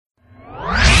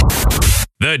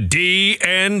The D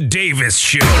and Davis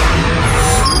Show.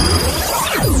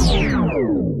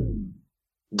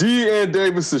 D and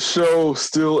Davis, the show,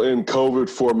 still in COVID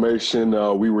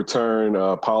formation. We return.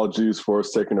 Apologies for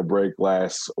us taking a break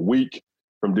last week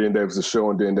from D and Davis, the show,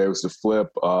 and D and Davis, the flip.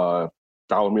 Follow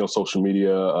me on social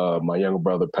media. My younger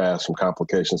brother passed from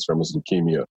complications from his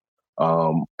leukemia.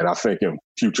 And I think in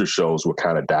future shows we'll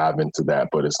kind of dive into that,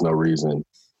 but it's no reason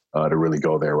to really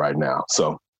go there right now.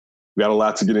 So we got a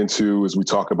lot to get into as we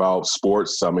talk about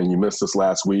sports. I mean, you missed us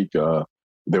last week.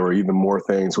 There were even more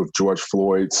things with George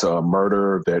Floyd's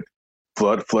murder that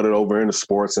flooded over into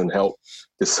sports and helped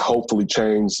this hopefully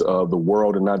change the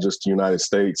world and not just the United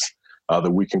States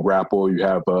that we can grapple. You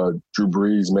have Drew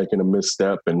Brees making a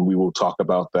misstep, and we will talk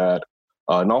about that.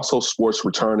 And also sports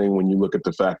returning when you look at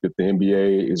the fact that the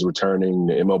NBA is returning,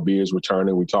 the MLB is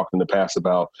returning. We talked in the past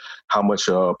about how much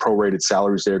prorated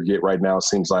salaries they get right now. It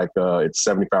seems like it's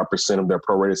 75% of their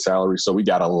prorated salary. So we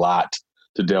got a lot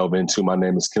to delve into. My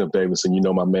name is Kenneth Davis, and you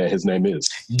know my man, his name is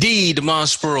D. Demond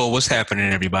Spurl. What's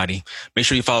happening, everybody? Make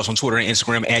sure you follow us on Twitter and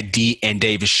Instagram at D and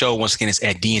Davis Show. Once again, it's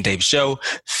at D and Davis Show.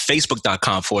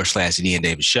 Facebook.com/D and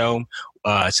Davis Show.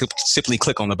 Simply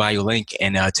click on the bio link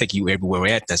and take you everywhere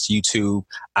we're at. That's YouTube,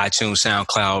 iTunes,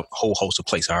 SoundCloud, whole host of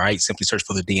places. All right. Simply search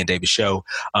for the D and Davis Show.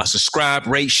 Subscribe,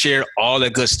 rate, share, all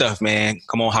that good stuff, man.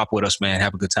 Come on, hop with us, man.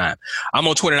 Have a good time. I'm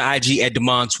on Twitter and IG at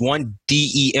Demonz1,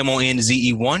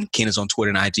 DEMONZE1. Ken is on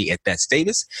Twitter and IG at That's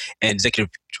Davis. And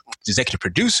executive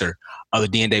producer of the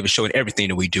D and Davis Show and everything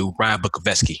that we do, Ryan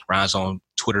Bukoveski. Ryan's on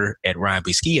Twitter at Ryan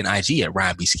B. Ski and IG at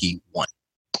Ryan B. Ski 1.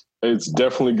 It's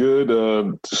definitely good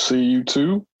to see you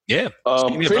too. Yeah.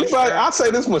 If anybody, I'll say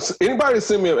this much. Anybody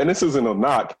send me, and this isn't a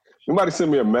knock, anybody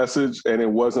send me a message and it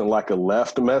wasn't like a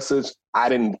left message, I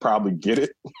didn't probably get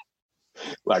it.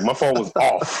 Like my phone was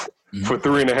off for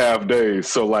 3.5 days.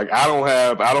 So like I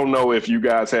don't know if you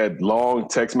guys had long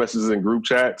text messages and group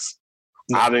chats.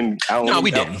 We didn't.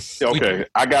 Okay.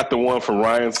 I got the one from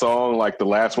Ryan's song, like the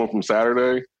last one from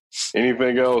Saturday.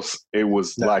 Anything else, it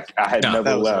was like I had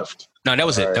never left. No, that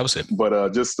was it. That was it.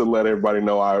 But just to let everybody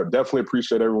know, I definitely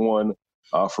appreciate everyone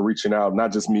for reaching out.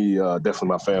 Not just me, definitely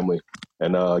my family.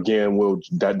 And again, we'll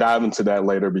dive into that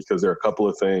later because there are a couple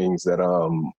of things that,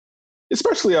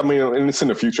 especially, I mean, and it's in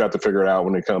the future, I have to figure it out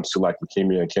when it comes to like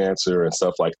leukemia and cancer and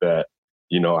stuff like that.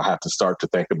 You know, I have to start to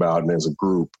think about, and as a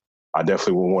group, I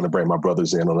definitely will want to bring my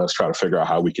brothers in and let's try to figure out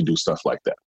how we can do stuff like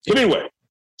that. But anyway,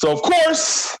 so of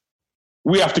course,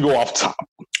 we have to go off top.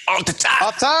 Off the top.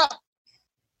 Off top.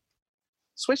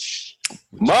 Switch.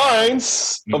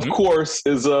 Mine's, of course,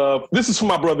 is this is for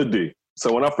my brother D.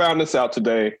 So when I found this out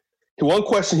today, one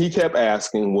question he kept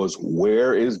asking was,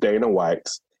 where is Dana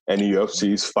White's and the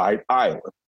UFC's Fight Island?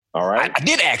 All right. I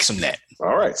did ask him that.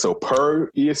 All right. So per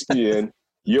ESPN,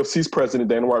 UFC's president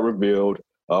Dana White revealed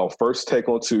first take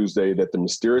on Tuesday that the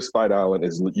mysterious Fight Island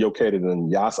is located in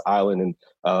Yas Island in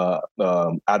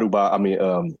Abu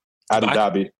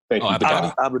Dhabi. Thank you.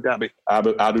 Abu Dhabi.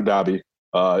 Abu Dhabi.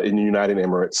 In the United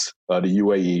Emirates, the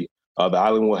UAE. The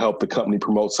island will help the company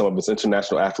promote some of its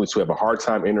international athletes who have a hard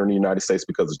time entering the United States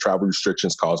because of travel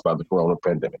restrictions caused by the corona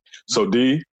pandemic. So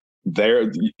D,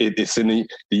 it's in the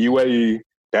UAE.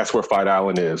 That's where Fight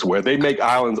Island is, where they make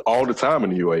islands all the time in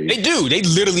the UAE. They do. They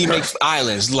literally make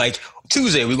islands. Like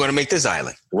Tuesday, we're going to make this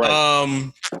island.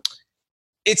 Right.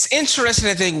 It's interesting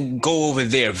that they go over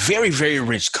there. Very, very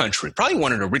rich country. Probably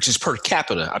one of the richest per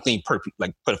capita. I think for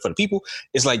the people,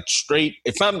 it's like straight.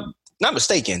 If I'm not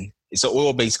mistaken, it's an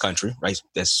oil-based country, right?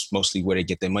 That's mostly where they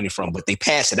get their money from. But they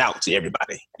pass it out to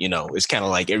everybody. You know, it's kind of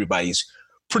like everybody's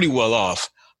pretty well off.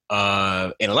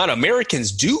 And a lot of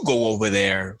Americans do go over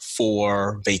there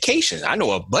for vacation. I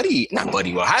know a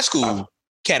high school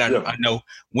cat I know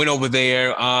went over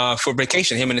there for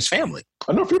vacation, him and his family.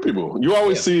 I know a few people. You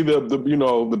always see the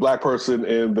black person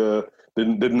in the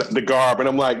garb, and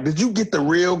I'm like, did you get the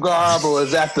real garb, or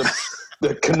is that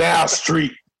the Canal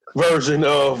Street version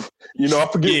of? I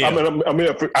forget.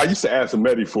 Yeah. I used to ask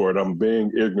Mehdi for it. I'm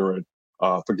being ignorant.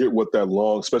 Forget what that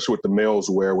long, especially what the males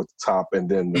wear with the top and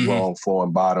then the long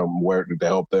flowing bottom, wear to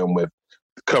help them with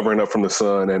covering up from the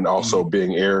sun and also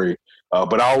being airy.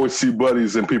 But I always see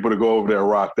buddies and people that go over there and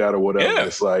rock that or whatever. Yeah.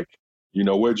 It's like,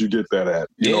 where'd you get that at?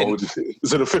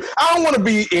 Is it I don't want to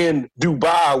be in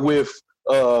Dubai with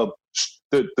the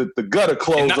gutter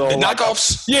clothes on. The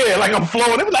knockoffs? Like I'm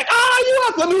flowing. They be like,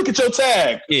 let me look at your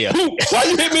tag. Yeah. Why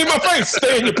you hit me in my face?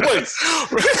 Stay in your place.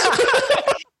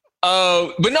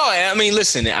 But no, I mean,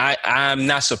 listen, I'm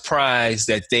not surprised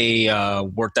that they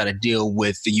worked out a deal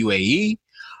with the UAE.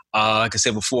 Like I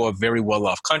said before, a very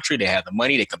well-off country. They have the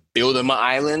money. They can build them an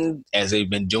island, as they've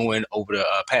been doing over the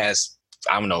past,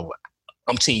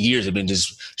 umpteen years have been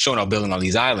just showing up building on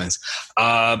these islands.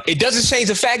 It doesn't change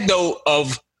the fact, though,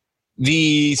 of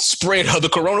the spread of the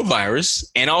coronavirus.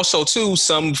 And also, too,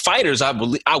 some fighters, I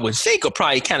would think, are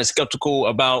probably kind of skeptical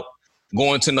about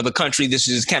going to another country. This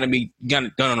is kind of be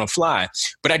done on the fly.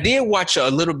 But I did watch a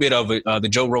little bit of it, the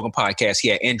Joe Rogan podcast. He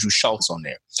had Andrew Schultz on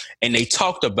there. And they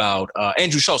talked about,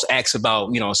 Andrew Schultz asked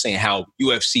about, saying how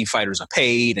UFC fighters are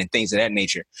paid and things of that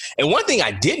nature. And one thing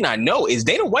I did not know is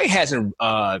Dana White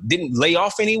didn't lay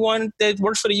off anyone that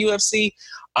works for the UFC.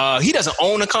 He doesn't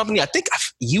own a company. I think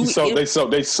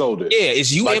they sold it. Yeah,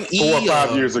 it's UME. Like 4 or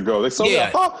 5 years ago. They sold it.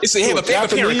 They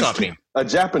have a parent company. A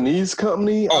Japanese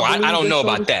company? Oh, I don't know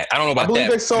about that. I don't know about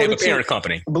that. They have a parent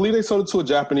company. I believe they sold it to a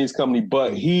Japanese company,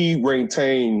 but he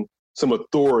maintained some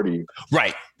authority.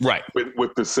 Right.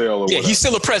 With the sale or whatever. He's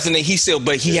still a president.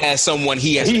 But he has someone.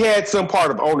 He had some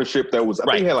part of ownership that was, I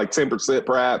think he had like 10%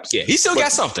 perhaps. Yeah, he still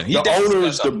got something.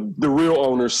 The real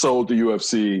owners sold the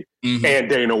UFC and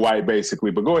Dana White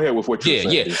basically. But go ahead with what you're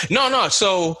saying. Yeah. No.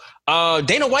 So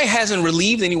Dana White hasn't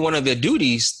relieved any one of their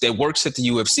duties that works at the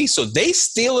UFC. So they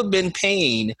still have been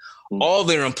paying all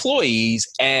their employees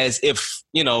as if,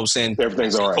 saying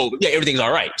everything's all right. Yeah, everything's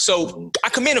all right. So I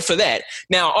commend him for that.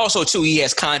 Now, also too, he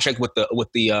has contract with the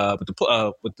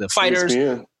fighters,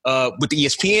 with the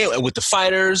ESPN, with the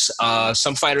fighters.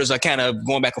 Some fighters are kind of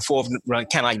going back and forth, kind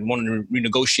of like wanting to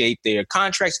renegotiate their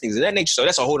contracts, things of that nature. So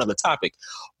that's a whole other topic.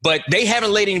 But they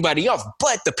haven't laid anybody off.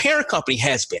 But the parent company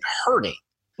has been hurting.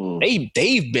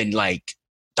 They've been like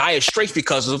dire straits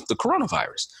because of the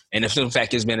coronavirus. And in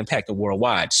fact, it's been impacted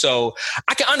worldwide. So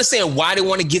I can understand why they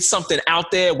want to get something out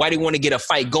there, why they want to get a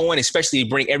fight going, especially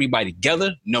bring everybody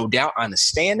together. No doubt, I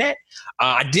understand that.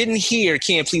 I didn't hear,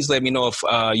 Ken, please let me know if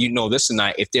you know this or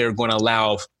not, if they're going to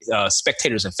allow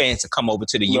spectators and fans to come over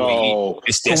to the UAE.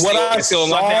 It's still in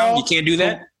lockdown? You can't do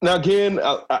that? Now, again,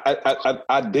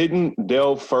 I didn't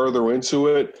delve further into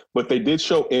it, but they did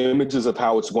show images of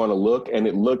how it's going to look, and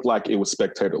it looked like it was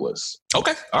spectatorless.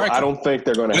 Okay. All right. I don't think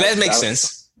they're going to that makes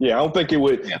sense. Yeah, I don't think it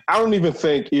would. Yeah. I don't even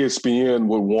think ESPN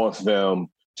would want them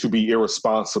to be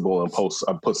irresponsible and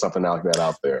put something like that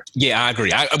out there. Yeah, I agree.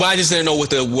 But I just didn't know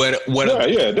what.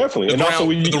 Yeah, definitely. And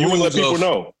also, you would let people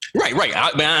know. Right.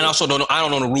 I also don't know. I don't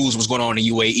know the rules. What's going on in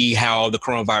the UAE? How the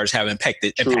coronavirus have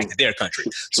impacted their country?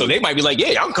 So they might be like, yeah,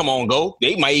 y'all can come on, go.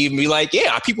 They might even be like,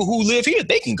 yeah, people who live here,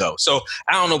 they can go. So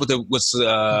I don't know what's.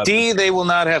 They will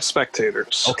not have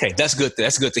spectators. Okay, that's good.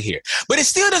 That's good to hear. But it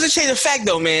still doesn't change the fact,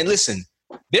 though, man. Listen,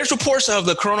 there's reports of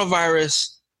the coronavirus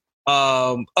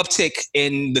uptick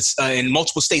in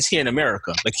multiple states here in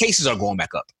America. The cases are going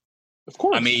back up. Of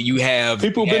course. I mean, you have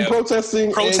people been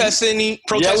protesting,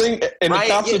 yelling, and the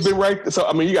cops have been right. So,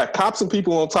 I mean, you got cops and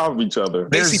people on top of each other.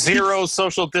 There's zero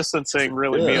social distancing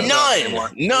really being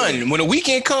done. None. When the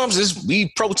weekend comes,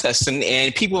 we protesting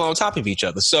and people on top of each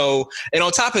other. So, and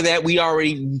on top of that, we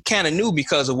already kind of knew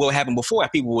because of what happened before.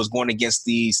 People was going against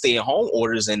the stay-at-home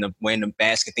orders and wearing the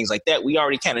mask and things like that. We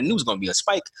already kind of knew it was going to be a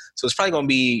spike. So it's probably going to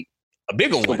be a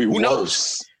bigger one. Who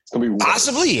knows?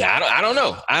 Possibly. I don't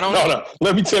know. No.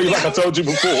 Let me tell you, like I told you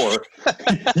before.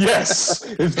 Yes,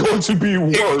 it's going to be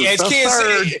worse. As Ken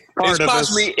said,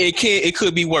 it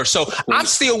could be worse. So I'm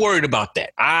still worried about that.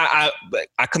 I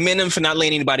commend them for not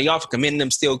laying anybody off. I commend them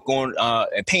still going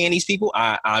and paying these people.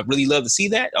 I really love to see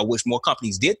that. I wish more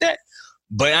companies did that.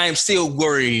 But I am still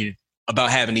worried about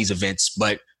having these events.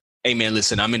 But hey, man,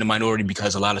 listen, I'm in the minority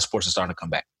because a lot of sports are starting to come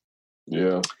back.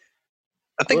 Yeah.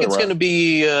 I think it's going to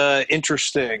be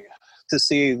interesting to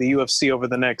see the UFC over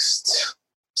the next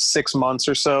 6 months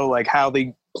or so, like how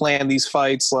they plan these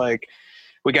fights. Like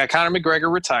we got Conor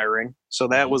McGregor retiring, so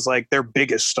that was like their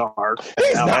biggest star.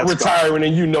 He's not retiring,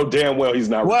 and you know damn well he's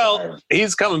not retiring. Well,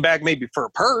 he's coming back maybe for a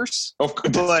purse,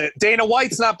 but Dana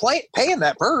White's not paying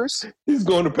that purse. He's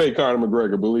going to pay Conor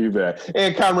McGregor, believe that.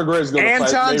 And Conor McGregor's going to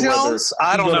fight John Jones?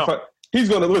 I don't know. He's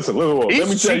going to listen. Let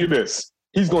me tell you this.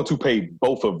 He's going to pay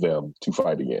both of them to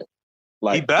fight again.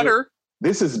 Like, he better.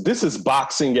 This is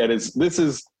boxing at its. This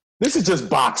is just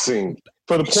boxing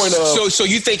for the point of. So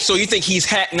you think So you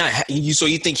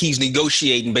think he's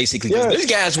negotiating basically? Yes. These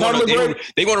guys want to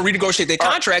renegotiate their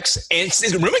contracts. And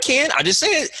remember, Ken, I just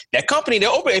said that company,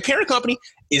 their parent company,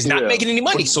 is not making any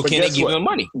money. So can they give them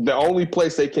money? The only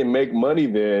place they can make money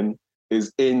then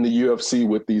is in the UFC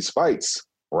with these fights,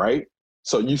 right?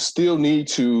 So you still need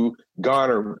to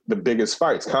garner the biggest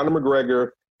fights. Conor McGregor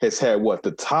has had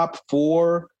the top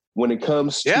 4 when it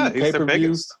comes to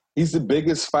pay-per-views. He's the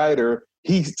biggest fighter.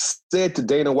 He said to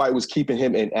Dana White was keeping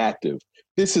him inactive.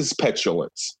 This is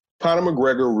petulance. Conor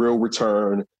McGregor will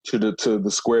return to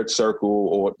the squared circle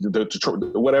or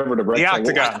whatever the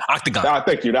octagon. Octagon.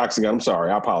 Thank you, the octagon. I'm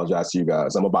sorry. I apologize to you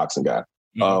guys. I'm a boxing guy.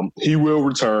 He will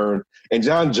return. And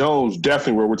John Jones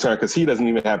definitely will return because he doesn't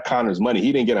even have Conor's money.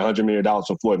 He didn't get $100 million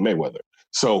from Floyd Mayweather.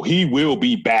 So he will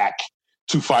be back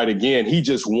to fight again. He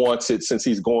just wants it since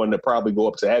he's going to probably go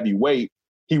up to heavyweight.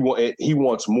 He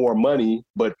wants more money.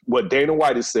 But what Dana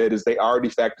White has said is they already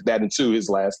factored that into his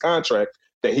last contract,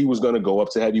 that he was going to go up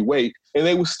to heavyweight, and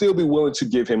they would still be willing to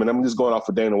give him, and I'm just going off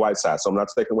of Dana White's side, so I'm not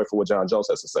taking away from what John Jones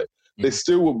has to say. They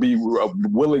still would be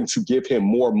willing to give him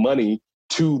more money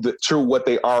to what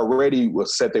they already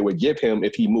said they would give him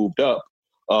if he moved up.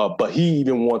 But he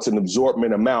even wants an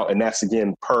absorbent amount, and that's,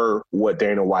 again, per what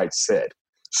Dana White said.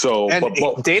 So,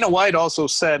 Dana White also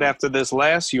said after this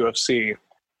last UFC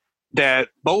that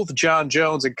both John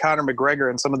Jones and Conor McGregor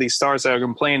and some of these stars that are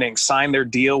complaining signed their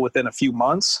deal within a few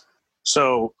months.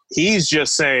 So he's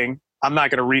just saying, I'm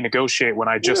not going to renegotiate when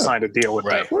I just signed a deal with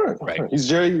them. Right. He's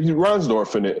Jerry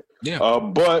Reinsdorf in it. Yeah.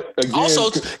 But again,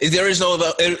 also, there is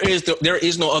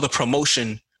no other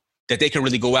promotion that they can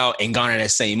really go out and garner that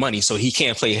same money. So he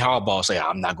can't play hardball and say,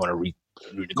 I'm not going to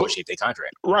renegotiate their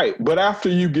contract. Right. But after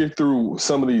you get through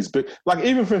some of these big, like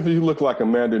even if you look like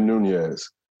Amanda Nunes,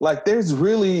 like there's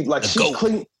really like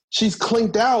she's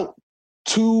clinked out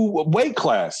 2 weight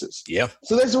classes. Yeah.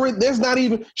 So there's not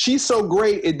even, she's so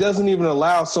great, it doesn't even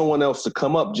allow someone else to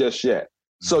come up just yet.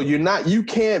 So you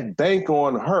can't bank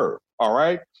on her. All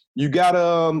right. You got,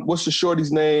 what's the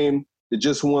shorty's name that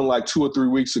just won like 2 or 3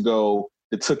 weeks ago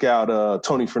that took out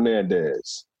Tony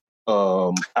Fernandez?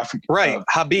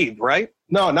 Habib, right?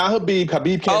 No, not Habib.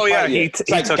 Habib can't fight yet. It's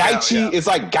like Gaethje. It's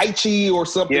like Gaethje or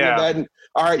something like that.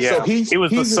 All right. Yeah. So he was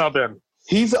the sub-in.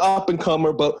 He's an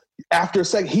up-and-comer, but after a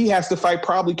second, he has to fight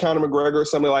probably Conor McGregor or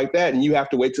something like that, and you have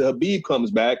to wait till Habib comes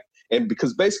back. And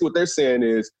because basically what they're saying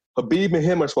is Habib and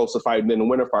him are supposed to fight, and then the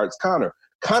winner fights Conor.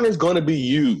 Conor's going to be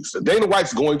used. Dana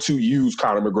White's going to use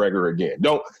Conor McGregor again.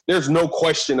 There's no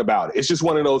question about it. It's just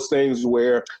one of those things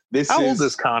where How old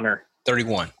is Conor?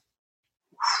 31.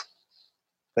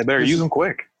 They better use him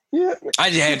quick. Yeah, I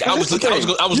was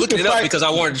looking it up because I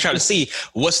wanted to try to see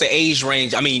what's the age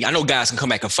range. I mean, I know guys can come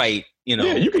back and fight.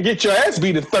 Yeah, you can get your ass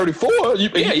beat at 34. You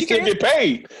can get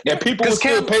paid, and people will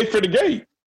still pay for the gate.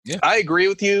 Yeah, I agree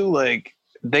with you. Like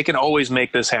they can always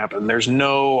make this happen. There's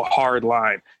no hard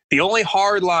line. The only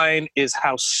hard line is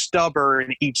how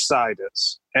stubborn each side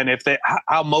is, and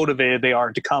how motivated they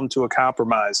are to come to a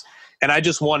compromise. And I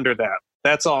just wonder that.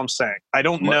 That's all I'm saying. I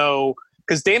don't know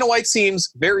because Dana White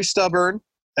seems very stubborn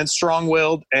and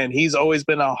strong-willed, and he's always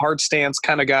been a hard stance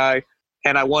kind of guy.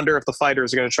 And I wonder if the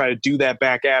fighters are going to try to do that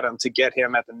back at him to get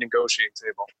him at the negotiating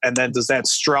table. And then does that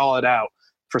straw it out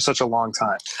for such a long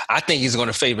time? I think he's going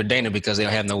to favor Dana because they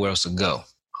don't have nowhere else to go.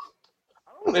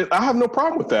 I have no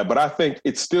problem with that, but I think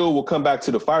it still will come back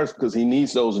to the fighters because he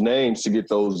needs those names to get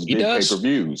those big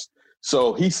pay-per-views.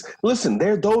 So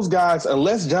they're those guys,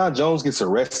 unless John Jones gets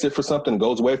arrested for something and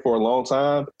goes away for a long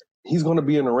time, he's going to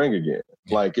be in the ring again.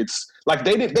 Like it's like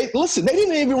they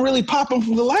didn't even really pop him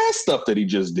from the last stuff that he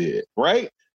just did, right?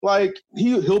 Like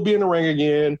he'll be in the ring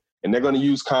again, and they're going to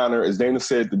use Conor. As Dana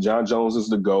said, the John Jones is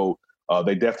the GOAT.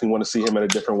 They definitely want to see him in a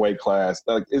different weight class.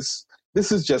 Like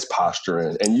this is just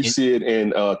posturing, and you see it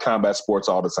in combat sports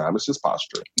all the time. It's just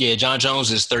posturing. Yeah, John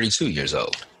Jones is 32 years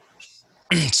old.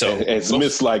 So it's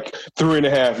missed like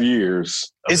 3.5 years.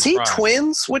 Is he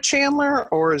twins with Chandler,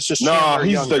 or is just Chandler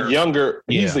he's younger? the younger.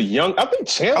 Yeah. He's the young. I think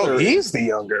Chandler. Oh, he's the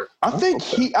younger. I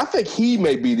think he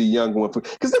may be the young one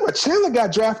because then when Chandler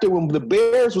got drafted when the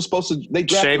Bears were supposed to, they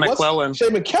drafted Shea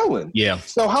McClellan. Yeah.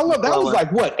 So how long? That was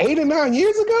like what 8 or 9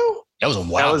 years ago. That was a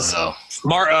while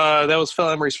ago. That was Phil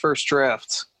Emery's first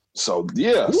draft. So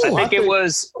yeah, I think it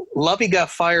was Lovey got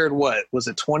fired. What was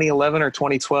it? 2011 or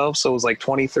 2012? So it was like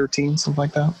 2013, something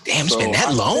like that. Damn, it's been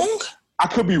that long. I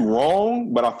could be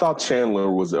wrong, but I thought Chandler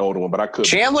was the older one. But I could.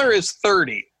 Chandler is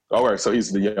 30. All right, so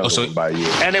he's the younger one by a year.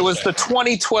 And it was the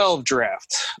 2012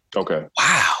 draft. Okay.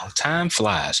 Wow, time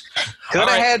flies. Could have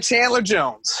had Chandler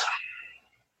Jones.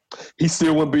 He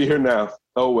still wouldn't be here now.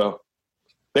 Oh well.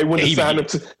 They wouldn't have signed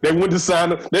him. They wouldn't have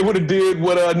signed him. They would have did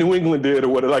what New England did, or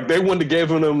what. Like they wouldn't have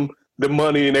given him the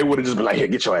money, and they would have just been like, "Here,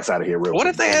 get your ass out of here." What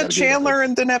if they had Chandler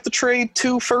and didn't have to trade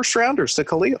 2 first-rounders to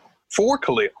Khalil for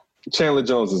Khalil? Chandler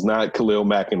Jones is not Khalil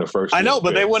Mack in the first. I know,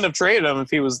 but they wouldn't have traded him if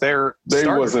he was there. They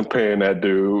wasn't paying that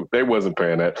dude. They wasn't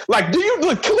paying that. Like,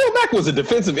 Khalil Mack was a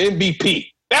defensive MVP.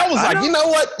 That was like, you know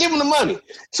what? Give him the money.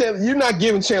 You're not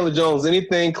giving Chandler Jones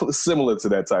anything similar to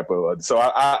that type of. So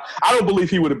I don't believe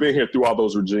he would have been here through all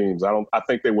those regimes. I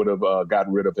think they would have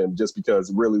gotten rid of him just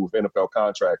because really with NFL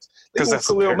contracts. Because that's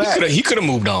Khalil Mack. He could have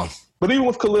moved on. But even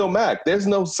with Khalil Mack, there's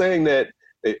no saying that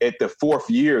at the 4th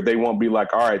year they won't be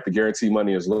like, all right, the guarantee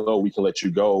money is low. We can let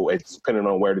you go. It's depending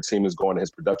on where the team is going and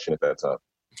his production at that time.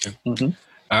 Mm-hmm.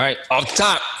 All right, off the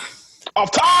top.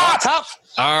 Off top.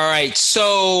 All right,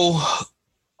 so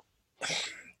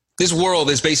this world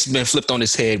has basically been flipped on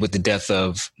its head with the death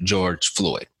of George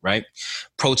Floyd, right?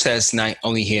 Protests not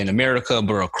only here in America,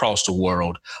 but across the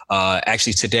world.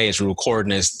 Actually, today, as we're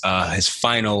recording this, his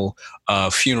final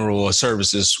funeral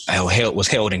services was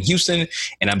held in Houston.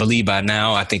 And I believe by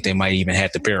now, I think they might even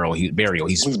have the burial.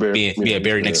 He's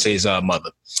buried next to his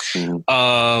mother.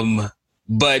 Mm-hmm.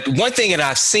 But one thing that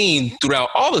I've seen throughout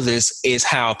all of this is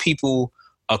how people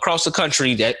across the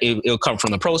country, that it'll come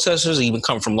from the protesters, even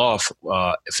come from law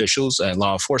officials and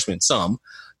law enforcement.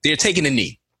 They're taking a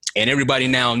knee, and everybody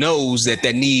now knows that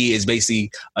knee is basically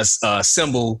a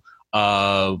symbol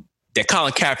that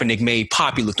Colin Kaepernick made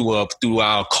popular through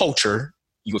our culture,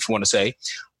 if you want to say.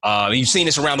 You've seen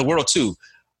this around the world too.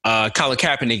 Colin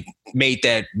Kaepernick made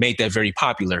that very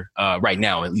popular right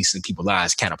now, at least in people's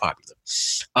eyes, kind of popular.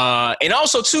 And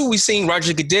also too, we've seen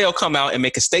Roger Goodell come out and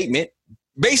make a statement.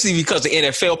 Basically, because the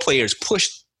NFL players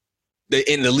pushed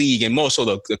in the league and more so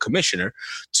the commissioner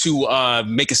to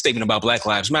make a statement about Black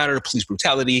Lives Matter, police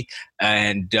brutality,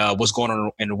 and what's going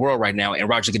on in the world right now. And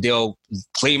Roger Goodell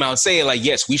came out and said, like,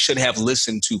 yes, we should have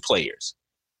listened to players.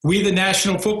 We, the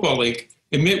National Football League,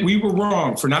 admit we were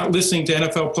wrong for not listening to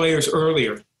NFL players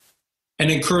earlier and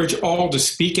encourage all to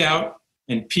speak out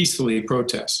and peacefully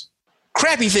protest.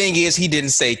 Crappy thing is he didn't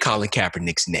say Colin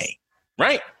Kaepernick's name,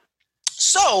 right?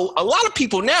 So a lot of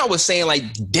people now are saying, like,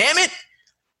 damn it,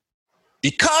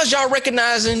 because y'all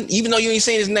recognizing, even though you ain't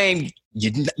saying his name,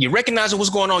 you recognizing what's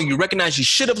going on. You recognize you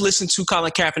should have listened to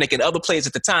Colin Kaepernick and other players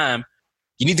at the time.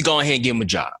 You need to go ahead and give him a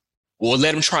job or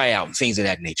let him try out and things of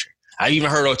that nature. I even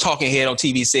heard a talking head on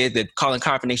TV said that Colin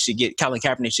Kaepernick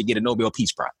should get a Nobel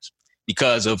Peace Prize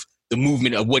because of the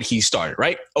movement of what he started,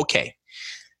 right? Okay.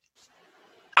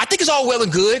 I think it's all well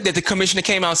and good that the commissioner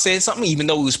came out and said something, even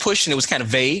though it was pushed and it was kind of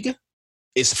vague.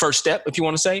 It's the first step, if you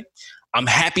want to say. I'm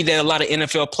happy that a lot of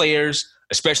NFL players,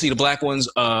 especially the black ones,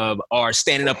 are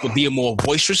standing up and being more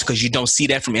boisterous because you don't see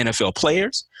that from NFL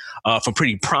players, from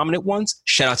pretty prominent ones.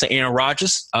 Shout out to Aaron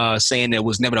Rodgers saying that it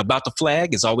was never about the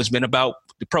flag. It's always been about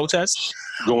the protests.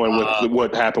 Going with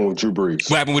what happened with Drew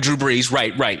Brees. What happened with Drew Brees.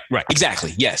 Right.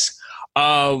 Exactly. Yes.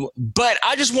 But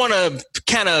I just want to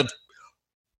kind of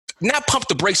not pump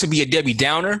the brakes and be a Debbie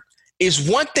Downer. It's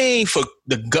one thing for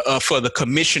the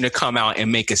commissioner to come out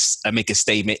and make a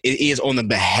statement. It is on the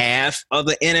behalf of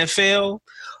the NFL,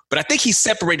 but I think he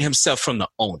separated himself from the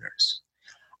owners.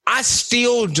 I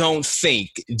still don't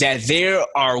think that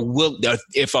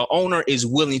if an owner is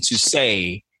willing to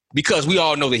say, because we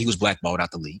all know that he was blackballed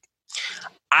out the league,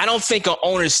 I don't think an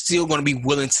owner is still going to be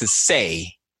willing to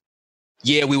say,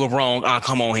 yeah, we were wrong. I'll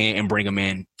come on here and bring him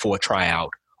in for a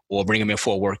tryout or bring him in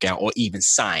for a workout or even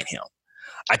sign him.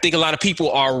 I think a lot of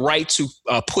people are right to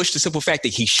push the simple fact that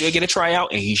he should get a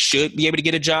tryout and he should be able to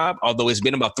get a job, although it's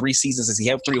been about 3 or 4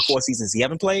 seasons he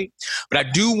haven't played. But I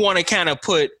do want to kind of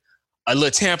put a little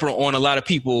tamper on a lot of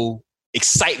people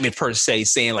excitement per se,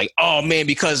 saying like, oh man,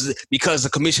 because the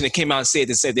commissioner came out and said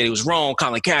that it was wrong,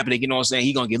 Colin Kaepernick, you know what I'm saying,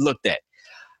 he's going to get looked at.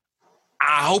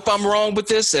 I hope I'm wrong with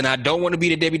this, and I don't want to be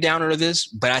the Debbie Downer of this,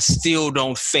 but I still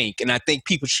don't think, and I think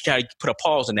people should try to put a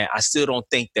pause on that. I still don't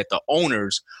think that the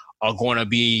owners are going to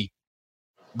be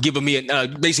giving me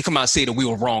basically come out and say that we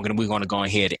were wrong and we're going to go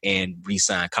ahead and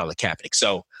re-sign Colin Kaepernick.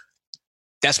 So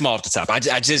that's more off the top. I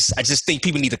just think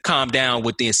people need to calm down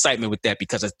with the excitement with that,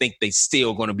 because I think they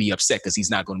still going to be upset because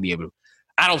he's not going to be able to.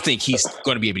 I don't think he's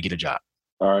going to be able to get a job.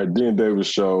 All right, D and Davis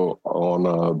show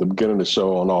on the beginning of the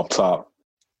show on Off Top,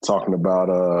 talking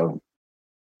about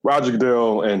Roger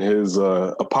Goodell and his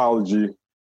apology.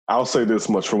 I'll say this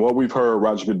much: from what we've heard,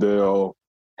 Roger Goodell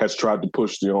has tried to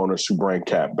push the owners to bring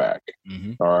Cap back.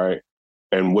 Mm-hmm. All right.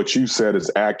 And what you said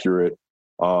is accurate.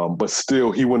 But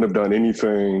still, he wouldn't have done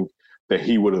anything that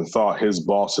he would have thought his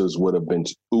bosses would have been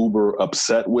uber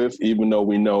upset with, even though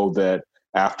we know that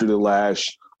after the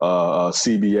last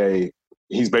CBA,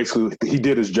 he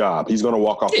did his job. He's going to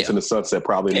walk off into the sunset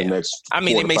probably in the next 4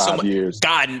 to 5 years.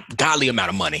 Godly amount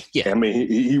of money. Yeah. I mean,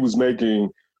 he was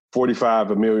making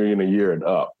 $45 million a year and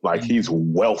up. Like, he's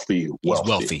wealthy. He's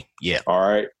wealthy. Yeah. All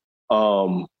right.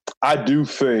 I do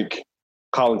think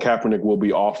Colin Kaepernick will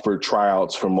be offered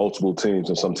tryouts from multiple teams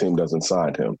if some team doesn't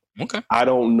sign him. Okay. I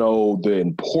don't know the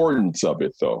importance of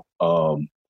it, though.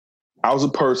 I was a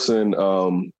person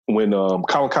when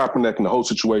Colin Kaepernick and the whole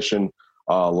situation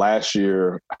last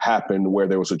year happened where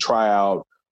there was a tryout.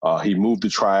 He moved the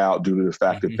tryout due to the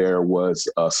fact that there was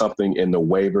something in the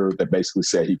waiver that basically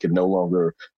said he could no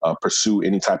longer pursue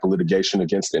any type of litigation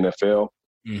against the NFL.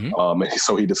 Mm-hmm. And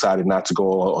so he decided not to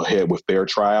go ahead with their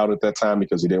tryout at that time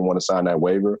because he didn't want to sign that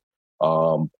waiver.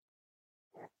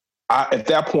 at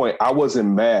that point, I wasn't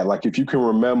mad. Like, if you can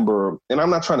remember, and I'm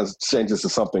not trying to change this to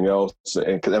something else,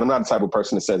 and I'm not the type of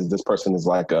person that says this person is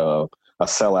like a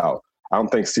sellout. I don't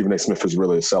think Stephen A. Smith is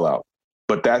really a sellout.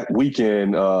 But that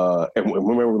weekend, and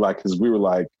remember, like, because we were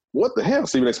like, what the hell?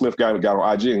 Stephen A. Smith got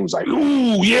on IG and he was like,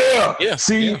 ooh, yeah.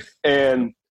 See? Yeah.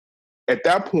 And at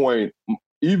that point,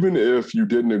 even if you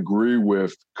didn't agree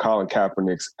with Colin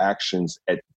Kaepernick's actions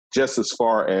just as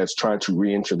far as trying to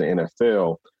re-enter the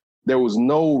NFL, there was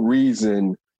no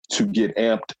reason to get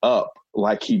amped up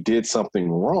like he did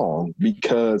something wrong,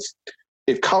 because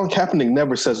if Colin Kaepernick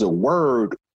never says a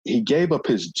word, he gave up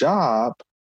his job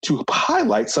to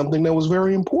highlight something that was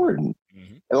very important.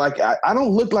 Mm-hmm. And like,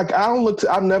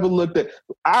 I've never looked at,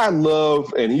 I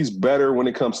love, and he's better when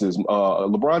it comes to this.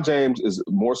 LeBron James is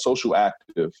more social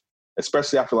active,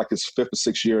 especially after like his 5th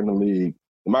or 6th year in the league,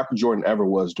 than Michael Jordan ever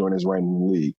was during his reign in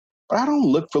the league. But I don't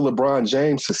look for LeBron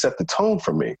James to set the tone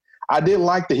for me. I did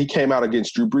like that he came out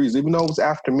against Drew Brees, even though it was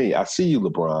after me. I see you,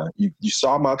 LeBron. You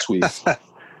saw my tweet.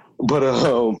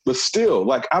 But still,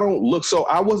 like, I don't look. So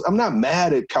I'm not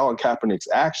mad at Colin Kaepernick's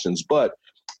actions, but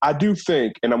I do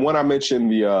think, and when I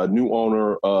mentioned the new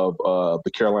owner of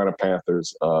the Carolina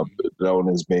Panthers, known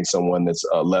as being someone that's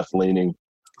left leaning.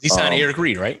 He signed Eric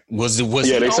Reid, right? Was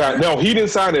yeah, they signed. No, he didn't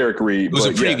sign Eric Reid. It was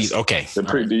a previous. Yes, okay,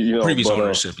 previous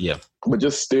ownership. Yeah, but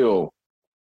just still,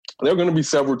 there are going to be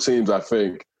several teams I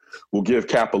think will give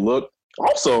Cap a look.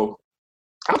 Also,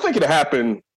 I think it'll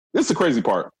happen. This is the crazy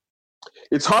part.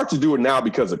 It's hard to do it now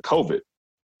because of COVID.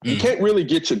 You can't really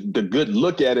get the good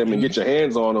look at him and get your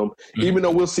hands on him, even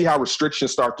though we'll see how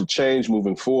restrictions start to change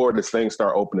moving forward as things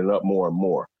start opening up more and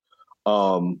more.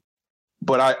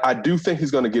 But I do think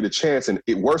he's going to get a chance. And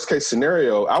worst case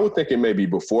scenario, I would think it may be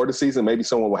before the season. Maybe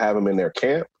someone will have him in their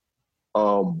camp.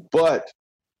 But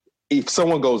if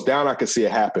someone goes down, I can see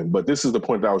it happen. But this is the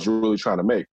point that I was really trying to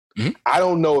make. Mm-hmm. I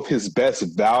don't know if his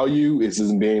best value is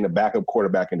in being a backup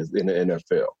quarterback in the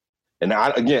NFL. And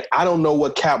I don't know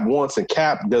what Cap wants, and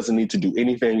Cap doesn't need to do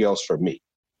anything else for me.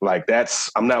 Like,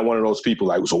 I'm not one of those people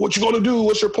like, so what you going to do?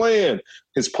 What's your plan?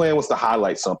 His plan was to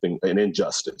highlight something, an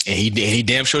injustice. And he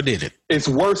damn sure did it. It's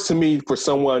worse to me for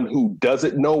someone who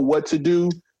doesn't know what to do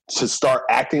to start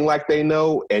acting like they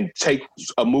know and take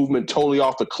a movement totally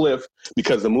off the cliff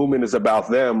because the movement is about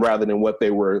them rather than what they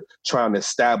were trying to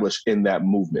establish in that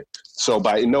movement. So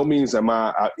by no means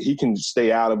he can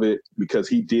stay out of it because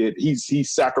he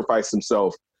sacrificed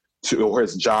himself or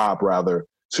his job rather,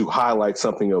 to highlight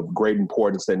something of great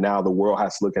importance that now the world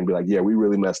has to look and be like, yeah, we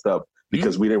really messed up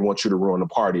because we didn't want you to ruin the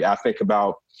party. I think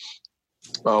about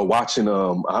watching,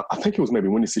 I think it was maybe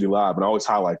Windy City Live, and I always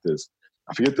highlight this.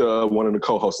 I forget one of the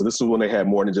co-hosts. So this was when they had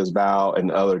more than just Val and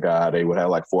the other guy. They would have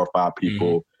like 4 or 5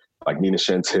 people, like Nina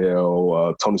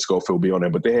Chantel, Tony Schofield would be on there.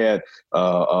 But they had,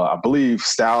 I believe,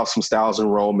 Styles from Styles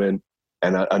and Roman,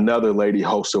 and another lady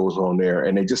host that was on there.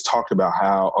 And they just talked about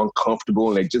how uncomfortable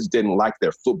and they just didn't like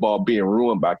their football being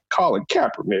ruined by Colin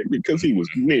Kaepernick because he was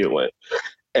kneeling.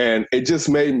 And it just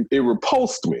it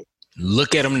repulsed me.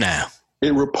 Look at him now.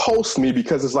 It repulsed me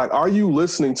because it's like, are you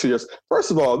listening to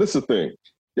first of all, this is the thing.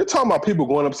 You're talking about people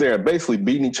going up there and basically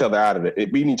beating each other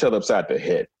beating each other upside the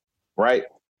head, right?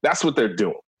 That's what they're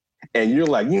doing. And you're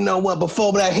like, you know what?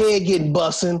 Before that head getting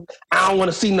busting, I don't want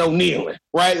to see no kneeling,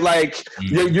 right? Like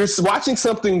you're watching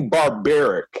something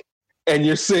barbaric, and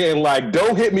you're saying like,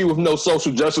 don't hit me with no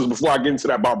social justice before I get into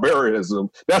that barbarism.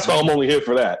 That's why I'm only here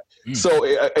for that. So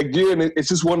again, it's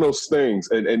just one of those things.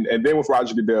 And then with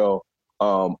Roger Goodell,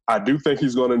 I do think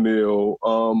he's going to kneel.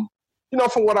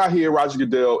 From what I hear, Roger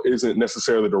Goodell isn't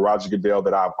necessarily the Roger Goodell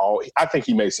that I think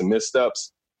he made some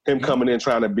missteps. Him coming in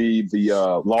trying to be the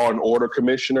law and order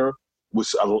commissioner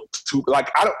was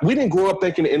we didn't grow up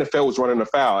thinking the NFL was running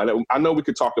afoul. And I know we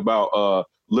could talk about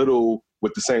Little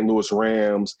with the St. Louis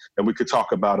Rams, and we could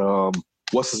talk about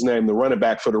what's his name, the running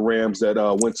back for the Rams that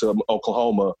went to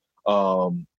Oklahoma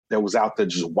that was out there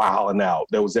just wilding out.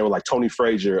 They were like Tony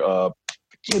Frazier,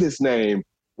 forget his name,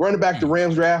 running back the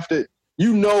Rams drafted.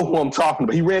 You know who I'm talking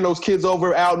about. He ran those kids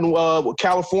over out in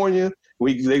California.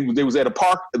 They was at a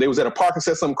park. They was at a park and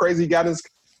said something crazy. He got his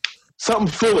something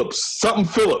Phillips.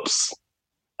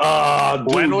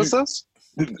 When was this?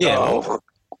 Yeah,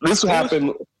 this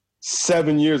happened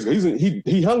 7 years ago.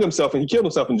 He hung himself and he killed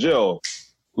himself in jail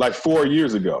like 4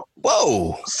 years ago.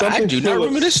 Whoa! I do not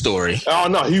remember this story. Oh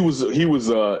no, he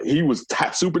was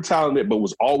super talented, but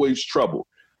was always trouble.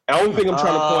 The only thing I'm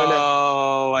trying to point out.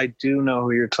 Oh, I do know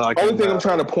who you're talking about. Only thing I'm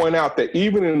trying to point out that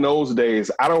even in those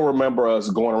days, I don't remember us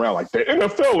going around like the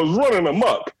NFL is running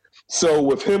amok. So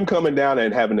with him coming down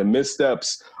and having the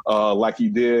missteps like he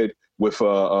did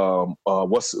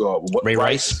Ray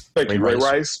Rice. Thank you, Ray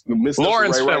Rice.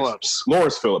 Lawrence Phillips.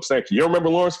 Lawrence Phillips. Thank you. You remember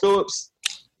Lawrence Phillips?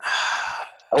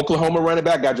 Oklahoma running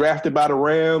back, got drafted by the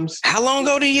Rams. How long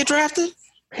ago did he get drafted?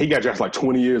 He got drafted like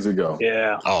 20 years ago.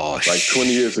 Yeah. Oh, like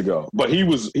 20 years ago. But he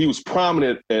was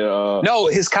prominent. No,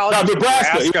 his college. No,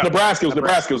 Nebraska. It was Nebraska. Okay.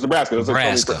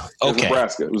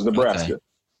 It was Nebraska. Okay.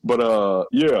 But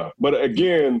yeah. But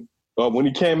again, when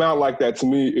he came out like that, to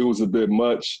me, it was a bit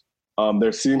much.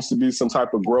 There seems to be some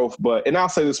type of growth, and I'll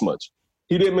say this much: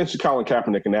 he didn't mention Colin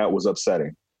Kaepernick, and that was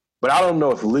upsetting. But I don't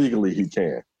know if legally he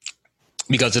can.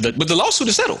 Because of the lawsuit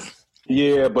is settled.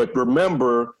 Yeah, but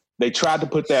remember, they tried to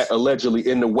put that allegedly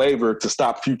in the waiver to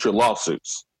stop future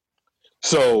lawsuits.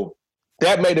 So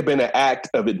that may have been an act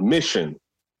of admission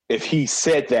if he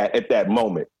said that at that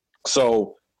moment.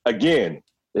 So again,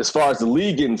 as far as the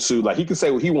league getting sued, like he can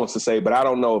say what he wants to say, but I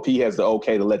don't know if he has the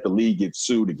okay to let the league get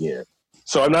sued again.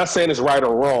 So I'm not saying it's right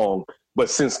or wrong, but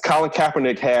since Colin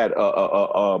Kaepernick had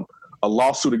a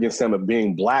lawsuit against him of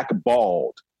being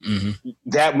blackballed,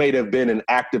 that may have been an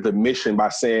act of admission by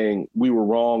saying we were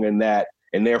wrong in that,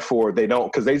 and therefore they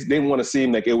don't, because they didn't want to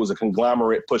seem like it was a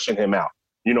conglomerate pushing him out.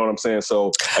 You know what I'm saying?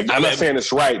 So I'm not saying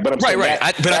it's right, but I'm saying right.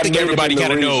 I think everybody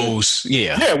kind of knows.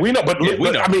 Yeah, we know. But we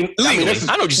know. I mean, I know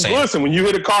what you're saying. Listen, when you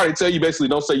hit a car, they tell you basically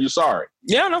don't say you're sorry.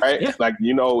 Yeah, I know. Right? Yeah. Like,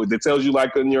 it tells you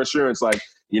like in your insurance, like,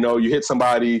 you hit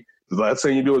somebody. The last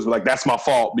thing you do is like, that's my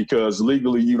fault, because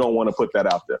legally you don't want to put that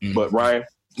out there. But Ryan,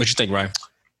 what you think, Ryan?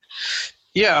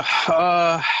 Yeah,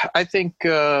 I think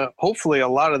hopefully a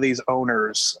lot of these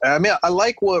owners, I mean, I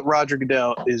like what Roger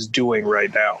Goodell is doing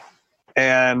right now.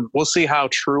 And we'll see how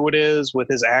true it is with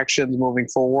his actions moving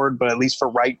forward. But at least for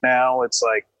right now, it's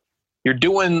like you're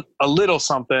doing a little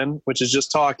something, which is just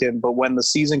talking. But when the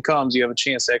season comes, you have a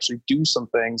chance to actually do some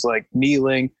things like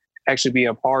kneeling, actually be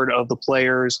a part of the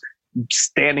players,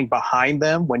 standing behind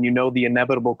them when the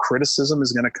inevitable criticism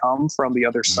is going to come from the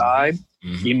other side.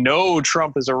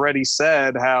 Trump has already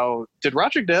said did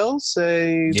Roger Goodell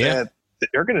say that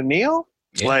they're going to kneel?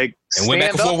 Yeah. Like, and went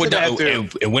back and forth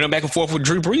with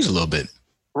Drew Brees a little bit.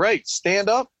 Right. Stand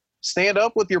up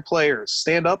with your players.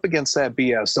 Stand up against that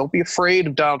BS. Don't be afraid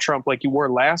of Donald Trump like you were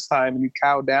last time and you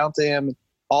cowed down to him,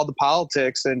 all the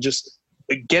politics, and just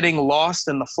getting lost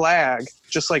in the flag,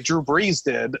 just like Drew Brees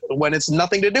did, when it's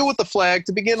nothing to do with the flag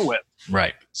to begin with.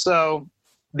 Right. So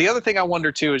the other thing I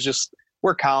wonder too is just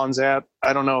where Colin's at.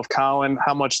 I don't know if Colin,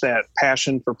 how much that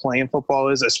passion for playing football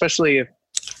is, especially if,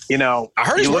 I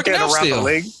heard he's working out around still. the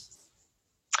league.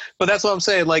 But that's what I'm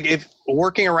saying. Like, if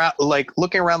looking around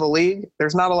the league,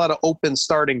 there's not a lot of open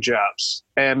starting jobs.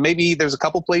 And maybe there's a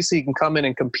couple places he can come in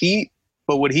and compete,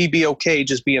 but would he be okay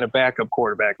just being a backup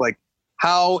quarterback? Like,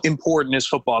 how important is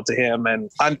football to him? And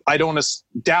I don't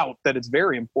doubt that it's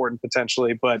very important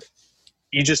potentially, but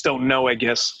you just don't know, I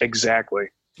guess, exactly.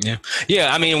 Yeah.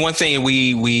 Yeah. I mean, one thing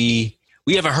we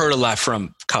haven't heard a lot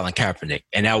from Colin Kaepernick,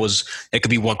 and it could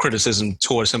be one criticism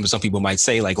towards him. But some people might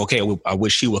say, like, okay, I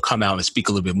wish he would come out and speak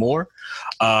a little bit more.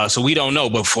 So we don't know.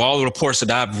 But for all the reports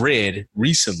that I've read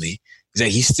recently, is that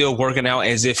he's still working out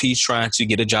as if he's trying to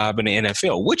get a job in the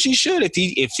NFL, which he should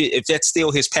if that's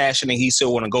still his passion and he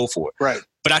still want to go for it. Right.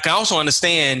 But I can also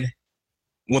understand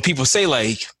when people say,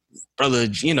 like, brother, I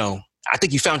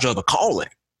think you found your other calling.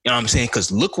 You know what I'm saying?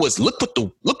 Because look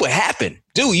what happened,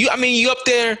 dude. You up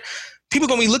there. People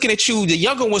gonna be looking at you. The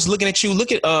younger ones looking at you.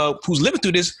 Look at who's living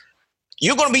through this.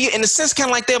 You're gonna be, in a sense, kind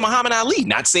of like that Muhammad Ali.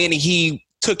 Not saying that he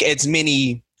took as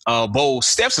many bold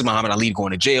steps as Muhammad Ali,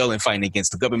 going to jail and fighting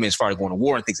against the government as far as going to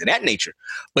war and things of that nature.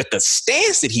 But the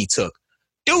stance that he took,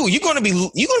 dude, you're gonna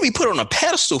be put on a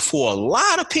pedestal for a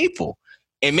lot of people.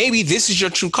 And maybe this is your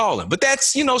true calling. But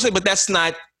that's but that's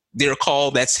not their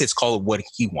call. That's his call of what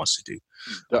he wants to do.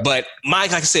 Yeah. But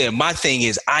like I said, my thing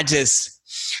is I'm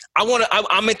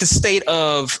at the state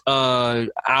of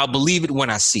I'll believe it when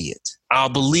I see it. I'll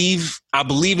believe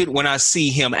it when I see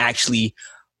him actually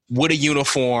with a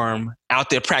uniform out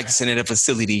there practicing at a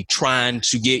facility, trying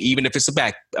to get, even if it's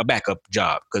a backup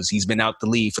job, because he's been out the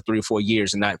league for 3 or 4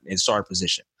 years and not in starting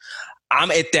position.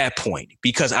 I'm at that point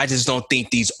because I just don't think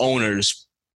these owners,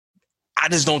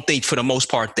 for the most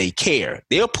part, they care.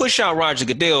 They'll push out Roger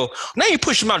Goodell. Now you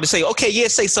push him out to say, okay, yeah,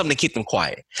 say something to keep them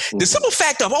quiet. Mm-hmm. The simple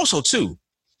fact of also, too,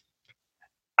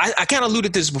 I kind of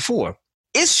alluded to this before,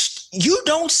 you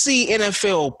don't see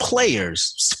NFL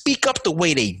players speak up the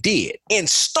way they did, and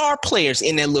star players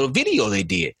in that little video they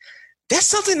did. That's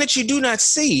something that you do not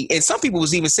see. And some people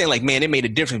was even saying, like, man, it made a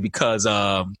difference because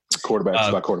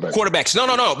quarterbacks. No.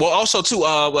 Well, also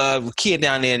too, kid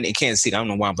down in Kansas City. I don't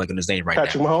know why I'm blanking his name right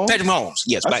Patrick now. Mahomes? Patrick Mahomes.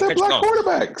 Yes, I said black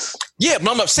quarterbacks. Yeah,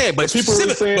 but I'm not saying, but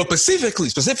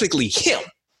specifically him.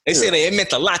 They said it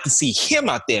meant a lot to see him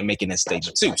out there making that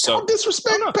statement too. So don't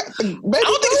disrespect. I don't think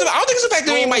it's the fact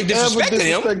that anybody disrespected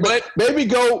him, but Baby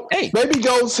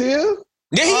Goat's here.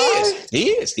 Yeah, he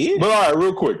is. But all right,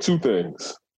 real quick, two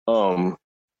things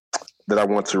that I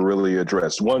want to really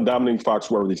address. One, Dominique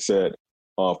Foxworth said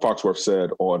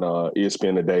on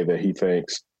ESPN today that he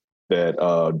thinks that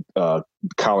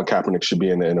Colin Kaepernick should be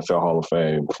in the NFL Hall of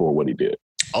Fame for what he did.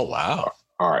 Oh, wow.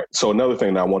 All right. So another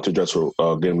thing that I want to address,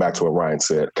 getting back to what Ryan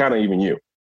said, kind of even you.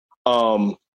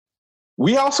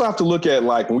 We also have to look at,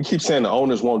 like, when we keep saying the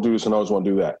owners won't do this and owners won't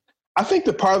do that. I think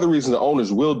that part of the reason the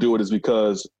owners will do it is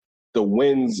because the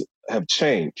winds have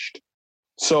changed.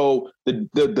 So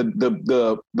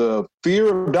the fear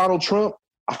of Donald Trump,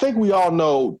 I think we all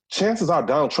know chances are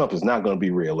Donald Trump is not going to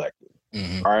be reelected.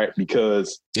 Mm-hmm. All right,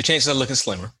 because the chances are looking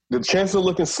slimmer. The chances are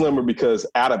looking slimmer because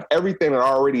out of everything that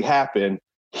already happened,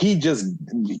 he just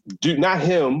not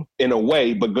him in a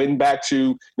way, but getting back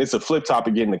to it's a flip top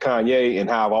again to Kanye and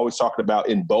how I've always talked about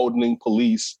emboldening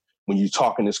police when you're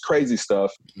talking this crazy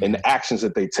stuff and the actions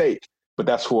that they take. But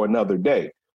that's for another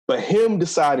day. But him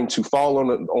deciding to fall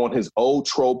on his old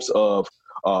tropes of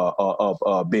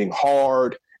being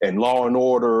hard and law and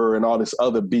order and all this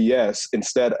other BS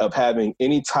instead of having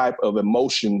any type of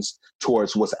emotions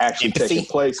towards what's actually taking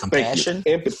place, compassion,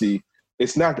 empathy.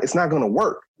 It's not going to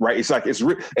work, right? It's like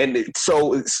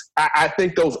I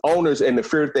think those owners and the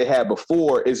fear that they had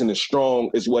before isn't as strong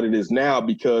as what it is now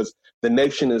because the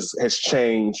nation has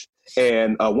changed.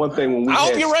 And one thing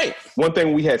you're right. One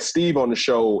thing we had Steve on the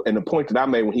show, and the point that I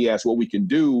made when he asked what we can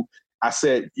do, I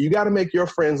said you got to make your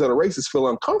friends that are racist feel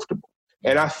uncomfortable.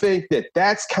 And I think that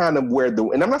that's kind of where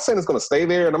and I'm not saying it's going to stay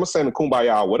there, and I'm not saying the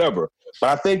kumbaya or whatever, but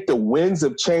I think the winds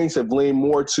of change have leaned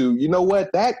more to, you know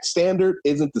what, that standard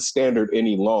isn't the standard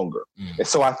any longer. And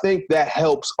so I think that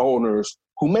helps owners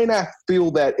who may not feel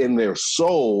that in their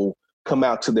soul come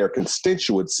out to their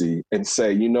constituency and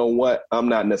say, you know what, I'm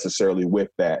not necessarily with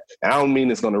that. And I don't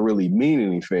mean it's going to really mean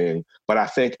anything, but I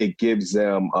think it gives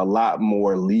them a lot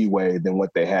more leeway than what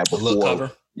they had before. A little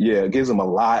cover. Yeah, it gives them a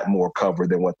lot more cover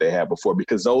than what they had before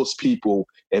because those people,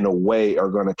 in a way, are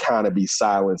going to kind of be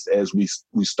silenced as we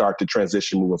start to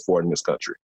transition moving forward in this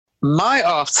country. My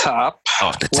off the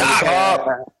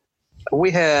top,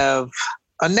 we have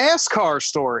a NASCAR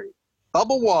story.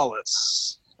 Bubba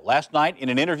Wallace. Last night, in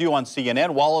an interview on CNN,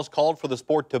 Wallace called for the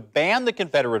sport to ban the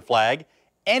Confederate flag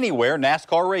anywhere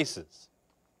NASCAR races.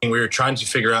 We were trying to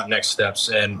figure out next steps,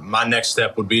 and my next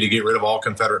step would be to get rid of all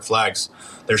Confederate flags.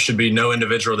 There should be no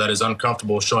individual that is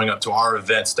uncomfortable showing up to our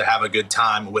events to have a good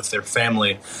time with their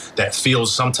family that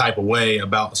feels some type of way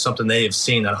about something they have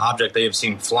seen, an object they have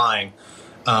seen flying.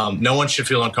 No one should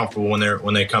feel uncomfortable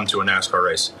when they come to a NASCAR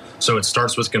race. So it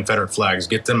starts with Confederate flags.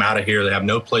 Get them out of here. They have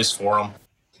no place for them.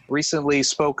 Recently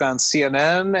spoke on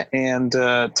CNN and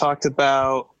talked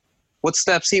about what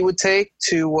steps he would take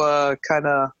to kind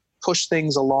of push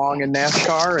things along in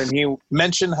NASCAR. And he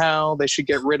mentioned how they should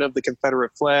get rid of the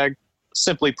Confederate flag.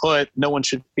 Simply put, no one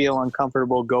should feel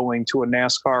uncomfortable going to a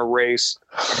NASCAR race.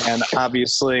 And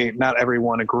obviously not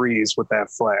everyone agrees with that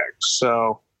flag.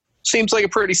 So seems like a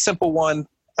pretty simple one.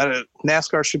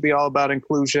 NASCAR should be all about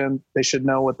inclusion. They should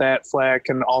know what that flag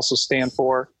can also stand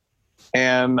for.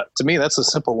 And to me, that's a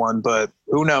simple one, but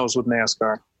who knows with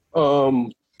NASCAR?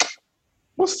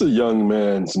 What's the young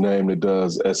man's name that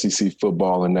does SEC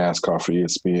football and NASCAR for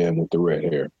ESPN with the red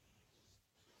hair?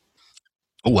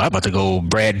 Oh, I'm about to go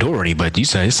Brad Doherty, but you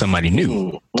said it's somebody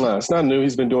new. No, it's not new.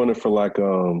 He's been doing it for like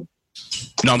No,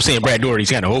 I'm saying Brad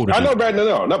Doherty's kind of older. I know Brad.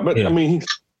 But yeah. I mean,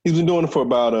 he's been doing it for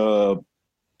about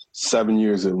 7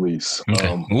 years at least.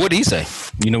 Okay. What did he say?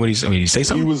 You know what he said? Did he say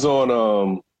something? He was on. I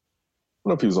don't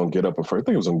know if he was on Get Up at first. I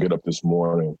think he was on Get Up this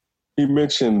morning. He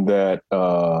mentioned that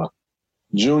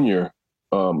Junior.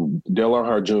 Dale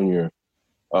Earnhardt Jr.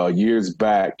 Years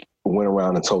back went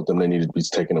around and told them they needed to be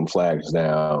taking them flags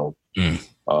down.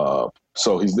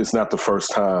 So it's not the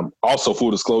first time. Also,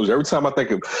 full disclosure, every time I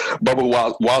think of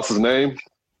Bubba Wallace's name,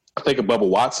 I think of Bubba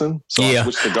Watson. So I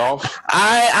switched to golf.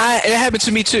 It happened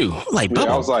to me too. Like Bubba.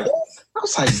 I was like,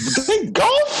 they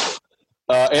golf?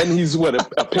 And he's a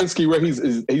Penske race.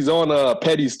 He's on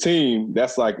Petty's team.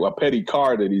 That's like a Petty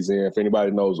car that he's in. If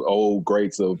anybody knows old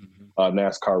greats of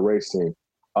NASCAR racing.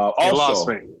 Also, lost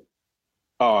me.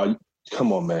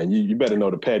 Come on, man. You better know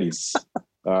the Pettys.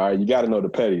 All right, you got to know the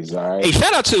Pettys. All right. Hey,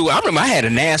 shout out to I remember I had a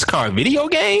NASCAR video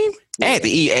game. I had to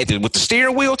eat with the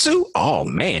steering wheel too. Oh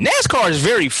man, NASCAR is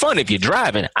very fun if you're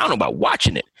driving. I don't know about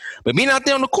watching it, but being out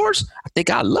there on the course, I think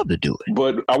I'd love to do it.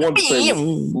 But I want to say,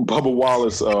 Bubba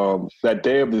Wallace, that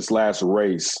day of this last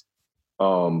race,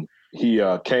 he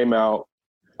came out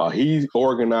He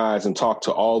organized and talked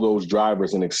to all those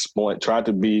drivers and tried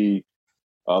to be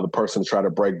the person to try to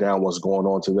break down what's going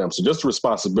on to them. So just the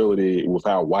responsibility with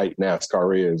how white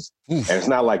NASCAR is. And it's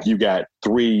not like you got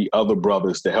 3 other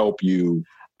brothers to help you.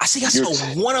 I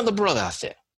saw one other brother out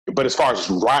there. But as far as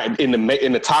in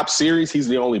the top series, he's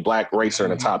the only black racer in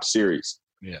the top series.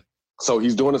 Yeah. So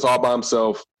he's doing this all by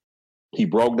himself. He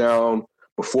broke down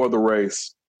before the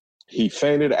race. He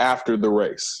fainted after the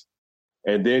race.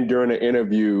 And then during the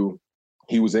interview,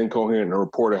 he was incoherent. And the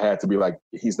reporter had to be like,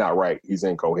 he's not right. He's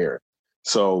incoherent.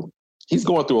 So he's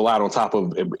going through a lot on top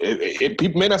of it.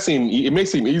 It may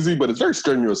seem easy, but it's very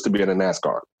strenuous to be in a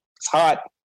NASCAR. It's hot.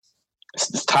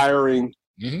 It's tiring.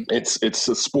 Mm-hmm. It's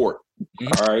a sport.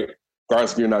 Mm-hmm. All right.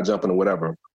 Regardless if you're not jumping or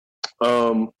whatever.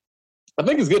 I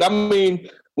think it's good. I mean,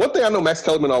 one thing I know Max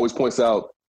Kellerman always points out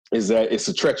is that it's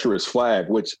a treacherous flag,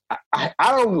 which I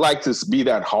don't like to be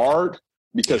that hard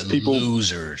because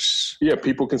losers. Yeah,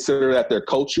 people consider that their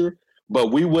culture.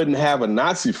 But we wouldn't have a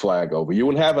Nazi flag over. You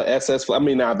wouldn't have an SS flag. I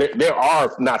mean, now there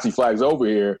are Nazi flags over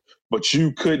here, but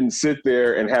you couldn't sit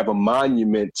there and have a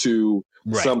monument to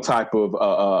some type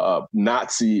of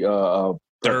Nazi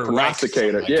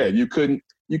prognosticator. Yeah, you couldn't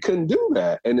do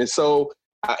that. And so,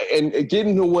 and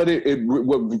getting to what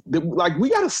like, we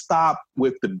got to stop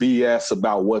with the BS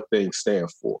about what things stand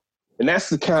for. And that's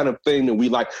the kind of thing that we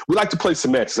like. We like to play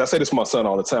semantics. I say this to my son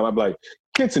all the time. I'd be like,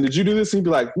 Kenton, did you do this? And he'd be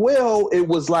like, well, it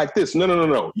was like this.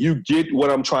 No. You get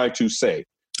what I'm trying to say.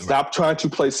 Stop trying to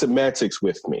play semantics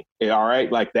with me. All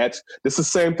right? Like this is the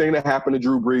same thing that happened to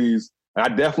Drew Brees. And I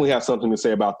definitely have something to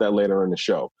say about that later in the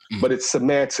show. Mm-hmm. But it's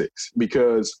semantics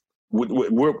because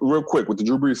real quick with the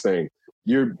Drew Brees thing,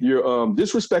 you're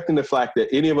disrespecting the fact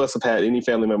that any of us have had any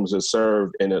family members that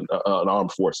served in an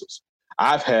armed forces.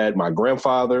 I've had my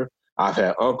grandfather. I've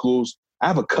had uncles. I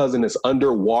have a cousin that's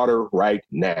underwater right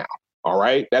now. All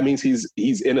right. That means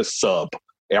he's in a sub.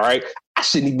 All right. I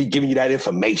shouldn't be giving you that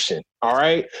information. All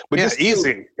right. But yeah, easy.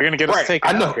 You're going to get us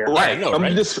taken out here. Right.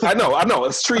 I know.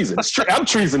 It's treason. I'm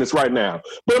treasonous right now.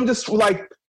 But I'm just like,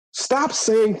 stop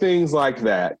saying things like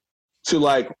that to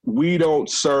like, we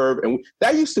don't serve. And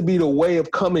that used to be the way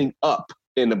of coming up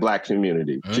in the black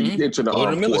community to get into the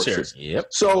armed forces. Yep.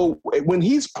 So when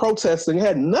he's protesting, it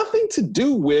had nothing to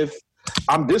do with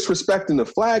I'm disrespecting the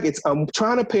flag. I'm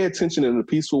trying to pay attention in a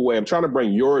peaceful way. I'm trying to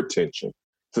bring your attention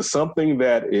to something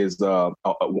that is a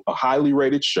highly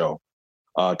rated show,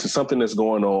 to something that's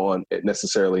going on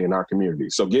necessarily in our community.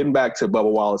 So getting back to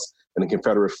Bubba Wallace and the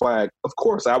Confederate flag, of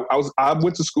course, I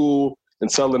went to school in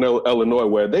Southern Illinois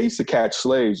where they used to catch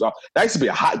slaves. That used to be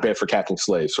a hotbed for catching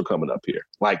slaves for coming up here.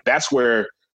 Like that's where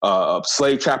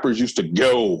slave trappers used to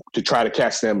go to try to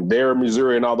catch them there in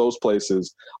Missouri and all those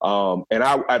places. And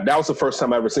that was the first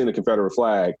time I ever seen a Confederate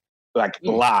flag, like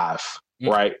live,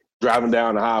 right? Driving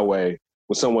down the highway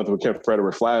with someone with a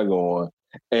Confederate flag on.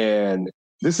 And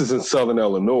this is in Southern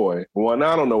Illinois. Well,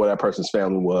 now I don't know where that person's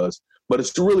family was, but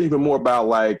it's really even more about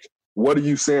like, what are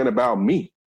you saying about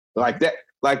me? Like that,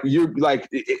 like you're like,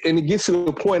 and it gets to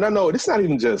the point, I know it's not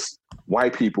even just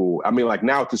white people. I mean, like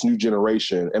now with this new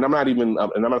generation, and I'm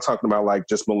not talking about like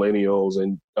just millennials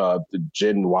and the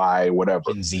Gen Y, whatever.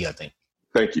 Gen Z, I think.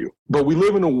 Thank you. But we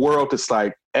live in a world that's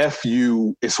like, F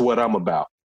you, it's what I'm about.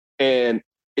 And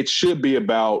it should be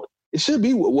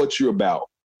what you're about,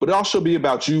 but it also be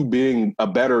about you being a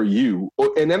better you.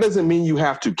 And that doesn't mean you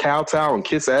have to kowtow and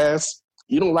kiss ass.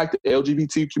 You don't like the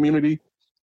LGBT community.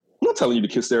 I'm not telling you to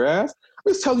kiss their ass.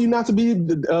 I'm just telling you not to be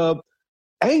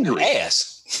angry.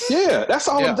 Ass. Yeah, that's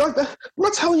all. Yeah. I'm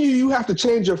not telling you have to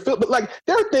change your feel, but like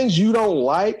there are things you don't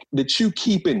like that you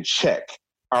keep in check.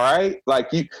 All right,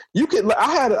 like you could.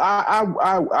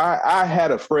 I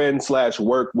had a friend /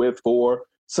 work with for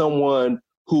someone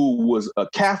who was a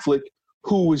Catholic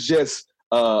who was just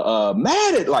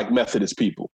mad at like Methodist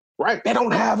people. Right? They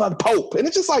don't have a pope, and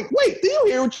it's just like, wait, do you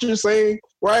hear what you're saying?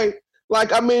 Right?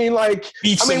 Like, I mean, like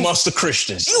beefs amongst the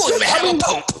Christians. You don't even have a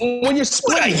pope. When you're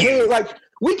splitting hairs, like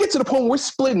we get to the point where we're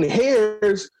splitting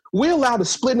hairs. We allow the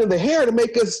splitting of the hair to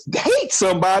make us hate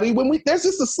somebody when there's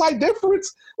just a slight difference.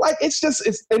 Like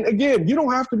and again, you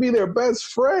don't have to be their best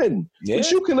friend, but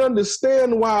you can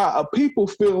understand why people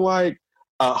feel like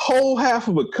a whole half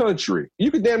of a country.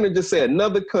 You could damn near just say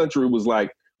another country was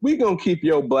like, we're gonna keep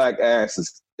your black ass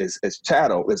as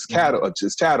chattel, as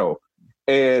chattel,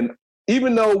 and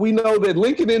even though we know that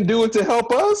Lincoln didn't do it to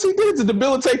help us, he did it to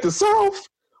debilitate the South.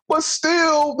 But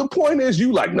still, the point is,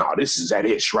 you like, nah, this is that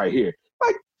ish right here.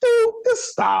 Like, dude, just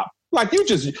stop. Like,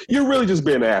 you're really just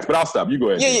being an ass. But I'll stop. You go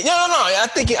ahead. Yeah, no. I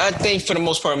think for the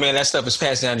most part, man, that stuff is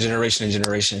passed down generation to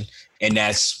generation, and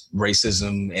that's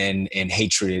racism and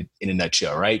hatred in a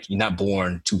nutshell, right? You're not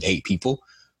born to hate people.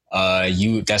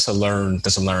 That's a learned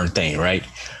thing, right?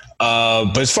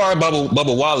 But as far as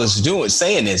Bubba Wallace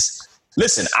saying this,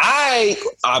 listen, I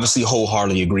obviously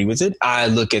wholeheartedly agree with it. I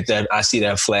look at that, I see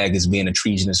that flag as being a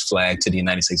treasonous flag to the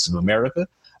United States of America.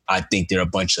 I think they're a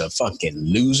bunch of fucking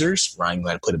losers. Ryan,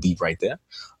 got to put a beep right there.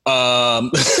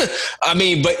 I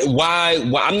mean, but why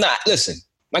I'm not, listen,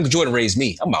 Michael Jordan raised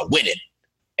me. I'm about winning.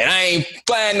 And I ain't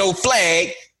flying no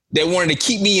flag that wanted to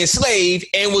keep me enslaved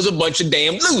and was a bunch of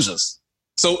damn losers.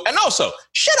 So, and also,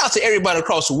 shout out to everybody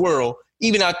across the world,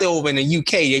 even out there over in the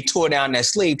UK, they tore down that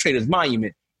slave traders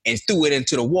monument and threw it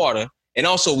into the water. And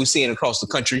also we're seeing across the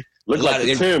country. Look like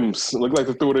the Thames. Look like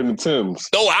they threw it in the Thames.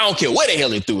 No, I don't care where the hell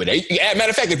they threw it. As a matter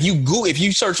of fact, if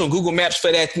you search on Google Maps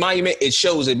for that monument, it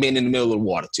shows it being in the middle of the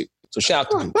water too. So shout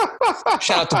out to Google.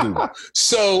 Shout out to Google.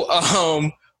 So,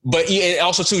 but and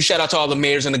also too, shout out to all the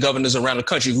mayors and the governors around the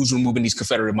country who's removing these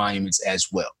Confederate monuments as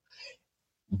well.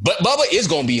 But Bubba, it's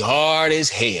going to be hard as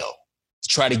hell to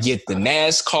try to get the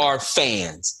NASCAR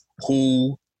fans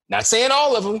who, not saying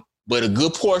all of them, but a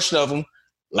good portion of them,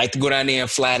 like to go down there and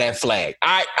fly that flag.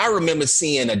 I remember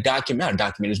seeing a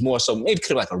documentary, it's more so, maybe it could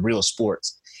have like a Real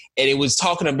Sports. And it was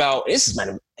talking about, this might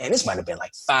have been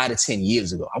like 5 to 10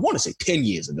 years ago. I want to say 10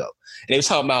 years ago. And they was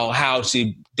talking about how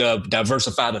to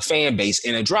diversify the fan base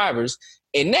and the drivers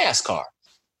in NASCAR.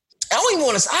 I don't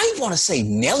want to say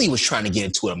Nelly was trying to get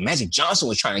into it. Magic Johnson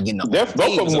was trying to get into it.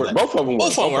 Both of them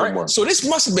were. So this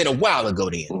must have been a while ago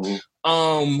then.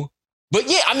 Mm-hmm. But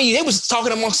yeah, I mean, they was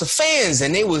talking amongst the fans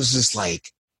and they was just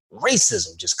like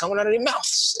racism just coming out of their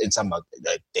mouths. And talking about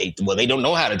they don't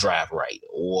know how to drive right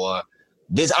or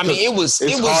this. I mean, it was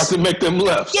hard to make them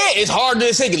left. Yeah, it's hard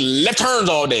to take left turns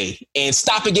all day and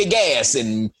stop and get gas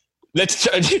and it's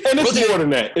more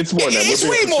than that. It's more than that. It's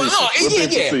way more.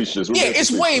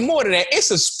 It's way more than that.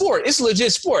 It's a sport. It's a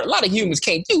legit sport. A lot of humans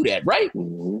can't do that, right?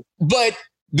 Mm-hmm. But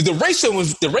the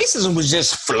racism was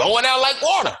just flowing out like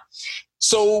water.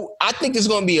 So I think it's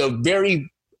going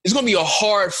to be a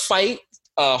hard fight,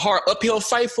 a hard uphill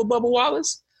fight for Bubba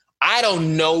Wallace. I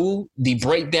don't know the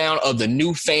breakdown of the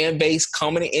new fan base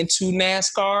coming into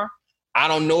NASCAR. I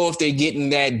don't know if they're getting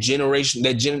that generation,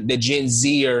 the Gen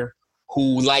Zer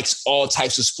who likes all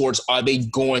types of sports. Are they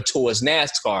going towards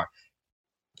NASCAR?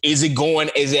 Is it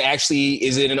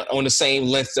on the same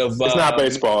length of? It's not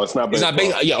baseball. It's not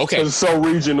baseball. Yeah, okay. It's so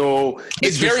regional.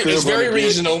 It's very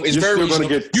regional.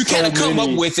 You can't come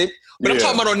up with it, but I'm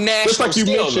talking about on national.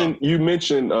 Just like you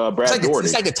mentioned Brad Daugherty.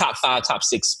 It's like the top 5, top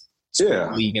 6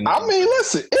 league. I mean,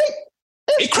 listen,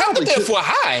 it crept up there for a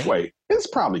high. Wait, it's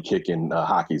probably kicking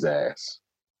hockey's ass.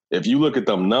 If you look at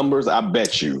them numbers, I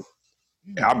bet you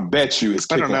it's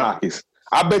kicking hockey's.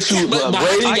 I bet you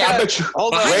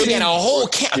rating in a whole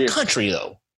country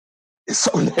though. So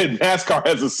NASCAR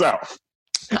has the South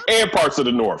and parts of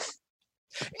the North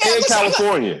and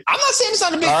California. I'm not saying it's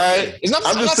not a big thing.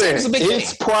 I'm just saying it's a big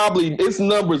thing. Its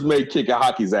numbers may kick a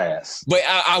hockey's ass. But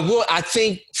I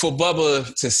think for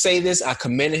Bubba to say this, I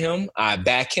commend him. I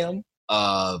back him.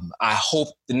 I hope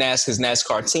his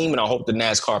NASCAR team and I hope the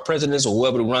NASCAR presidents or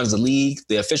whoever runs the league,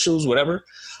 the officials, whatever,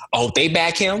 I hope they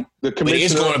back him. But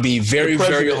it's going to be very,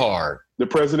 very hard. The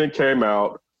president came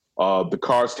out. The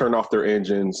cars turned off their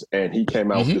engines, and he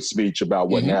came out with a speech about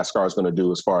what NASCAR is going to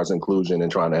do as far as inclusion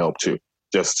and trying to help too,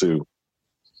 just to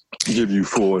give you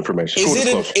full information.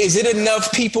 Is it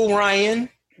enough people, Ryan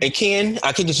and Ken?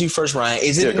 I can get you first, Ryan.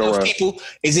 Is it enough people?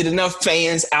 Is it enough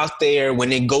fans out there when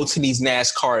they go to these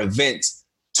NASCAR events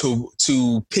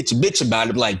to pitch a bitch about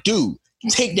it? Like, dude,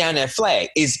 take down that flag.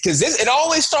 Because it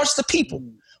always starts the people.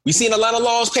 We've seen a lot of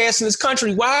laws passed in this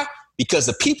country. Why? Because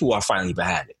the people are finally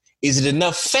behind it. Is it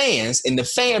enough fans in the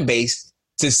fan base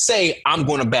to say, I'm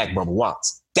going to back Bubba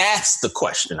Wallace? That's the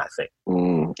question, I think.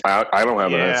 I don't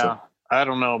have an answer. I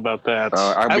don't know about that.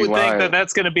 I would think that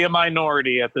that's going to be a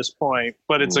minority at this point,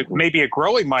 but it's maybe a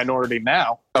growing minority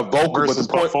now. A vocal versus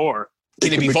before.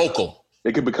 Can it be vocal?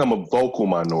 It could become a vocal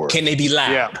minority. Can they be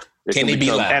loud? Yeah. Can they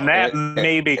be loud? And that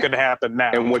maybe could happen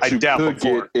now. And what you could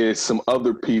get is some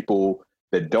other people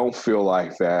that don't feel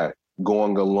like that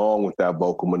going along with that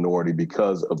vocal minority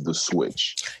because of the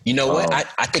switch. You know what?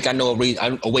 I think I know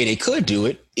a way they could do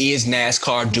it is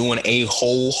NASCAR doing a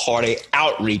wholehearted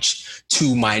outreach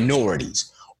to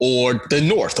minorities or the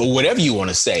North or whatever you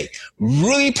want to say.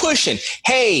 Really pushing,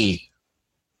 hey,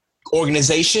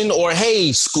 organization or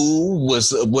hey, school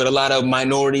was with a lot of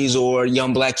minorities or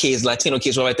young black kids, Latino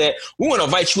kids, or like that. We want to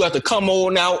invite you out to come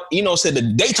on out, say the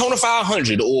Daytona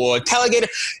 500 or Talladega.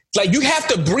 Like you have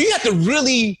to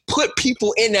really put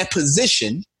people in that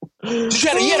position. You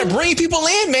got to bring people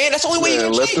in, man. That's the only way you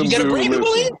can change. You got to bring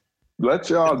people in. Let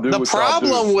y'all do the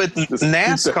problem with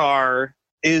NASCAR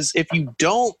is if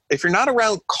you're not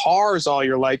around cars all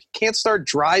your life, you can't start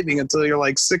driving until you're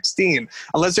like 16,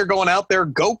 unless you're going out there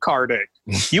go-karting.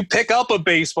 You pick up a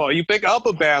baseball, you pick up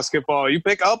a basketball, you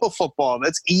pick up a football.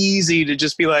 That's easy to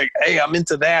just be like, hey, I'm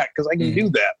into that because I can do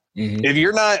that. Mm-hmm. If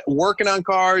you're not working on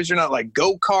cars, you're not like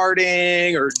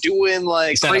go-karting or doing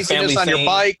like craziness on your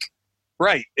bike.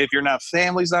 Right. If you're not,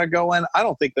 family's not going. I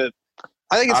think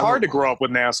it's hard to grow up with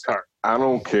NASCAR. I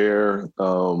don't care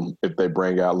if they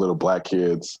bring out little black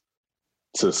kids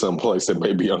to some place that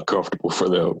may be uncomfortable for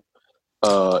them.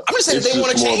 I'm just saying if they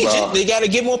want to change it, they got to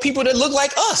get more people that look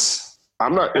like us.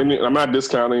 I'm not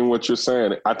discounting what you're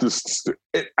saying.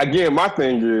 Again, my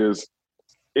thing is,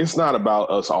 it's not about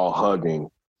us all hugging.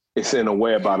 It's in a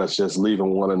way about us just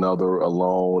leaving one another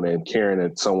alone and caring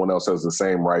that someone else has the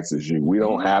same rights as you. We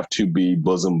don't have to be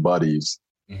bosom buddies.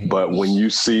 Mm-hmm. But when you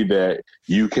see that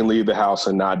you can leave the house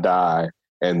and not die,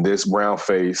 and this brown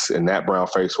face and that brown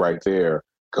face right there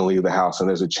can leave the house and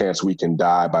there's a chance we can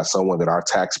die by someone that our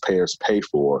taxpayers pay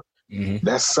for,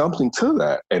 that's something to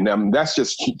that. And that's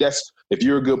if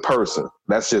you're a good person,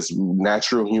 that's just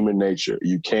natural human nature.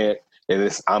 You can't,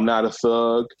 I'm not a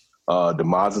thug.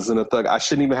 DeMaz isn't a thug. I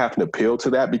shouldn't even have to appeal to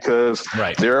that because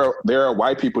there are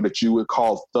white people that you would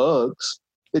call thugs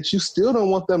that you still don't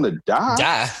want them to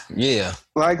die. Yeah.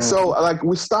 So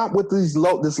we stop with this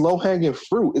low-hanging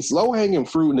fruit. It's low-hanging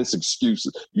fruit and it's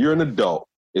excuses. You're an adult.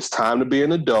 It's time to be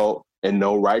an adult and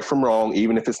know right from wrong,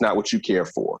 even if it's not what you care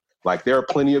for. Like, there are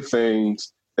plenty of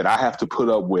things that I have to put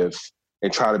up with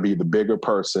and try to be the bigger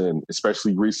person,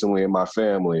 especially recently in my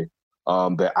family,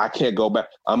 that I can't go back.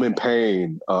 I'm in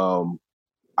pain.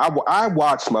 I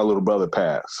watched my little brother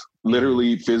pass.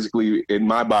 Literally, physically, in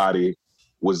my body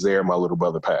was there, my little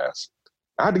brother pass.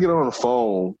 I had to get on the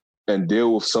phone and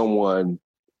deal with someone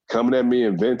coming at me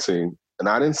and venting, and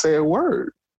I didn't say a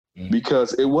word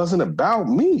because it wasn't about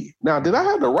me. Now, did I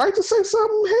have the right to say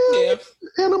something?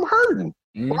 And I'm hurting,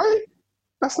 right?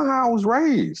 That's not how I was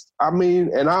raised. I mean,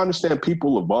 and I understand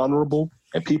people are vulnerable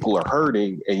and people are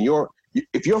hurting, and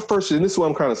if your first, and this is what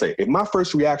I'm trying to say, if my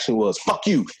first reaction was, fuck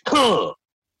you,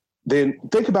 then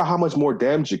think about how much more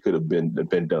damage it could have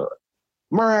been done.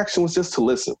 My reaction was just to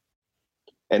listen.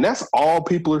 And that's all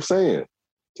people are saying.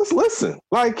 Just listen.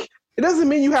 Like, it doesn't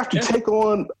mean you have to take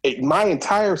on my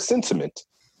entire sentiment,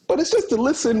 but it's just to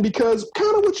listen because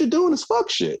kind of what you're doing is fuck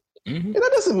shit. Mm-hmm. And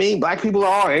that doesn't mean black people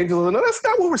are all angels. No, that's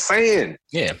not what we're saying.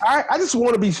 Yeah. I just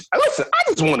want to be, listen, I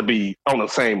just want to be on the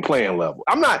same playing level.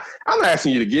 I'm not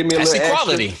asking you to give me a little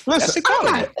equality. Extra. Listen, that's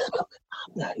equality.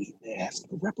 I'm not even asking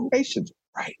for reparations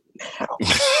right now.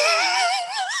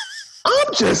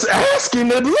 I'm just asking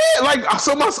to live.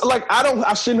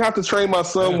 I shouldn't have to train my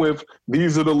son with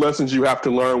these are the lessons you have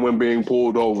to learn when being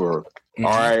pulled over. Mm-hmm.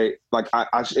 All right.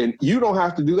 And you don't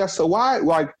have to do that. So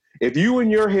why, if you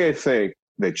in your head think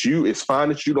that it's fine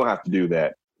that you don't have to do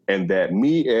that, and that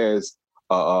me as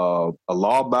a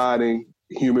law-abiding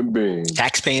human being,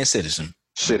 tax-paying citizen,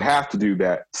 should have to do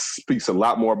that, speaks a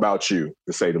lot more about you,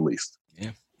 to say the least.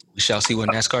 Yeah. We shall see what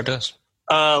NASCAR does.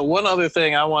 One other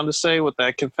thing I wanted to say with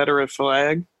that Confederate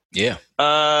flag. Yeah.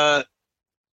 A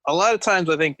lot of times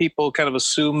I think people kind of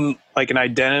assume like an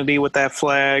identity with that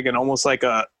flag and almost like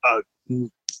a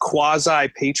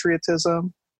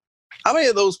quasi-patriotism. How many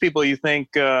of those people you think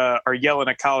are yelling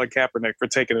at Colin Kaepernick for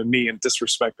taking a knee and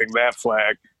disrespecting that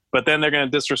flag? But then they're going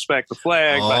to disrespect the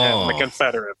flag by having the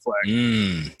Confederate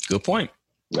flag. Good point.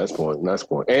 Nice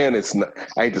point. And it's not,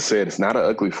 I hate to say it, it's not an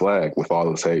ugly flag with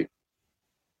all this hate.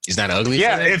 It's not ugly.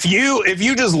 Yeah, if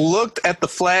you just looked at the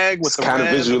flag with the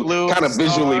red, blue, kind of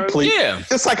visually pleasing. Yeah,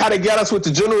 just like how they got us with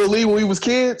the General Lee when we was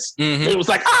kids. Mm-hmm. It was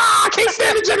like, I can't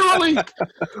stand the General Lee.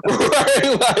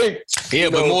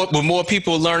 Right? But more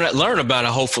people learn about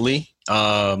it. Hopefully,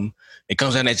 it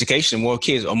comes down to education. More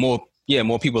kids or more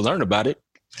people learn about it.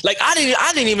 Like I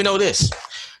didn't even know this.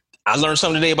 I learned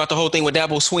something today about the whole thing with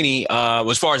Dabo Swinney.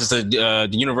 As far as the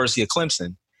University of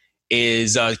Clemson.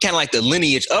 Is kind of like the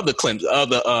lineage of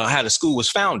how the school was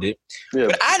founded. Yeah.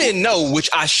 But I didn't know, which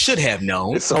I should have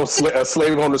known. It's on a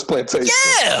slave owner's plantation.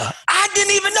 Yeah, I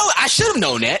didn't even know. I should have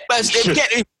known that. But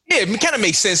it kind of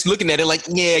makes sense looking at it like,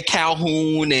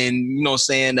 Calhoun and,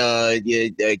 Clemson,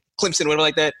 whatever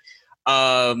like that.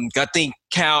 I think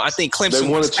Clemson they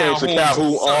want to change the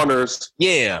Calhoun honors.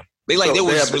 Yeah. They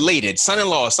was related.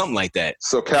 Son-in-law or something like that.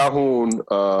 So Calhoun...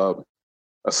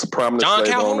 a prominent John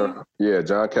slave Calhoun? owner. Yeah,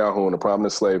 John Calhoun, a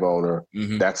prominent slave owner.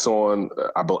 Mm-hmm. That's on,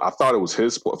 I thought it was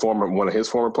one of his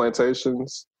former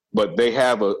plantations, but they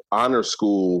have an honor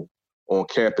school on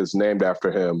campus named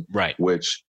after him, right?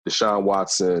 Which Deshaun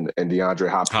Watson and DeAndre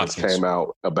Hopkins came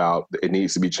out about. It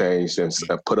needs to be changed and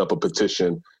put up a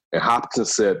petition And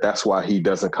Hopkins said that's why he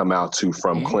doesn't come out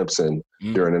from Clemson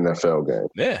during an NFL game.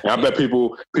 Yeah. And I bet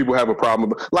people have a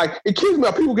problem. Like, it kills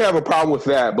me. People can have a problem with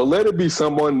that, but let it be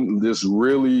someone just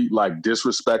really, like,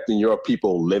 disrespecting your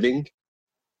people living.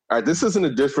 All right, this isn't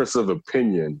a difference of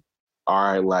opinion.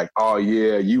 All right, like, oh,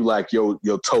 yeah, you like your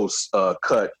toast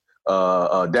cut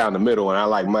down the middle, and I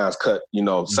like mine's cut,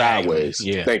 sideways.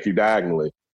 Yeah. Thank you,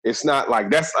 diagonally. It's not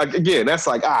like that's like, again, that's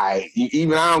like, all right,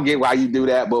 even I don't get why you do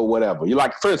that, but whatever. You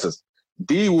like, for instance,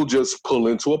 D will just pull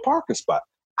into a parking spot.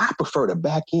 I prefer to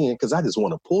back in because I just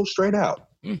want to pull straight out.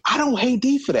 I don't hate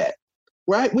D for that,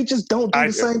 right? We just don't do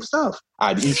the same stuff.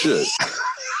 You should.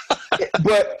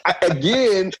 But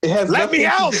again, it has let me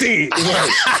out, D.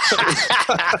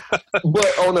 Right.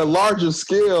 But on a larger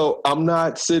scale, I'm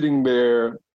not sitting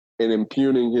there and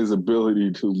impugning his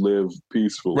ability to live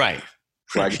peacefully. Right.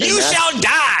 Like, you shall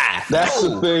die. That's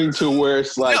the thing to where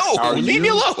it's like, leave me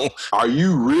alone. Are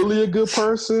you really a good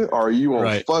person, or are you on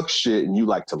Right. fuck shit and you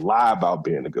like to lie about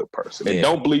being a good person? And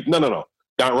don't bleep. No.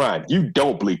 Don Ryan, you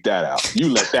don't bleep that out. You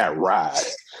let that ride.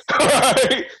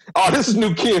 Right? Oh, this is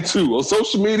new kid too. On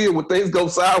social media, when things go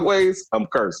sideways, I'm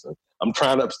cursing. I'm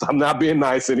not being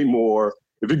nice anymore.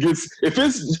 If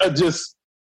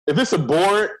it's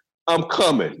abhorrent, I'm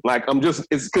coming. Like,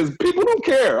 it's because people don't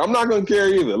care. I'm not going to care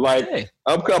either. Like, hey.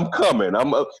 I'm coming.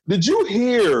 Did you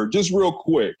hear, just real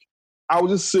quick, I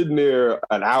was just sitting there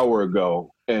an hour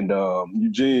ago, and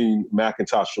Eugene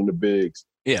McIntosh from the Bigs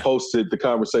posted the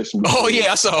conversation. Oh,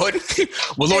 yeah, I saw it.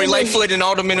 With Lori Lightfoot and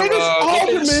Alderman.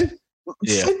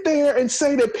 Sit there and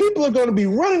say that people are going to be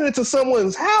running into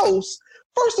someone's house.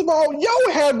 First of all,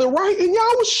 y'all have the right, and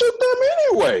y'all would shoot them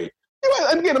anyway.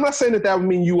 And again, I'm not saying that would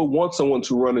mean you would want someone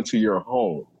to run into your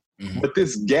home. But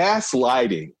this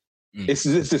gaslighting, it's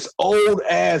this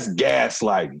old-ass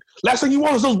gaslighting. Last thing you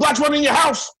want is those blacks running in your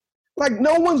house. Like,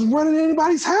 no one's running in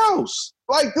anybody's house.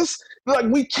 Like, this, like,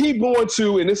 we keep going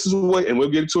to, and this is what, and we'll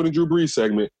get into it in the Drew Brees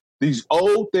segment, these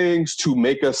old things to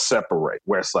make us separate,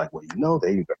 where it's like, well,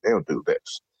 they'll do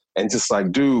this. And just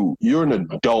like, dude, you're an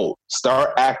adult.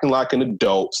 Start acting like an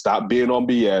adult. Stop being on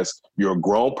BS. You're a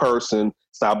grown person.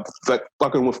 Stop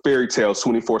fucking with fairy tales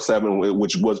 24/7,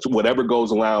 which was whatever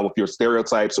goes along with your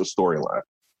stereotypes or storyline.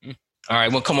 All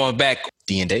right, well, come on back.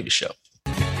 D and Davis Show.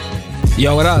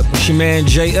 Yo, what up? It's your man,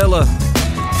 Jay Illa,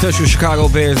 official Chicago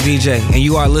Bears DJ, and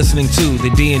you are listening to the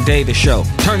D and Davis Show.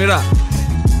 Turn it up.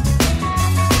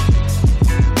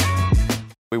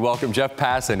 We welcome Jeff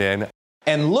Passan in.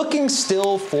 And looking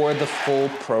still for the full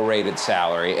prorated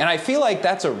salary. And I feel like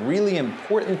that's a really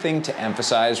important thing to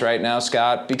emphasize right now,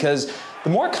 Scott, because the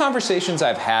more conversations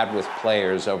I've had with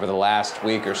players over the last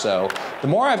week or so, the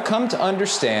more I've come to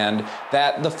understand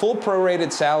that the full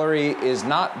prorated salary is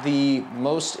not the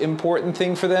most important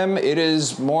thing for them. It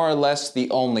is more or less the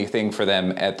only thing for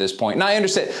them at this point. And I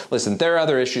understand, listen, there are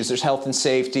other issues. There's health and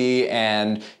safety,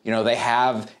 and they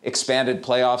have expanded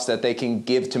playoffs that they can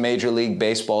give to Major League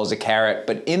Baseball as a carrot.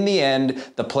 But in the end,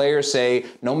 the players say,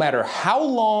 no matter how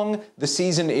long the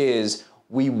season is,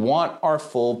 we want our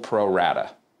full pro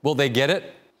rata. Will they get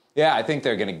it? Yeah, I think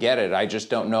they're going to get it. I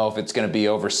just don't know if it's going to be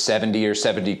over 70 or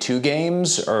 72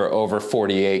 games or over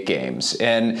 48 games.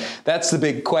 And that's the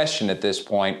big question at this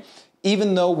point.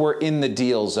 Even though we're in the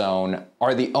deal zone,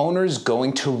 are the owners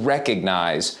going to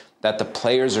recognize that the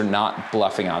players are not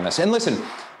bluffing on this? And listen,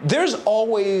 there's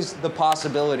always the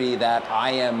possibility that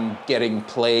I am getting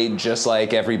played just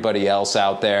like everybody else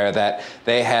out there, that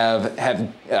they have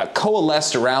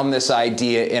coalesced around this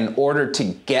idea in order to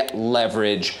get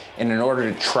leverage and in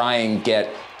order to try and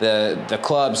get the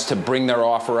clubs to bring their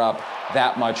offer up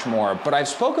that much more. But I've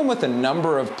spoken with a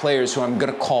number of players who I'm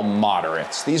going to call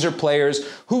moderates. These are players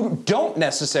who don't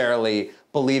necessarily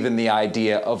believe in the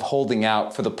idea of holding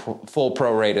out for the full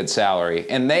prorated salary.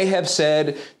 And they have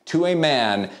said to a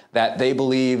man that they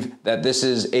believe that this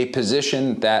is a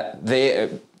position that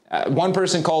one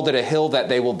person called it a hill that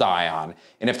they will die on.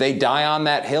 And if they die on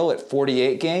that hill at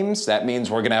 48 games, that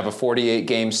means we're going to have a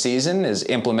 48-game season as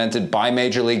implemented by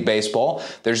Major League Baseball.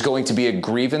 There's going to be a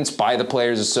grievance by the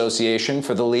Players Association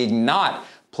for the league not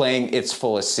playing its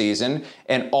fullest season,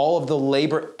 and all of the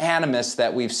labor animus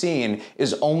that we've seen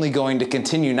is only going to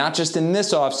continue, not just in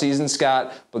this offseason,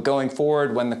 Scott, but going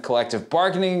forward when the collective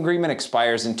bargaining agreement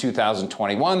expires in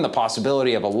 2021, the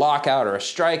possibility of a lockout or a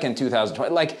strike in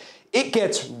 2020. Like, it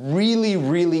gets really,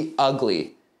 really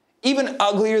ugly, even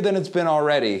uglier than it's been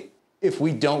already, if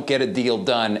we don't get a deal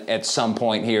done at some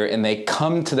point here and they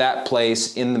come to that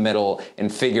place in the middle and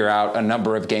figure out a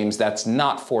number of games that's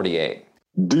not 48.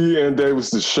 D and Davis,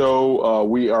 the show.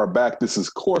 We are back. This is,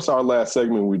 of course, our last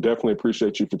segment. We definitely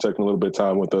appreciate you for taking a little bit of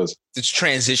time with us. Let's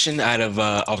transition out of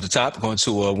off the top, going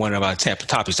to one of our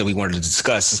topics that we wanted to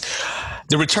discuss.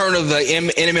 The return of the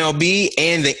NMLB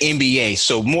and the NBA.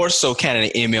 So more so kind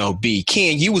of the MLB.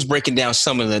 Ken, you was breaking down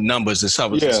some of the numbers and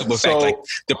some of the fact, like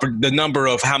the number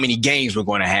of how many games we're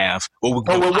going to have. Or we're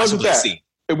going to possibly see.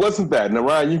 It wasn't that. Now,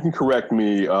 Ryan, you can correct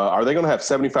me. Are they going to have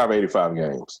 75, 85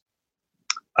 games?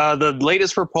 The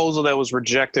latest proposal that was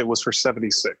rejected was for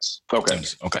 76.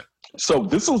 Okay. So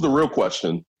this was the real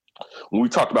question when we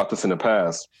talked about this in the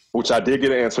past, which I did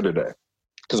get an answer today.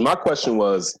 Because my question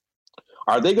was,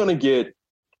 are they going to get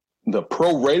the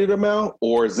prorated amount,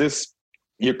 or is this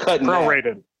you're cutting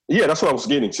prorated? Yeah, that's what I was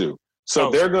getting to.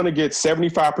 So they're going to get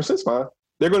 75%. Fine.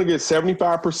 They're going to get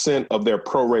 75% of their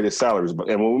prorated salaries. And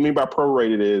what we mean by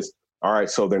prorated is, all right,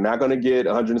 so they're not going to get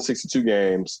 162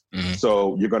 games. Mm-hmm.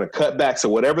 So you're going to cut back. So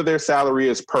whatever their salary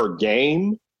is per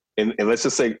game, and let's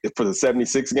just say for the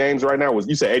 76 games right now,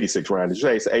 you said 86, Ryan. Did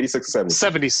you say 86 or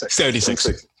 76?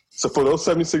 76. So for those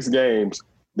 76 games,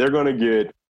 they're going to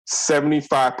get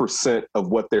 75% of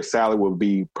what their salary will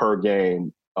be per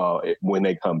game when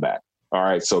they come back. All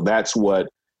right, so that's what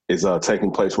is taking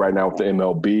place right now with the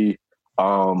MLB.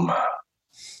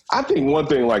 I think one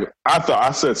thing, like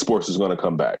I said sports is going to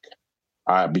come back.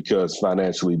 Because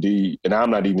financially, and I'm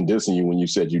not even dissing you when you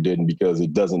said you didn't, because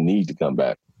it doesn't need to come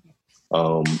back.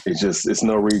 It's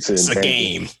no reason. It's a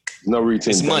game. No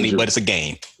reason. It's money, but it's a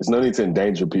game. There's no need to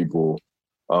endanger people.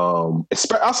 I'll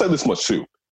say this much too.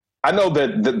 I know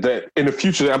that in the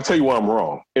future, I'll tell you why I'm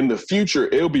wrong. In the future,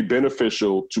 it'll be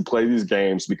beneficial to play these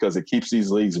games because it keeps these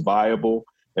leagues viable.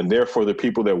 And therefore, the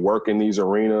people that work in these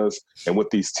arenas and with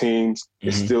these teams,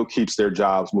 it still keeps their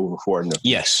jobs moving forward.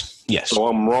 Yes. So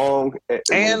I'm wrong.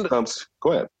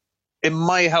 Go ahead. It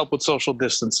might help with social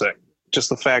distancing. Just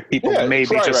the fact people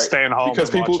staying home because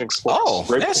and watching sports. Oh,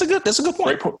 that's a good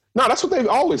point. No, that's what they've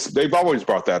always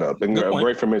brought that up. And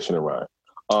great for mentioning, Ryan.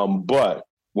 But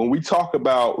when we talk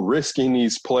about risking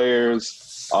these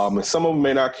players, and some of them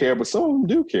may not care, but some of them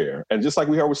do care. And just like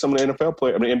we heard with some of the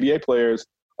NBA players,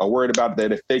 are worried about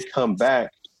that if they come back,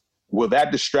 will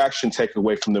that distraction take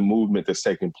away from the movement that's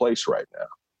taking place right now?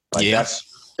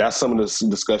 That's some of the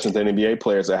discussions that NBA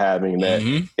players are having,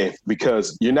 that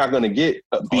because you're not going to get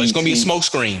BT, it's going to be a smoke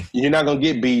screen. You're not going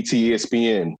to get BT,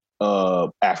 ESPN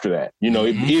after that.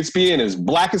 ESPN is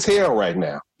black as hell right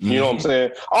now. You know what I'm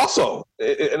saying? Also,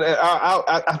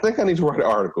 I think I need to write an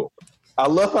article. I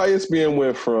love how ESPN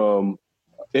went from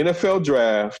NFL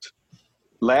draft,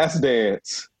 Last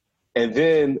Dance, and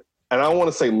then, and I don't want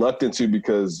to say lucked into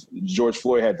because George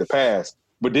Floyd had to pass,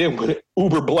 but then with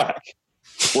uber black,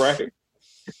 right?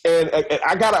 And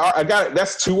I got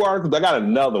that's 2 articles. I got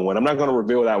another one. I'm not going to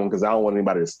reveal that one because I don't want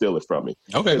anybody to steal it from me.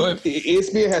 Okay, go ahead.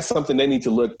 ESPN has something they need to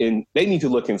look in. They need to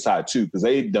look inside too, because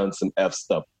they've done some F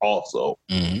stuff also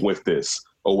with this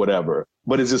or whatever.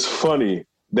 But it's just funny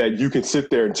that you can sit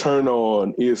there and turn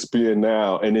on ESPN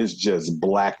now and it's just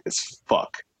black as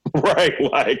fuck. Right?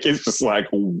 Like, it's just like,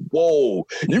 whoa.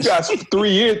 You guys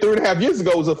 3.5 years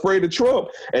ago was afraid of Trump.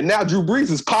 And now Drew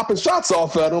Brees is popping shots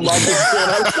off at him like it's going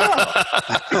out of style.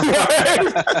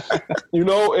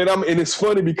 Right? And it's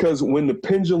funny because when the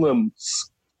pendulum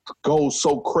goes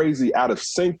so crazy out of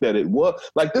sync that it was,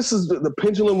 like, the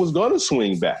pendulum was going to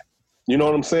swing back. You know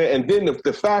what I'm saying? And then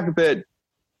the fact that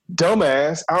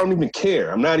dumbass, I don't even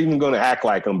care. I'm not even going to act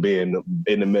like I'm being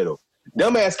in the middle.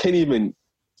 Dumbass can't even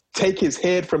take his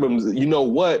head from him,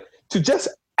 to just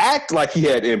act like he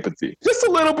had empathy. Just a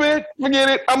little bit. Forget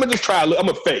it. I'm going to just try. I'm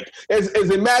a fake. As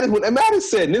Mattis, when Mattis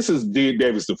said, and this is D.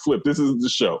 Davis the Flip, this is the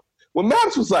show. When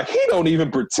Mattis was like, he don't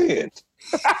even pretend.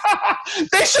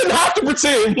 They shouldn't have to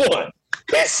pretend, one.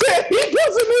 He said he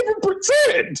doesn't even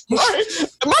pretend. Right?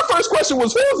 My first question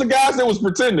was, who was the guys that was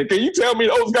pretending? Can you tell me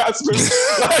those guys?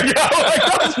 That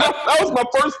was my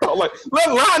first thought. Like, let's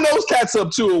line those cats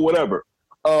up too or whatever.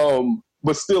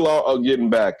 But still,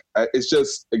 getting back, it's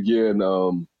just, again,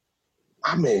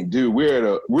 dude,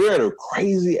 we're at a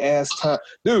crazy ass time.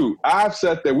 Dude, I've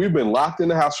said that we've been locked in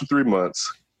the house for 3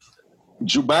 months.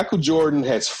 Michael Jordan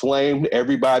has flamed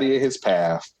everybody in his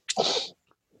path.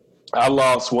 I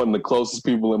lost one of the closest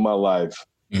people in my life.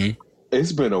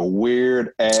 It's been a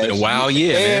weird ass. It's been a wild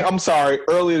year, man. I'm sorry.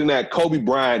 Earlier than that, Kobe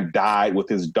Bryant died with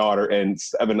his daughter and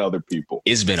 7 other people.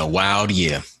 It's been a wild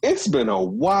year. It's been a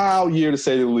wild year, to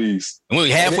say the least. And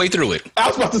we're halfway through it. I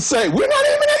was about to say, we're not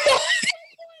even at the...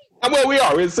 Well, we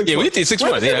are. We're 6 months. Yeah, we did 6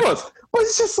 months. 6 months. But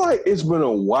it's just like, it's been a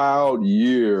wild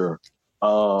year.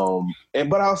 My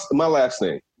last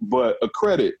thing, but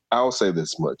I'll say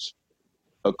this much.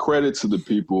 A credit to the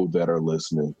people that are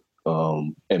listening.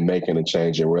 and making a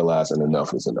change and realizing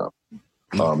enough is enough.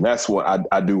 That's what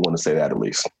I do want to say that at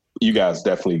least. You guys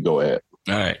definitely go ahead.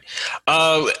 All right.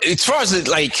 As far as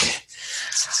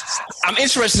I'm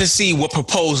interested to see what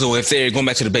proposal, if they're going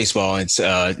back to the baseball, and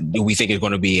do we think it's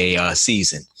going to be a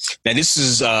season? Now, this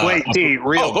is wait, D,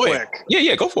 real quick. Ahead.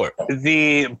 Yeah, go for it.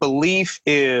 The belief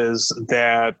is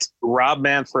that Rob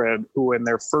Manfred, who in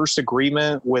their first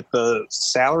agreement with the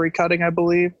salary cutting, I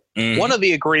believe, one of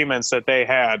the agreements that they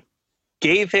had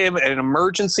gave him an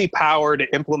emergency power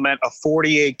to implement a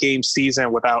 48-game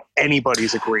season without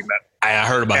anybody's agreement. I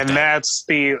heard about that. And that's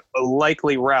the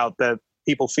likely route that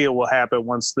people feel will happen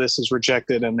once this is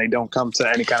rejected and they don't come to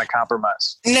any kind of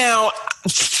compromise. Now, a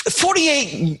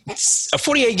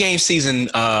 48-game season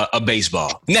of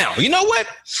baseball. Now, you know what?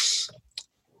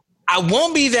 I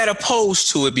won't be that opposed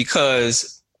to it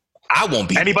because I won't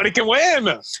be. Anybody can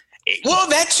win. Well,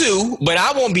 that too, but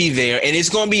I won't be there. And it's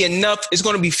going to be enough. It's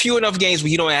going to be few enough games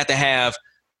where you don't have to have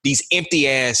these empty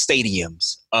ass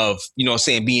stadiums of,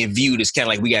 being viewed as kind of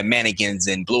like we got mannequins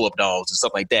and blow up dolls and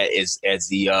stuff like that as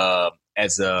the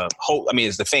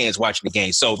fans watching the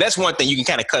game. So that's one thing you can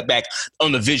kind of cut back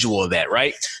on the visual of that,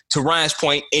 right? To Ryan's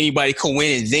point, anybody can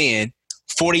win, and then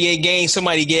 48 games,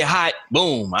 somebody get hot,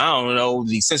 boom. I don't know,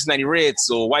 the Cincinnati Reds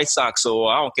or White Sox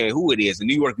or I don't care who it is, the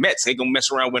New York Mets, they gonna mess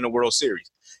around win the World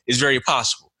Series. It's very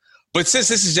possible. But since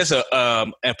this is just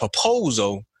a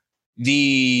proposal,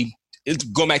 it's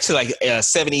going back to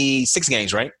 76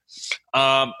 games, right?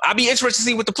 I'd be interested to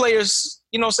see what the players,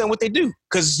 what they do.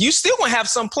 Because you still going to have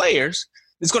some players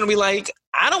that's going to be like,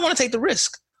 I don't want to take the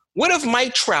risk. What if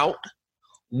Mike Trout?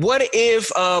 What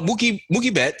if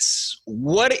Mookie Betts?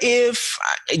 What if,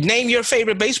 name your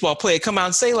favorite baseball player, come out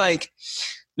and say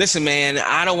listen, man,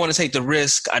 I don't want to take the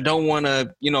risk. I don't want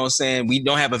to, we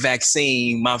don't have a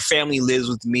vaccine. My family lives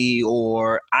with me,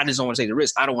 or I just don't want to take the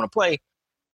risk. I don't want to play.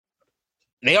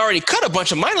 They already cut a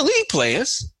bunch of minor league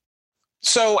players.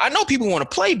 So I know people want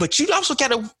to play, but you also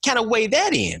got to kind of weigh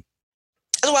that in.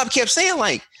 That's why I kept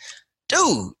saying,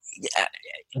 dude,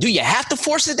 do you have to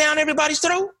force it down everybody's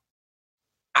throat?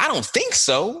 I don't think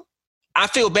so. I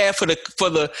feel bad for the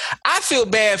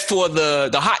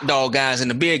hot dog guys and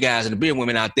the beer guys and the beer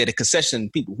women out there, the concession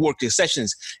people who work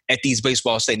concessions at these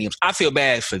baseball stadiums. I feel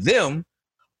bad for them,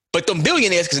 but them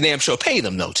billionaires can damn sure pay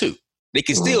them though too. They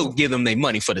can still give them their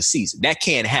money for the season. That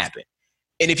can't happen.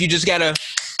 And if you just gotta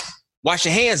wash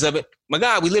your hands of it, my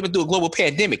God, we living through a global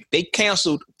pandemic. They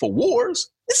canceled for wars.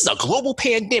 This is a global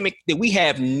pandemic that we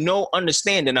have no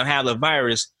understanding of how the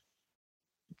virus.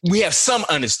 We have some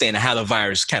understanding of how the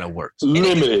virus kind of works.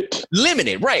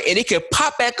 Limited, right. And it could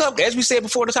pop back up. As we said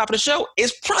before the top of the show,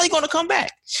 it's probably going to come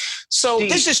back. So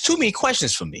there's just too many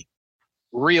questions for me.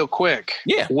 Real quick.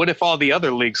 Yeah. What if all the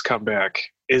other leagues come back?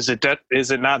 Is it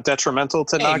not detrimental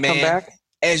to not come back?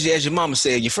 As your mama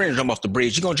said, your friend jump off the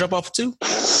bridge. You going to jump off it too?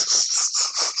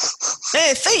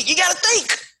 Man, think. You got to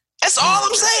think. That's all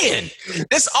I'm saying.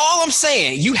 That's all I'm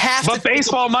saying. You have to. But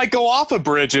baseball might go off a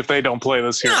bridge if they don't play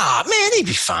this year. Nah, man, they'd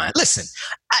be fine. Listen,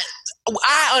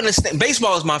 I understand.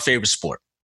 Baseball is my favorite sport,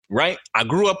 right? I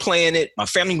grew up playing it. My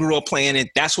family grew up playing it.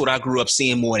 That's what I grew up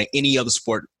seeing more than any other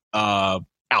sport out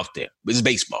there. It's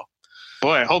baseball.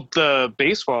 Boy, I hope the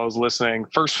baseball is listening.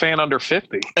 First fan under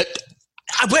 50.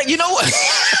 But you know what?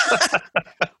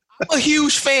 I'm a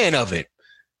huge fan of it.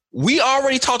 We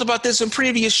already talked about this in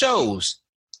previous shows.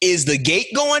 Is the gate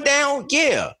going down?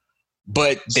 Yeah.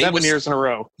 But 7 years in a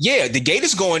row. Yeah, the gate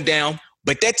is going down.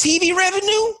 But that TV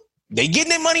revenue, they getting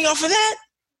their money off of that?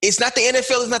 It's not the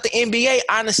NFL, it's not the NBA.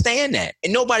 I understand that.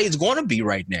 And nobody's going to be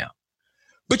right now.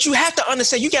 But you have to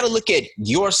understand, you got to look at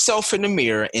yourself in the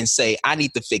mirror and say, I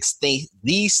need to fix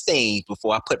these things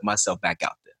before I put myself back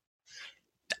out there.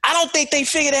 I don't think they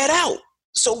figure that out.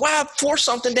 So why force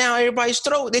something down everybody's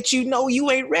throat that you know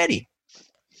you ain't ready?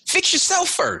 Fix yourself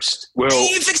first. Well, they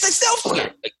even fix themselves first.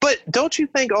 But don't you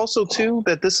think also, too,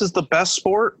 that this is the best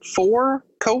sport for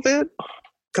COVID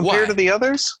compared to the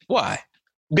others? Why?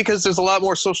 Because there's a lot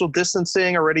more social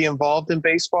distancing already involved in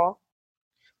baseball.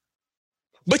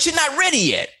 But you're not ready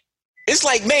yet. It's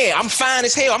like, man, I'm fine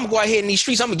as hell. I'm going to go out here in these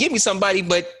streets. I'm going to give me somebody,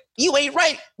 but you ain't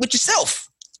right with yourself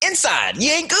inside. You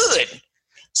ain't good.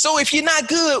 So if you're not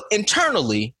good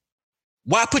internally,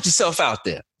 why put yourself out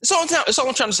there? That's all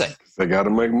I'm trying to say. They got to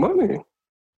make money.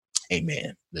 Hey,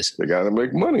 man, listen. They got to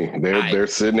make money. They're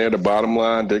sitting there. The bottom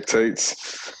line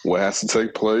dictates what has to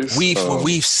take place.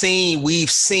 We've seen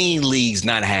leagues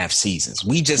not have seasons.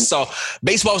 We just saw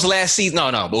baseball's the last season.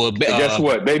 No. But, guess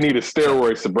what? They needed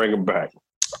steroids to bring them back.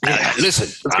 Listen,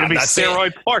 it's going to be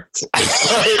steroid parts.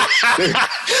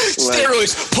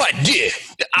 Steroids part. Yeah.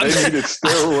 They needed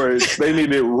steroids. They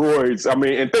needed roids. I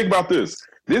mean, and think about this.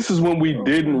 this is when we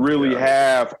didn't really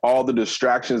have all the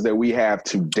distractions that we have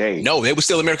today. No, it was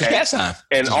still America's pastime.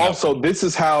 And also, this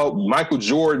is how Michael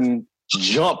Jordan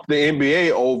jumped the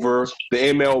NBA over the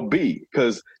MLB,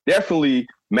 because definitely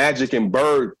Magic and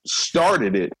Bird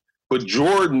started it, but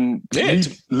Jordan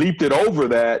leaped it over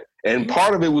that. And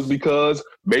part of it was because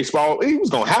baseball, it was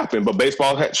going to happen, but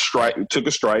baseball took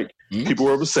a strike. Mm-hmm. People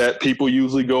were upset. People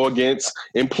usually go against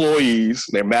employees.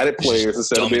 They're mad at players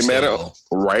instead of being mad at,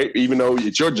 right? Even though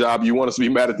it's your job, you want us to be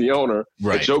mad at the owner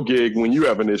at your gig when you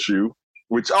have an issue,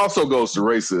 which also goes to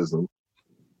racism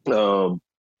and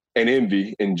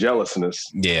envy and jealousness.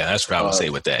 Yeah, that's what I would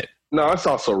say with that. No, it's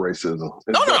also racism.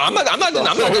 I'm not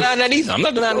denying that either. I'm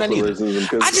not denying that either.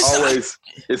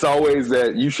 It's always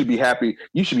that you should be happy.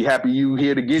 You should be happy you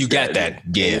here to get. You got that.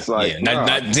 Yeah. It's like,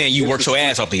 not saying you work your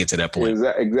ass off to get to that point.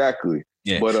 Exactly.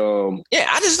 Yeah. But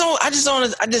I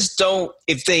just don't.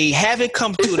 If they haven't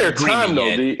come to an agreement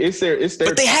yet, it's their.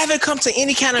 But they haven't come to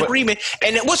any kind of agreement.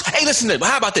 And hey, listen to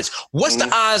how about this? What's the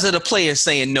odds of the players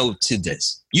saying no to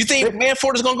this? You think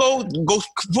Manford is gonna go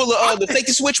pull the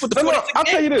safety switch with the? No, I'll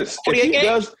tell you this: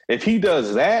 if he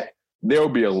does that, there will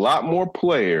be a lot more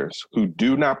players who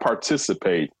do not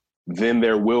participate than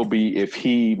there will be if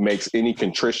he makes any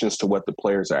contritions to what the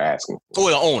players are asking. Or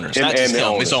the owners, not just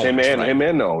him, his owners, him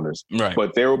and the owners. Right.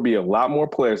 But there will be a lot more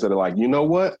players that are like, you know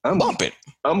what,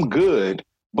 I'm good.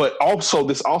 But also,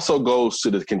 this also goes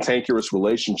to the cantankerous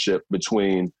relationship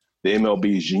between the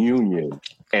MLB's union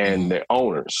and the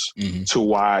owners. Mm-hmm. To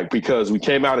why, because we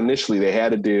came out initially, they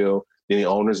had a deal, then the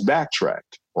owners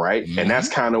backtracked, right? Mm-hmm. And that's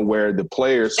kind of where the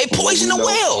players poisoned the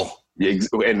well.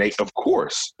 And they, of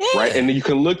course, right? And you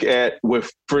can look at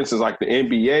with, for instance, like the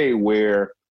NBA,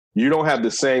 where you don't have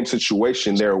the same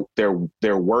situation.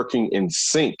 They're working in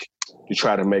sync to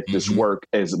try to make this work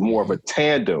as more of a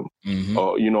tandem. You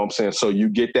know what I'm saying? So you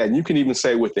get that. And you can even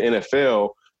say with the NFL,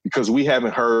 because we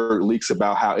haven't heard leaks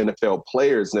about how NFL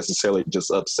players necessarily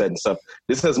just upset and stuff.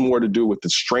 This has more to do with the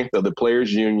strength of the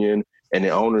players' union and the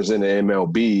owners in the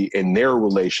MLB and their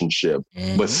relationship,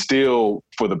 but still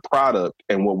for the product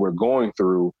and what we're going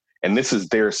through. And this is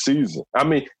their season. I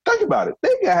mean, think about it.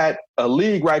 They got a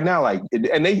league right now,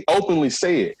 and they openly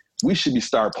say it. We should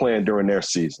start playing during their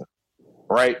season,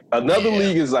 right? Another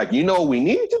league is like, you know what we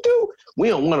need to do? We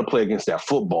don't want to play against that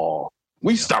football.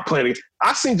 We start playing.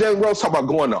 I seen Jalen Rose talk about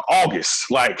going to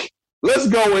August. Like, let's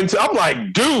go into. I'm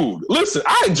like, dude, listen.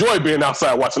 I enjoy being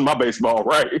outside watching my baseball.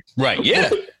 Right. Right. Yeah.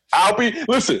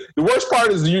 Listen, the worst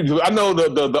part is I know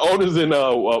the owners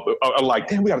are like,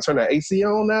 damn, we got to turn that AC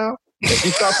on now. If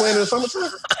you start playing in the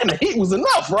summertime, and the heat was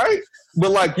enough, right?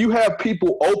 But like, you have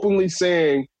people openly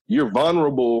saying you're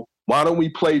vulnerable. Why don't we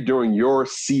play during your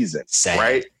season? Sad.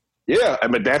 Right? Yeah, I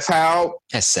mean that's sad.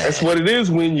 That's what it is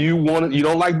when you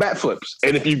don't like bat flips.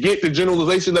 And if you get the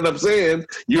generalization that I'm saying,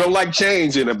 you don't like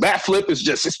change, and a bat flip is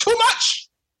it's too much.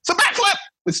 It's a bat flip.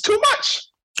 It's too much.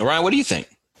 Ryan, what do you think?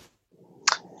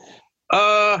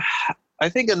 I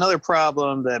think another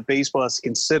problem that baseball has to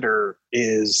consider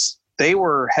is they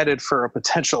were headed for a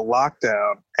potential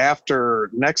lockdown after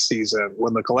next season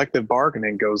when the collective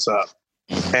bargaining goes up.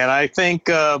 And I think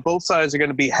both sides are going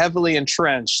to be heavily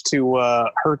entrenched to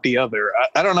hurt the other.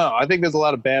 I don't know. I think there's a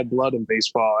lot of bad blood in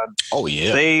baseball. And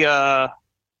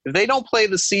if they don't play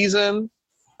the season,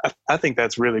 I think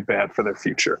that's really bad for their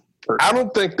future. I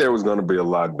don't think there was going to be a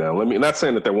lockdown. Not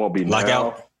saying that there won't be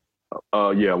lockout.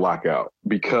 Lockout,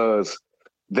 because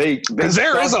there is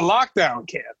a lockdown,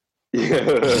 Ken. Yeah,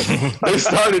 they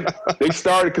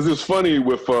started because it was funny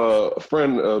with a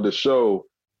friend of the show.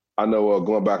 I know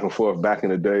going back and forth back in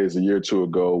the days a year or two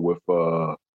ago with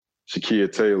Shakia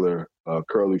Taylor,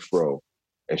 Curly Fro,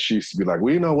 and she used to be like,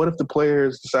 well, what if the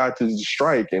players decide to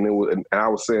strike? And I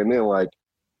was saying then, like,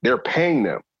 they're paying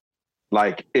them.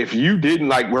 Like, if you didn't,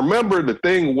 remember the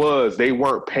thing was they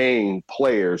weren't paying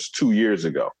players 2 years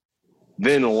ago.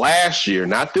 Then last year,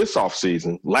 not this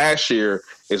offseason, last year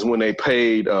is when they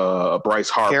paid Bryce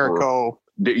Harper. Garrett Cole.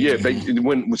 Yeah,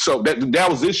 that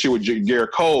was this year with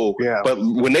Garrett Cole. Yeah. But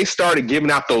when they started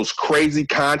giving out those crazy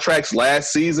contracts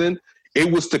last season, it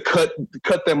was to cut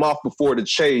them off before the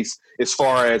chase. As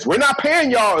far as we're not paying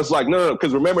y'all, it's like no,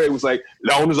 because remember it was like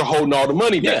the owners are holding all the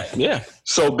money back. Yeah.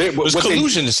 So it was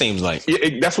collusion. It seems like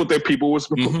that's what their people were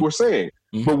saying.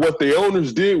 Mm-hmm. But what the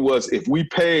owners did was, if we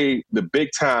pay the big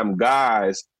time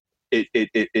guys,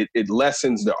 it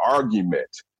lessens the argument,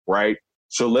 right?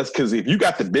 So because if you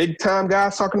got the big time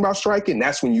guys talking about striking,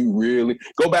 that's when you really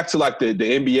go back to like the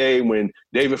NBA when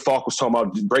David Falk was talking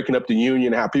about breaking up the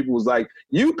union, how people was like,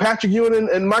 you, Patrick Ewing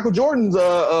and Michael Jordan's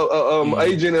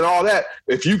agent and all that.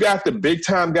 If you got the big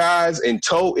time guys in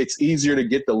tow, it's easier to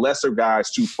get the lesser guys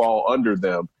to fall under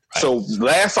them. So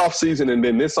last offseason and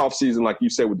then this offseason, like you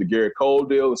said, with the Garrett Cole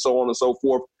deal and so on and so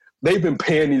forth, they've been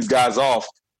paying these guys off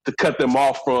to cut them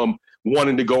off from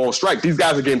wanting to go on strike. These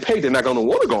guys are getting paid. They're not going to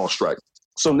want to go on strike.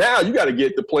 So now you got to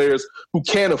get the players who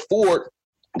can't afford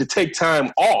to take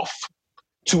time off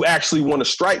to actually want to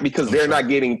strike because they're not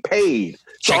getting paid.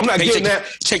 So I'm not getting that.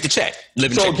 Check the check.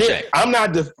 I'm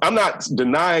not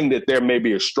denying that there may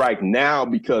be a strike now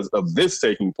because of this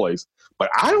taking place, but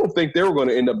I don't think they were going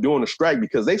to end up doing a strike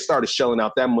because they started shelling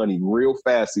out that money real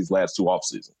fast these last 2 off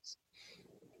seasons.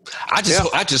 I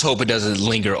just hope it doesn't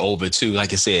linger over too.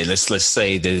 Like I said, let's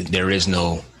say that there is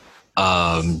no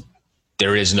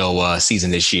season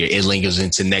this year. It lingers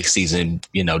into next season,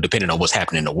 depending on what's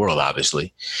happening in the world,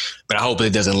 obviously. But I hope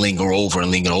it doesn't linger over,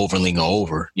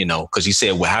 because you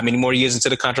said, how many more years into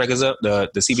the contract is up, the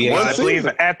CBA? I believe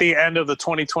at the end of the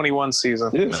 2021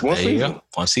 season. Yes, one season.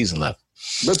 One season left.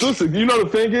 But listen, the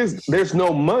thing is, there's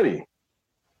no money.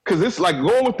 Because it's like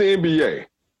going with the NBA.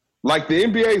 Like the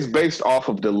NBA is based off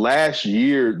of the last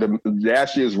year's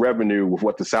revenue with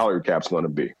what the salary cap's going to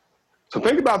be. So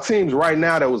think about teams right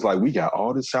now that was like, we got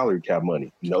all this salary cap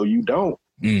money. No, you don't.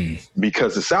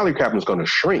 Because the salary cap is going to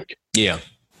shrink. Yeah.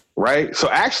 Right? So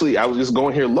actually, I was just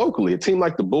going here locally. A team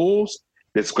like the Bulls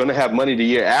that's going to have money the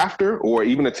year after, or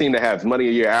even a team that has money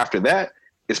a year after that,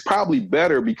 is probably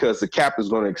better because the cap is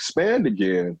going to expand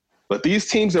again. But these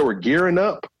teams that were gearing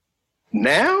up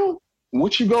now,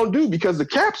 what you going to do? Because the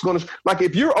cap's going to – like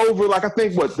if you're over – like I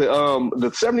think the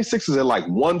 76ers are like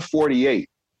 148.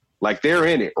 Like they're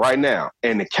in it right now,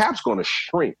 and the cap's going to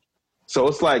shrink. So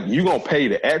it's like you're going to pay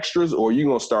the extras or you're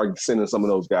going to start sending some of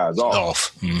those guys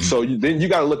off. So then you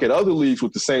got to look at other leagues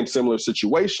with the same similar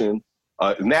situation,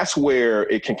 and that's where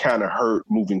it can kind of hurt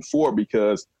moving forward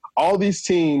because all these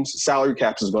teams' salary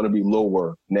caps is going to be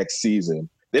lower next season.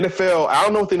 The NFL, I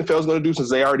don't know what the NFL is going to do since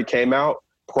they already came out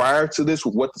prior to this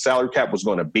with what the salary cap was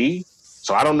going to be.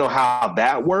 So I don't know how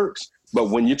that works. But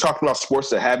when you're talking about sports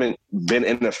that haven't been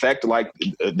in effect, like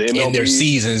the MLB, in their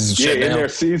seasons, their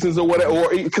seasons or whatever, or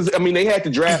because they had to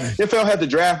draft. NFL had to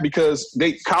draft because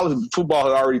college football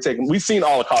had already taken. We've seen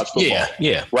all of college football,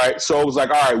 right. So it was like,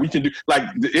 all right, we can do like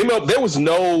the MLB. There was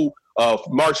no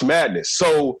March Madness,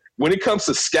 so when it comes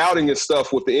to scouting and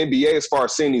stuff with the NBA, as far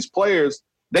as seeing these players,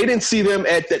 they didn't see them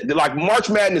at that. Like March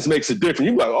Madness makes it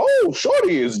different. You're like, oh,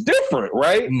 shorty is different,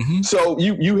 right? So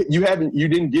you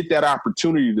didn't get that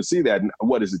opportunity to see that. And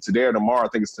what is it, today or tomorrow? I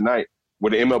think it's tonight where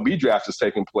the MLB draft is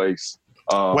taking place.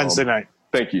 Wednesday night.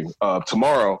 Thank you.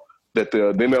 Tomorrow that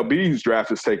the MLB's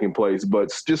draft is taking place, but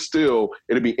just still,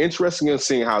 it'll be interesting in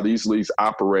seeing how these leagues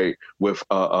operate with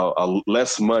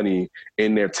less money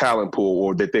in their talent pool,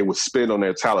 or that they would spend on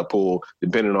their talent pool,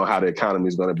 depending on how the economy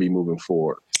is going to be moving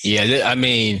forward. Yeah, I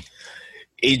mean,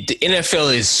 the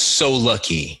NFL is so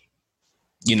lucky,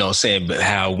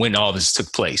 how when all this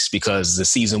took place, because the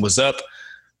season was up,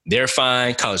 they're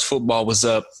fine. College football was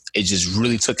up. It just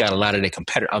really took out a lot of their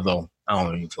competitors, although I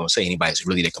don't even want to say anybody's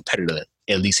really their competitor,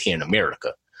 at least here in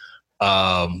America.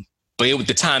 But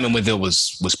the timing with it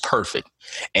was perfect.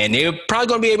 And they're probably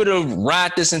going to be able to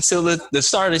ride this until the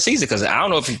start of the season, because I don't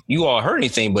know if you all heard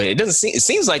anything, but it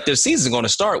seems like their season is going to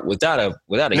start without a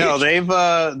No,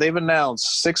 hitch. they've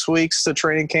announced 6 weeks to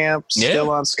training camp, still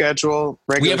on schedule.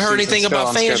 We haven't heard anything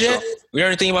about fans yet? We heard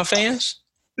anything about fans?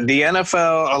 The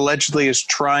NFL allegedly is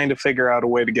trying to figure out a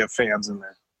way to get fans in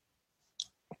there.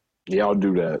 Yeah, I'll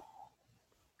do that.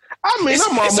 I mean,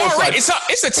 it's all right. It's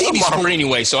a TV sport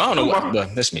anyway, so I don't know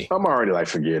what. That's me. I'm already like,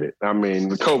 forget it. I mean,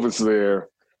 the COVID's there.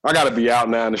 I got to be out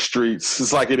now in the streets.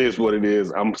 It's like it is what it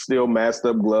is. I'm still masked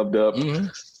up, gloved up,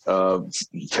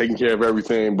 taking care of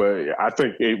everything. But I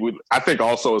think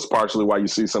also it's partially why you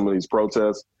see some of these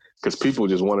protests, because people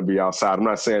just want to be outside. I'm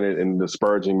not saying it in a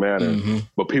disparaging manner,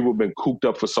 but people have been cooped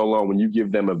up for so long. When you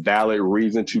give them a valid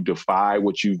reason to defy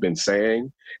what you've been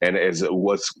saying, and as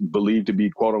what's believed to be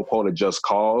quote unquote a just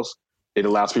cause, it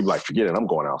allows people like, forget it, I'm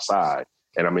going outside.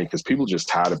 And I mean, because people just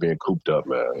tired of being cooped up,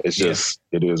 man. It's just,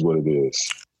 it is what it is.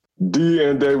 D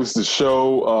and Davis, the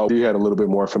show, D had a little bit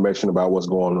more information about what's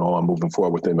going on moving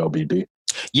forward with MLBD.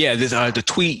 Yeah, the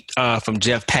tweet from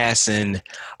Jeff Passan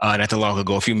not too long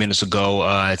ago, a few minutes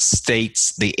ago,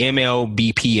 states the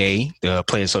MLBPA, the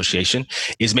Player Association,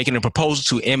 is making a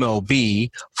proposal to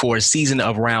MLB for a season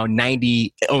of around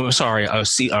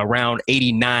around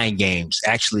 89 games.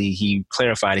 Actually, he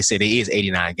clarified, he said it is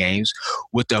 89 games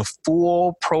with a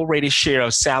full prorated share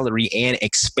of salary and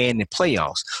expanded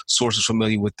playoffs. Sources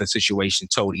familiar with the situation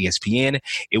told ESPN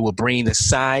it will bring the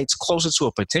sides closer to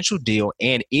a potential deal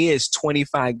and is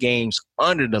 25 games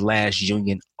under the last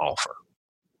union offer.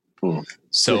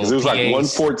 So it was like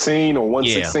 114 or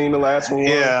 116 the last one.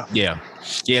 Yeah.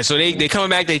 So they coming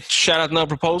back. They shot out another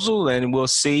proposal, and we'll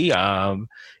see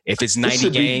if it's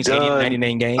 90 games, 80,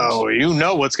 99 games. Oh, you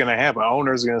know what's going to happen.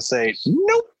 Owner's going to say,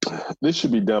 nope. This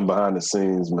should be done behind the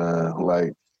scenes, man.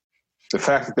 Like, the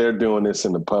fact that they're doing this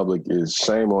in the public is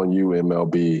shame on you,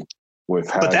 MLB.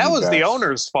 But that was the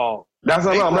owner's fault. I'm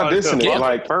not dissing it.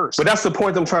 Like, first. But that's the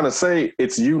point I'm trying to say.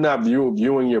 It's you not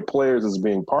viewing your players as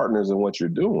being partners in what you're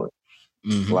doing.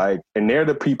 Mm-hmm. Like, and they're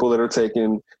the people that are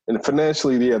taking, and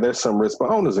financially, there's some risk, but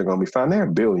owners are going to be fine. They're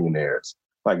billionaires.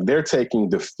 Like, they're taking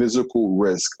the physical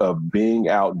risk of being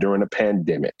out during a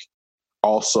pandemic,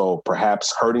 also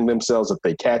perhaps hurting themselves if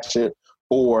they catch it,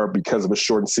 or because of a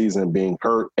shortened season being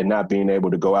hurt and not being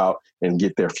able to go out and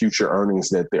get their future earnings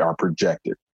that they are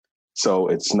projected. So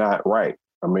it's not right.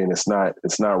 I mean, it's not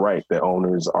right that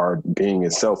owners are being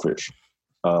as selfish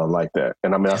like that.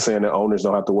 And I'm not saying that owners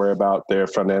don't have to worry about their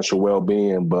financial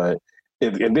well-being, but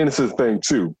and then it's the thing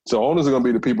too. So owners are going to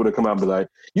be the people that come out and be like,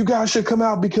 you guys should come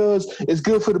out because it's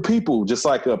good for the people. Just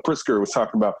like Pritzker was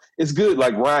talking about. It's good,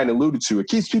 like Ryan alluded to. It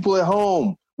keeps people at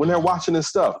home when they're watching this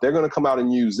stuff. They're going to come out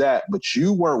and use that, but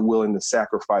you weren't willing to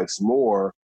sacrifice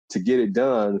more to get it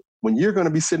done when you're going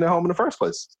to be sitting at home in the first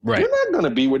place. Right. You're not going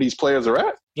to be where these players are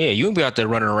at. Yeah, you won't be out there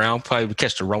running around, probably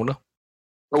catch the Rona.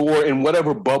 Or in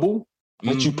whatever bubble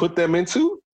that you put them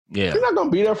into. Yeah. You're not going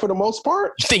to be there for the most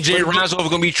part. You think Jerry Reinsdorf going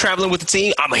to be traveling with the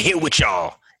team? I'm going to hit with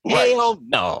y'all. Right. Hell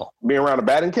no. Being around a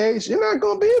batting cage, you're not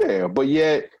going to be there. But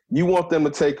yet you want them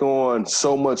to take on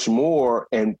so much more,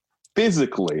 and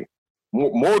physically,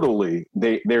 mortally,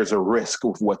 there's a risk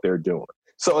of what they're doing.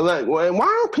 So, like,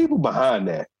 why are people behind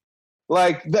that?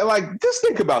 Like, just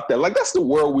think about that. Like, that's the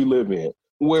world we live in,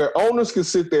 where owners can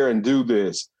sit there and do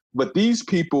this. But these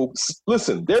people,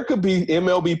 listen, there could be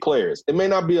MLB players. It may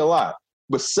not be a lot,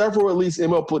 but several at least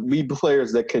MLB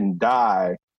players that can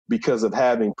die because of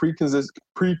having pre-existing.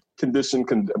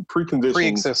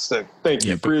 Thank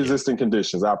you. Pre-existing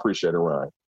conditions. I appreciate it, Ryan.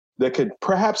 That could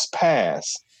perhaps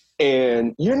pass.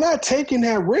 And you're not taking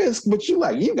that risk, but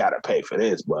you got to pay for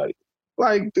this, buddy.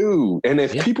 Like, dude. And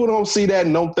if people don't see that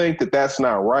and don't think that that's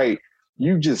not right,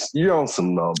 you're on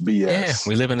some BS. Yeah,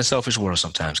 we live in a selfish world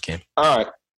sometimes, Kim. All right.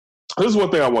 Here's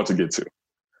one thing I want to get to.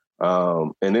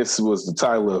 And this was the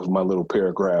title of my little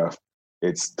paragraph.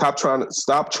 It's stop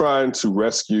trying to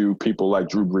rescue people like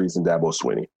Drew Brees and Dabo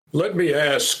Swinney. Let me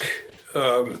ask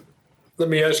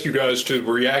you guys to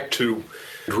react to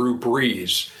Drew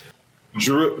Brees.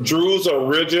 Drew's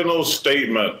original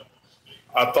statement,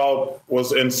 I thought,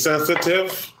 was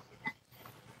insensitive.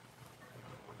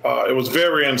 It was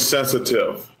very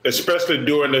insensitive, especially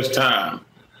during this time.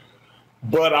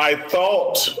 But I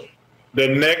thought the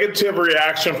negative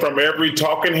reaction from every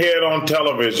talking head on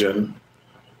television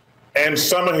and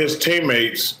some of his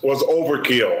teammates was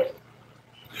overkill.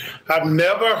 I've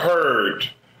never heard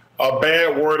a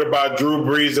bad word about Drew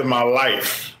Brees in my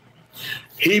life.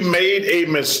 He made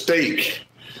a mistake,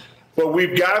 but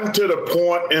we've gotten to the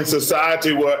point in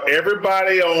society where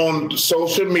everybody on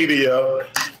social media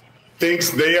thinks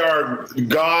they are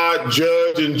God,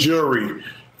 judge, and jury.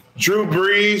 Drew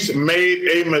Brees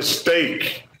made a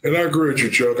mistake. And I agree with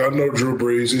you, Chuck. I know Drew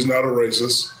Brees. He's not a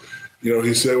racist. You know,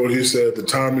 he said what he said. The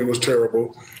timing was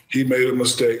terrible. He made a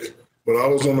mistake. But I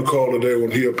was on the call today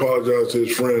when he apologized to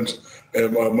his friends.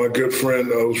 And my good friend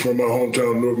who's from my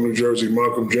hometown, Newark, New Jersey,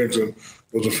 Malcolm Jenkson,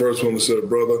 was the first one that said,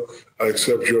 brother, I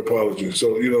accept your apology.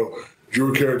 So, you know,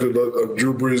 Drew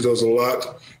Brees does a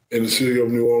lot in the city of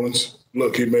New Orleans.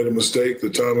 Look, he made a mistake. The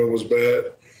timing was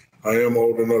bad. I am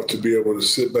old enough to be able to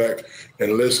sit back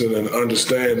and listen and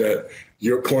understand that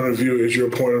your point of view is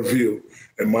your point of view,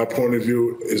 and my point of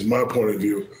view is my point of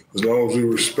view. As long as we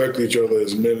respect each other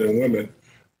as men and women,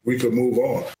 we could move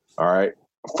on. All right.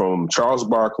 From Charles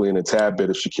Barkley and a tad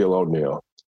bit of Shaquille O'Neal.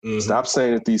 Stop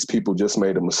saying that these people just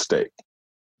made a mistake.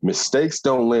 Mistakes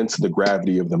don't lend to the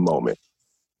gravity of the moment.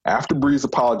 After Brees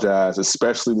apologized,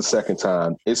 especially the second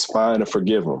time, it's fine to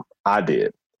forgive him. I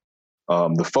did.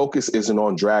 The focus isn't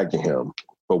on dragging him.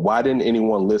 But why didn't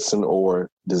anyone listen or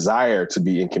desire to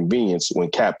be inconvenienced when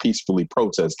Cap peacefully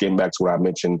protests? Getting back to what I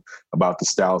mentioned about the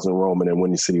Styles and Roman and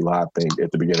Windy City Live thing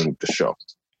at the beginning of the show.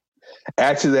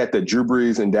 Add to that Drew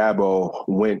Brees and Dabo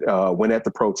went at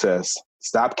the protest.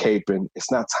 Stop caping. It's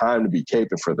not time to be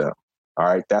caping for them. All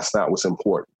right, that's not what's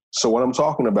important. So what I'm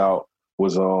talking about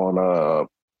was on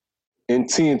in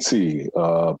TNT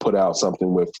put out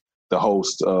something with the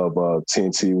host of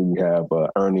TNT when you have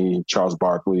Ernie, Charles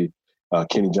Barkley,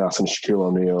 Kenny Johnson, Shaquille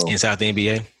O'Neal. Inside the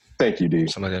NBA. Thank you, D.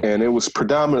 Something like that. And it was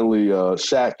predominantly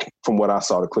Shaq, from what I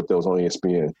saw, the clip that was on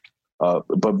ESPN,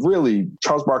 But really,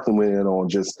 Charles Barkley went in on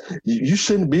just, you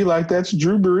shouldn't be like that to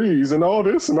Drew Brees and all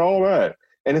this and all that.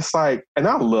 And it's like, and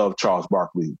I love Charles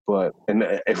Barkley, but, and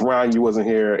if Ryan, you wasn't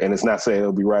here, and it's not saying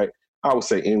it'll be right, I would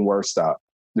say N-word stop,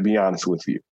 to be honest with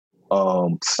you.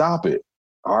 Stop it.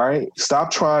 All right? Stop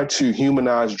trying to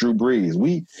humanize Drew Brees.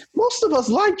 Most of us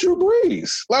like Drew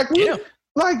Brees. Like, you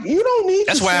don't need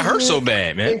That's to why it hurt so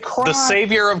bad, man. The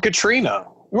savior of Katrina.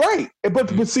 Right. But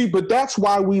that's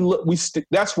why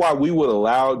that's why we would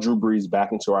allow Drew Brees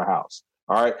back into our house.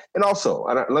 All right. And also,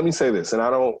 let me say this, and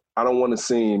I don't want to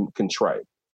seem contrite.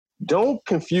 Don't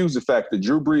confuse the fact that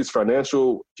Drew Brees'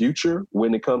 financial future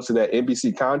when it comes to that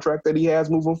NBC contract that he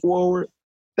has moving forward,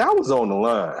 that was on the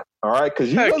line. All right.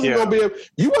 Because you wasn't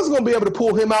gonna be able to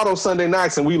pull him out on Sunday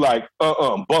nights and we like,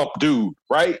 bump dude,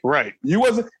 right? Right. You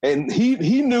wasn't, and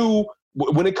he knew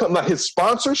when it comes to his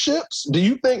sponsorships, do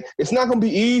you think it's not going to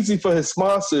be easy for his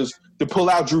sponsors to pull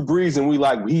out Drew Brees and we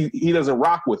like, he doesn't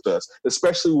rock with us,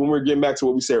 especially when we're getting back to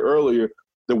what we said earlier,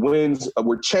 the winds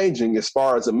were changing as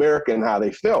far as America and how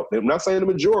they felt. I'm not saying the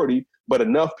majority, but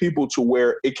enough people to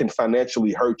where it can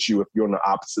financially hurt you if you're on the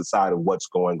opposite side of what's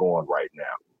going on right now.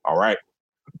 All right.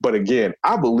 But again,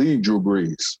 I believe Drew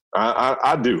Brees.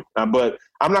 I do. But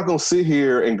I'm not going to sit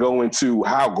here and go into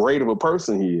how great of a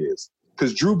person he is.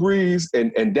 Because Drew Brees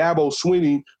and Dabo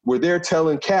Swinney were there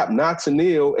telling Cap not to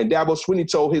kneel, and Dabo Swinney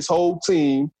told his whole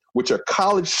team, which are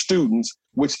college students,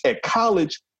 which at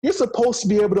college, you're supposed to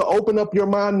be able to open up your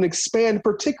mind and expand,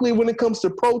 particularly when it comes to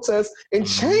protest and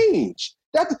change.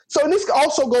 So this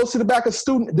also goes to the back of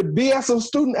the BS of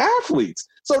student athletes.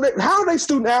 So how are they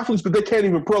student athletes, but they can't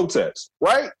even protest,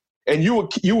 right? And you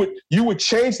would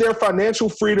change their financial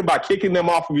freedom by kicking them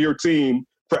off of your team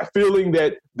for feeling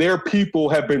that their people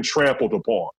have been trampled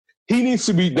upon. He needs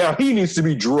to be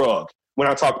drugged when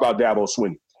I talk about Dabo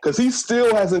Swinney, because he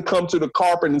still hasn't come to the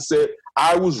carpet and said,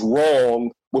 I was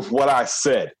wrong with what I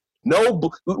said. No,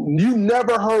 you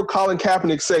never heard Colin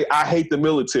Kaepernick say, I hate the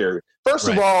military. First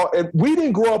of all, and we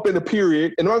didn't grow up in a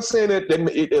period, and I'm not saying that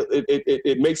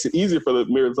it makes it easier for the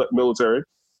military.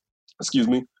 Excuse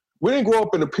me. We didn't grow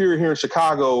up in a period here in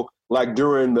Chicago like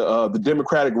during the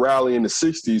Democratic rally in the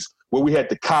 60s where we had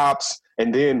the cops,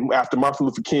 and then after Martin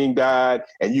Luther King died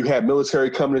and you had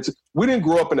military coming into – we didn't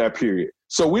grow up in that period.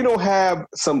 So we don't have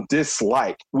some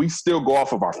dislike. We still go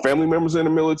off of our family members in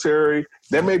the military.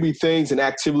 There may be things and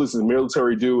activities the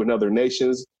military do in other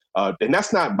nations, and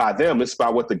that's not by them. It's by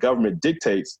what the government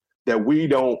dictates that we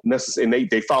don't necessarily – and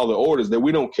they follow the orders that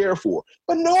we don't care for.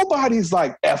 But nobody's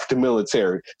like F the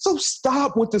military. So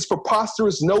stop with this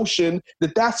preposterous notion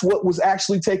that that's what was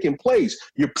actually taking place.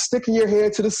 You're sticking your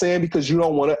head to the sand because you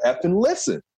don't want to F and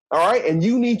listen. All right? And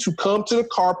you need to come to the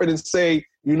carpet and say,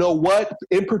 you know what?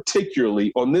 In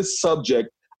particularly on this subject,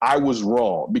 I was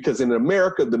wrong. Because in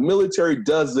America, the military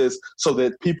does this so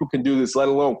that people can do this, let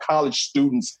alone college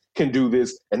students can do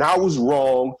this. And I was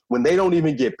wrong when they don't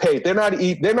even get paid. They're not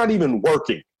even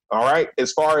working. All right.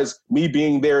 As far as me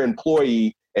being their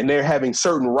employee, and they're having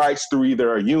certain rights through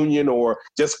either a union or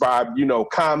just by,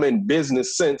 common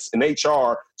business sense in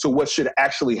HR to what should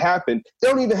actually happen. They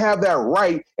don't even have that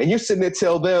right. And you're sitting there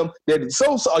tell them that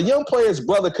so a young player's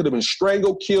brother could have been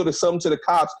strangled, killed, or something to the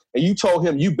cops. And you told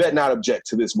him, you bet not object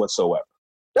to this whatsoever.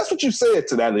 That's what you said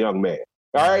to that young man.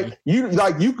 All right. You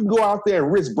can go out there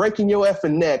and risk breaking your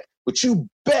effing neck, but you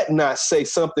bet not say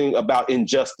something about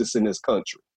injustice in this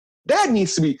country. That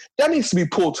needs to be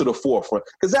pulled to the forefront,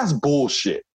 because that's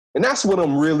bullshit. And that's what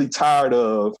I'm really tired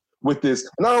of with this.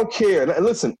 And I don't care. And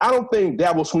listen, I don't think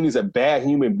Dabo Swinney's a bad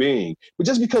human being. But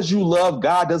just because you love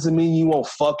God doesn't mean you won't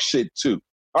fuck shit too.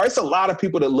 All right, it's a lot of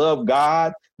people that love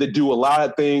God that do a lot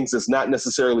of things that's not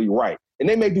necessarily right. And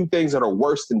they may do things that are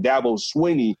worse than Dabo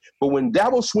Swinney. But when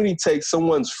Dabo Swinney takes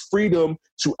someone's freedom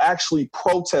to actually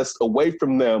protest away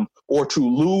from them or to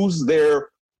lose their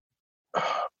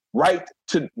right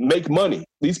to make money.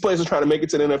 These players are trying to make it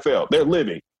to the NFL. They're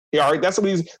living. Yeah, all right, that's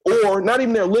what or not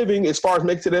even they're living as far as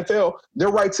make it to the NFL, their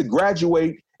right to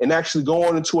graduate and actually go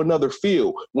on into another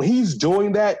field. When he's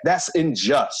doing that, that's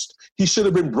unjust. He should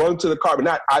have been brought to the carpet.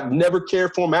 I've never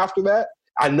cared for him after that.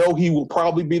 I know he will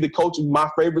probably be the coach of my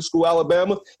favorite school,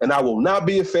 Alabama, and I will not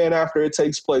be a fan after it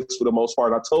takes place for the most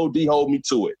part. I told D, hold me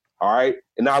to it. All right.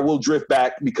 And I will drift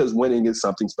back because winning is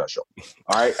something special.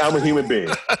 All right. I'm a human being.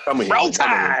 Roll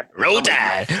Tide.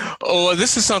 Oh,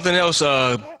 this is something else.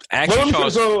 Actually,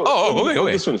 Charles. Go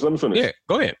ahead. Let me finish. Yeah,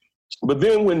 go ahead. But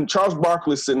then when Charles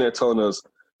Barkley is sitting there telling us,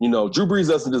 Drew Brees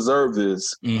doesn't deserve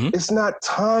this, it's not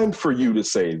time for you to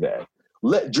say that.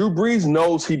 Drew Brees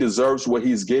knows he deserves what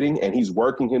he's getting, and he's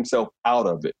working himself out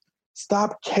of it.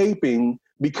 Stop caping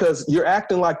because you're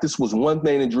acting like this was one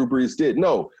thing that Drew Brees did.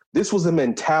 No, This was a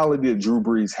mentality that Drew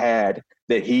Brees had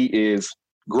that he is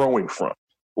growing from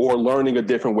or learning a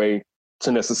different way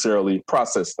to necessarily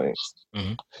process things.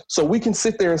 Mm-hmm. So we can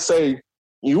sit there and say,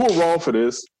 you were wrong for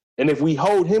this. And if we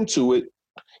hold him to it,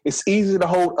 it's easy to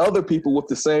hold other people with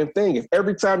the same thing. If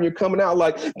every time you're coming out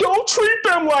like, don't treat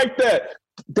them like that.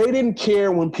 They didn't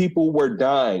care when people were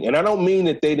dying. And I don't mean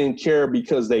that they didn't care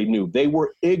because they knew. They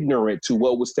were ignorant to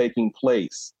what was taking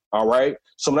place. All right?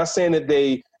 So I'm not saying that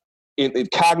they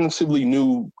cognitively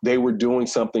knew they were doing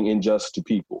something unjust to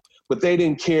people, but they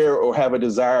didn't care or have a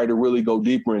desire to really go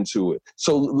deeper into it.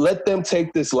 So let them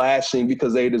take this lashing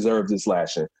because they deserve this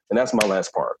lashing. And that's my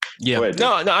last part. Yeah. Go ahead,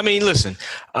 No, I mean, listen,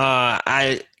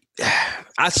 I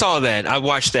saw that. I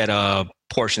watched that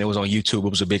portion. It was on YouTube. It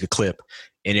was a bigger clip.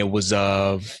 And it was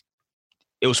for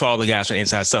all the guys from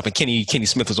Inside Stuff. And Kenny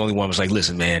Smith was the only one who was like,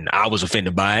 listen, man, I was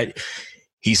offended by it.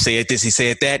 He said this, he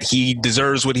said that. He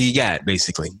deserves what he got,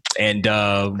 basically. And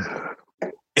Charles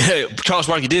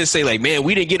Barkley did say, like, man,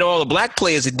 we didn't get all the black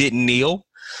players that didn't kneel.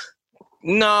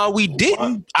 No, we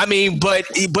didn't. I mean, but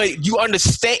you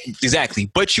understand.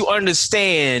 Exactly. But you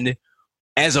understand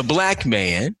as a black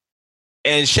man,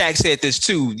 and Shaq said this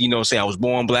too, say I was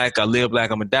born black, I live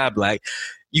black, I'm going to die black.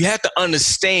 You have to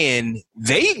understand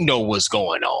they know what's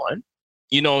going on.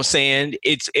 You know what I'm saying?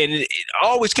 It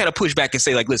always kind of push back and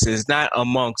say, like, listen,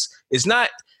 the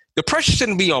pressure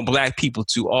shouldn't be on black people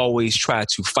to always try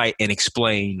to fight and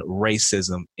explain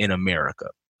racism in America.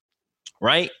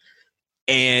 Right?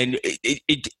 And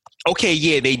okay,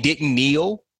 yeah, they didn't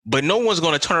kneel, but no one's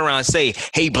going to turn around and say,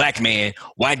 hey, black man,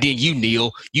 why didn't you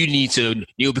kneel? You need to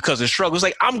kneel because of the struggle. It's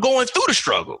like, I'm going through the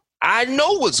struggle. I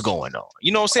know what's going on.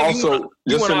 You know what I'm saying? Also,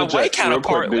 just to interject,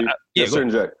 Just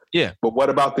interject. Yeah. But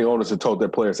what about the owners that told their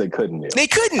players they couldn't kneel? They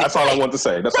couldn't. That's all I want to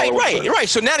say. Right.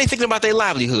 So now they're thinking about their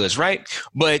livelihoods, right?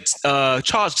 But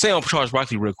Charles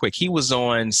Barkley real quick. He was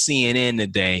on CNN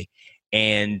today,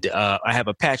 and I have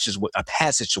a passage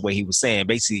where he was saying,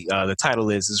 basically, the title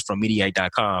is from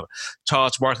Mediaite.com.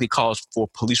 Charles Barkley calls for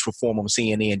police reform on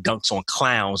CNN, dunks on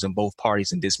clowns in both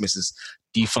parties, and dismisses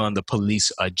defund the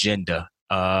police agenda.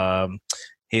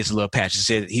 Here's a little patch.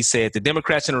 He said the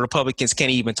Democrats and the Republicans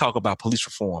can't even talk about police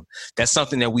reform. That's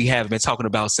something that we have been talking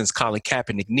about since Colin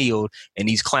Kaepernick kneeled, and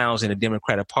these clowns in the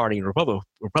Democratic Party and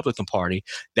Republican Party.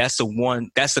 That's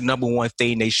the number one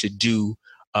thing they should do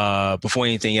before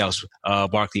anything else.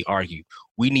 Barkley argued.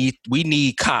 We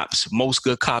need cops. Most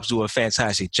good cops do a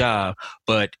fantastic job,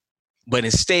 but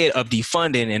instead of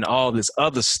defunding and all this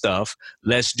other stuff,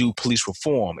 let's do police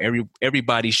reform.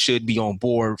 Everybody should be on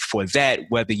board for that,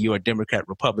 whether you're a Democrat,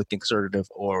 Republican, conservative,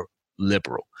 or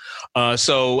liberal.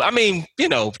 So, I mean,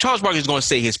 Charles Barkley is going to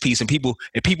say his piece, and people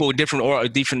with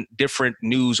different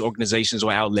news organizations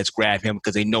or outlets grab him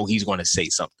because they know he's going to say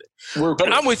something.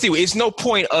 But I'm with you. It's no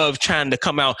point of trying to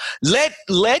come out. Let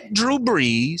Drew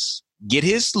Brees get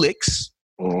his licks.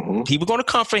 Mm-hmm. People are going to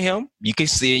comfort him. You can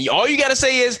see. All you got to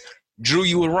say is, Drew,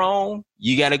 you were wrong.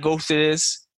 You got to go through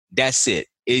this. That's it.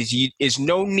 It's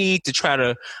no need to try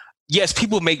to. Yes,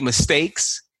 people make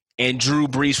mistakes, and Drew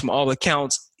Brees, from all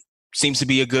accounts, seems to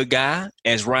be a good guy.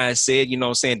 As Ryan said,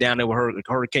 down there with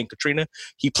Hurricane Katrina,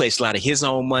 he placed a lot of his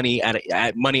own money out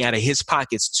of his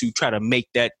pockets to try to make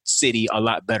that city a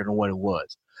lot better than what it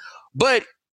was. But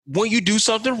when you do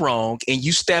something wrong and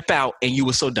you step out and you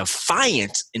were so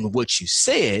defiant in what you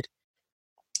said,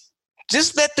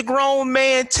 just let the grown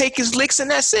man take his licks and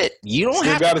that's it. You don't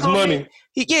have to. Still got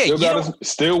his money.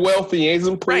 Still wealthy,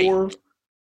 isn't poor. Right.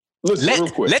 Listen, real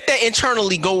quick. Let that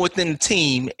internally go within the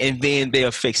team, and then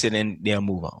they'll fix it and they'll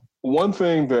move on. One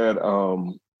thing that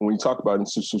when you talk about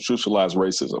institutionalized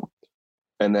racism,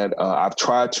 and that I've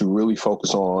tried to really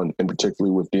focus on, and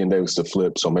particularly with D and Davis The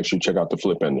Flip, so make sure you check out The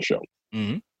Flip and the show,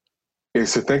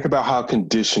 is to think about how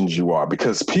conditioned you are,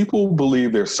 because people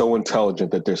believe they're so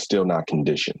intelligent that they're still not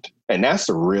conditioned. And that's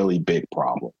a really big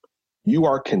problem. You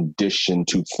are conditioned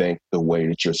to think the way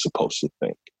that you're supposed to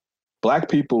think. Black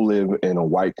people live in a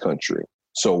white country.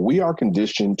 So we are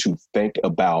conditioned to think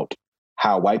about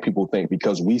how white people think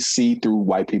because we see through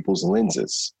white people's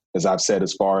lenses. As I've said,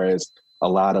 as far as a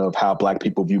lot of how black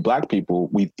people view black people,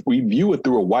 we view it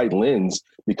through a white lens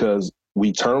because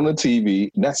we turn on the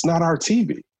TV. That's not our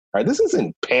TV. Right? This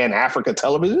isn't Pan-Africa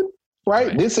television,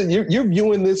 right? This is you're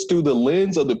viewing this through the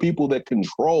lens of the people that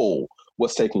control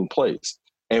what's taking place.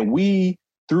 And we,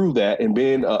 through that, and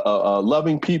being a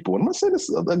loving people, and I'm going to say this,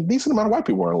 a decent amount of white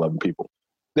people are loving people,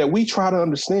 that we try to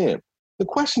understand. The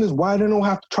question is, why they don't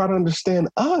have to try to understand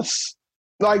us?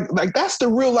 Like that's the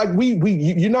real,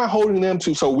 you're not holding them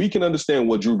to, so we can understand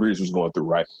what Drew Brees was going through,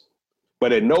 right?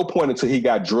 But at no point until he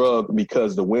got drugged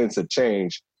because the winds had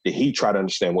changed did he try to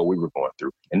understand what we were going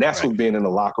through? And that's what being in the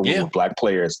locker room with black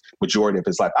players, majority of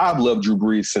his life. I've loved Drew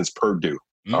Brees since Purdue.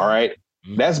 All right.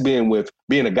 That's being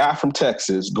a guy from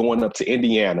Texas going up to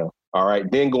Indiana. All right.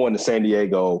 Then going to San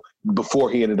Diego before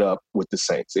he ended up with the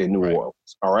Saints in New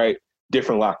Orleans. All right.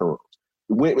 Different locker rooms.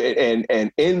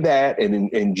 And in that and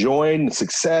enjoying the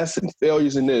success and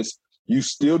failures in this, you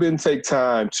still didn't take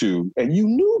time to, and you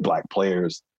knew black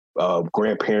players,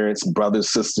 grandparents,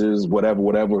 brothers, sisters,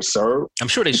 whatever, sir. I'm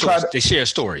sure they share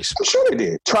stories. I'm sure they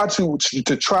did.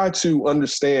 Try to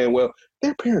understand, well,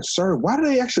 their parents served. Why do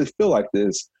they actually feel like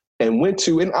this? And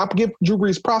I'll give Drew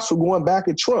Brees props for going back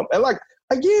at Trump. And like,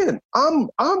 again, I'm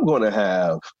going to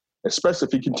have, especially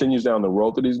if he continues down the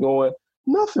road that he's going,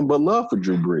 nothing but love for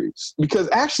Drew Brees. Because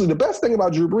actually the best thing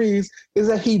about Drew Brees is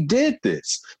that he did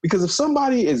this. Because if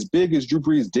somebody as big as Drew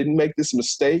Brees didn't make this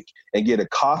mistake and get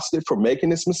accosted for making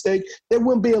this mistake, there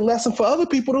wouldn't be a lesson for other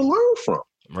people to learn from.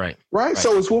 Right?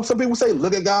 So it's when some people say,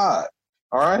 look at God.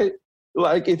 All right?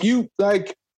 Like if you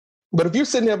but if you're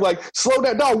sitting there like, slow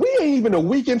that dog, we ain't even a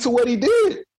week into what he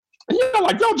did. And you're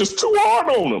like, y'all just too hard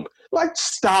on him. Like,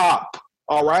 stop.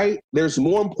 All right? There's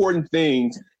more important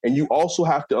things. And you also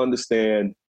have to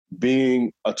understand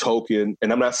being a token,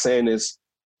 and I'm not saying this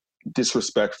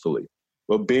disrespectfully,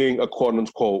 but being a quote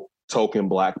unquote token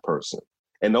black person.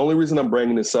 And the only reason I'm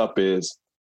bringing this up is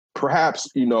perhaps,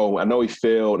 I know he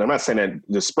failed. I'm not saying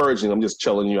that disparaging. I'm just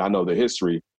telling you, I know the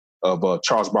history of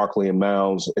Charles Barkley and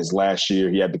Mounds. His last year,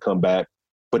 he had to come back.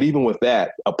 But even with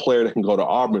that, a player that can go to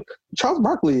Auburn, Charles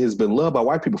Barkley has been loved by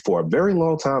white people for a very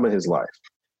long time in his life.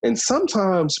 And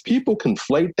sometimes people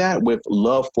conflate that with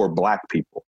love for black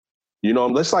people.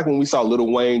 Just like when we saw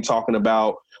Lil Wayne talking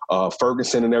about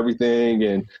Ferguson and everything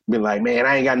and being like, man,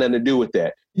 I ain't got nothing to do with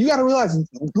that. You got to realize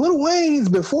Lil Wayne's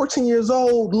been 14 years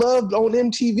old, loved on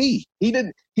MTV. He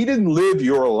didn't live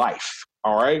your life.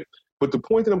 All right. But the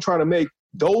point that I'm trying to make,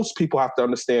 those people have to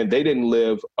understand they didn't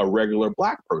live a regular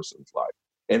black person's life.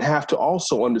 And have to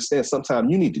also understand sometimes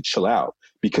you need to chill out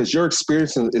because your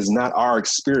experience is not our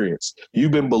experience.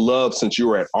 You've been beloved since you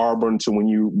were at Auburn to when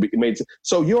you made it.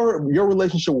 So your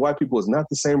relationship with white people is not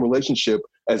the same relationship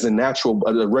as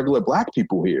a regular black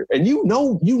people here. And you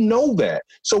know that.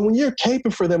 So when you're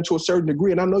caping for them to a certain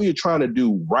degree, and I know you're trying to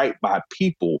do right by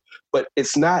people, but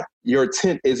it's not, your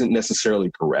intent isn't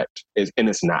necessarily correct. And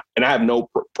it's not. And I have no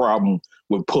problem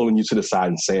with pulling you to the side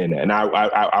and saying that. And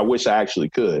I wish I actually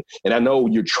could. And I know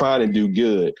you're trying to do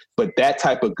good, but that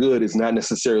type of good is not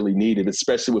necessarily needed,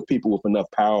 especially with people with enough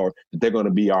power that they're going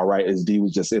to be all right, as Dee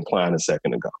was just implying a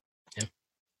second ago.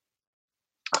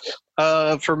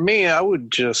 Yeah. For me, I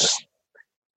would just,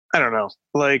 I don't know,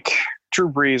 like Drew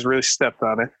Brees really stepped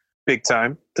on it big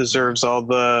time, deserves all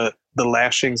the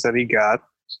lashings that he got.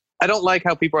 I don't like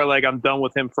how people are like, I'm done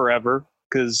with him forever.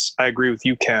 Because I agree with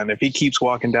you, Ken. If he keeps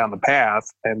walking down the path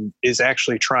and is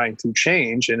actually trying to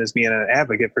change and is being an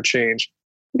advocate for change,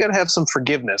 you got to have some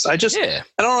forgiveness. I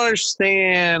don't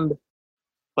understand,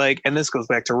 and this goes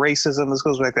back to racism. This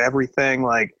goes back to everything.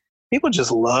 People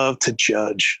just love to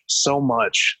judge so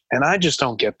much. And I just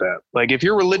don't get that. If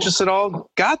you're religious at all,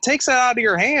 God takes that out of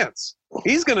your hands.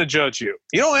 He's going to judge you.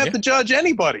 You don't have to judge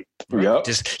anybody. Yep.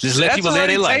 Just let people live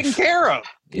their life. Taken care of.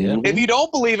 Yeah. If you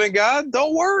don't believe in God,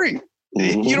 don't worry.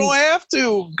 Mm-hmm. You don't have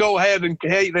to go ahead and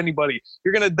hate anybody.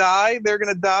 You're going to die. They're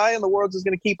going to die. And the world's just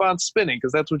going to keep on spinning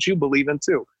because that's what you believe in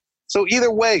too. So either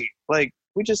way,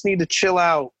 we just need to chill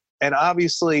out and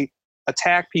obviously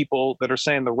attack people that are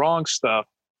saying the wrong stuff,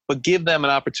 but give them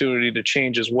an opportunity to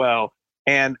change as well.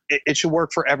 And it should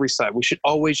work for every side. We should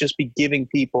always just be giving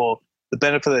people the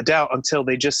benefit of the doubt until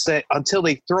they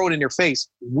throw it in your face.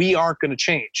 We aren't going to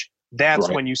change. That's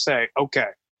right. When you say, okay,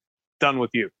 done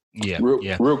with you. Yeah.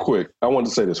 Real quick. I wanted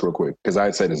to say this real quick because I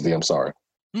didn't say this, D. I'm sorry.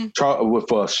 With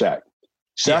Shaq.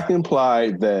 Shaq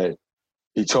implied that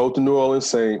he told the New Orleans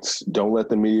Saints, don't let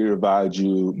the media divide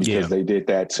you because they did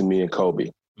that to me and Kobe.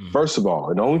 First of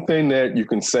all, the only thing that you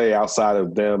can say outside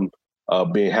of them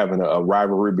having a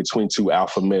rivalry between two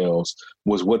alpha males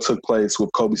was what took place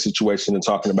with Kobe's situation and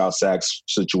talking about Shaq's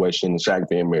situation and Shaq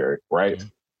being married, right? Mm-hmm.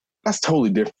 That's totally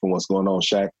different from what's going on,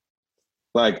 Shaq.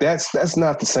 That's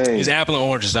not the same. It's apple and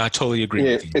oranges. I totally agree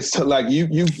with you. It's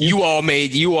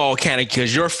you all kind of,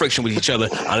 because your friction with each other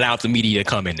allowed the media to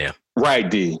come in there. Right,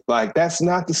 D. That's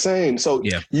not the same. So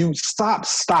you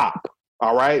stop.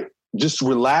 All right? Just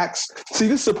relax. See,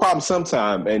 this is a problem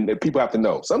sometimes, and people have to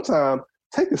know. Sometimes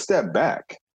take a step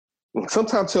back.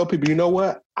 Sometimes tell people, you know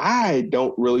what? I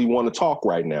don't really want to talk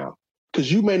right now.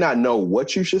 Because you may not know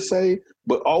what you should say,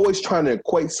 but always trying to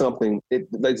equate something.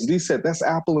 Like Dee said, that's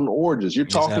apple and oranges. You're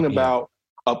talking about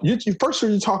First,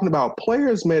 you're talking about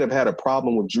players may have had a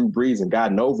problem with Drew Brees and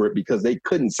gotten over it because they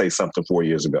couldn't say something 4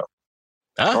 years ago.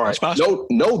 All right,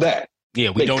 know that. Yeah,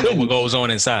 we don't know what goes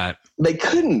on inside. They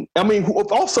couldn't. I mean,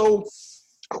 also,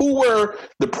 who were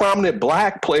the prominent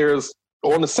black players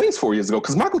on the Saints 4 years ago?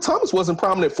 Because Michael Thomas wasn't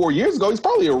prominent 4 years ago. He's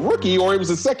probably a rookie, or it was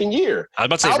his second year. I was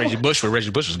about to say Reggie Bush, but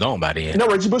Reggie Bush was gone by then. No,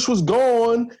 Reggie Bush was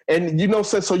gone, and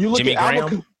so you look Jimmy at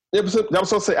Graham. I was going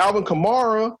to say Alvin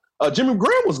Kamara. Jimmy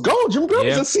Graham was gone. Jimmy Graham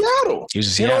was in Seattle. He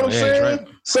was in You Seattle. know what I'm saying? Right.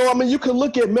 So I mean, you can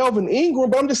look at Melvin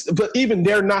Ingram, but even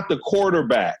they're not the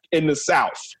quarterback in the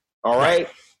South. All right.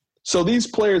 So these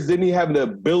players didn't even have the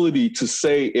ability to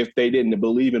say if they didn't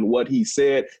believe in what he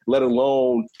said, let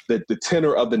alone that the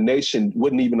tenor of the nation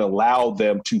wouldn't even allow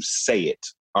them to say it.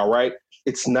 All right.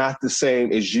 It's not the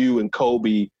same as you and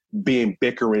Kobe being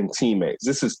bickering teammates.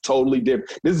 This is totally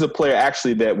different. This is a player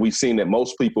actually that we've seen that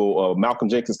most people, Malcolm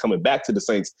Jenkins coming back to the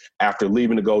Saints after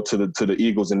leaving to go to the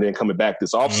Eagles and then coming back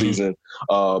this offseason.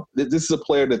 This is a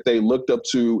player that they looked up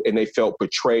to and they felt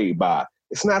betrayed by.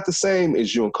 It's not the same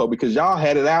as you and Kobe because y'all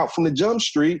had it out from the jump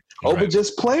street over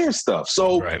just player stuff.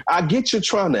 So I get you're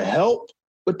trying to help,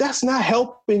 but that's not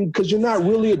helping because you're not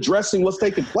really addressing what's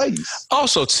taking place.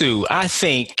 Also, too, I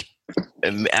think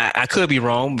I could be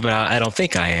wrong, but I don't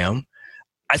think I am.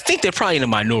 I think they're probably in the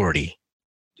minority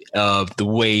of the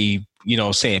way,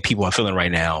 saying people are feeling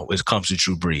right now when it comes to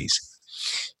Drew Brees.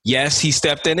 Yes, he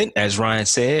stepped in it, as Ryan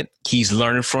said. He's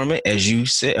learning from it, as you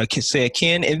said,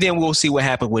 Ken. And then we'll see what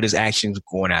happens with his actions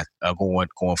going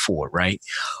forward, right?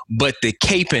 But the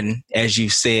caping, as you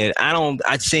said,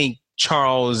 I think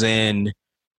Charles and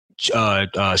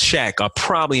Shaq are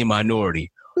probably a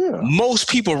minority. Yeah. Most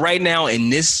people right now in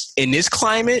this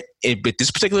climate, at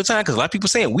this particular time, because a lot of people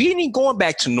saying we ain't going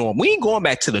back to normal. We ain't going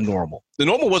back to the normal. The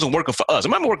normal wasn't working for us. It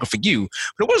might be working for you,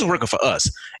 but it wasn't working for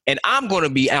us. And I'm going to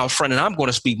be out front and I'm going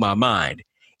to speak my mind.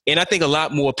 And I think a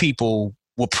lot more people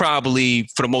will probably,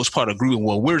 for the most part, agree with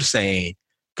what we're saying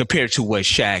compared to what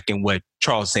Shaq and what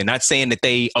Charles is saying. Not saying that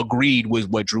they agreed with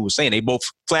what Drew was saying. They both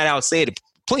flat out said it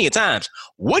plenty of times.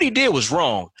 What he did was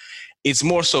wrong. It's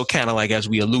more so kind of like, as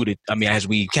we alluded, as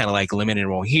we kind of like limited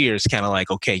on here, it's kind of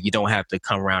like, okay, you don't have to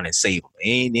come around and save him.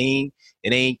 It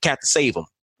ain't got to save him.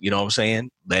 You know what I'm saying?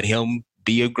 Let him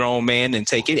be a grown man and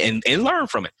take it and learn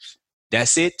from it.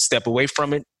 That's it. Step away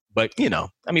from it. But, people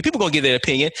going to give their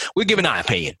opinion. We're giving our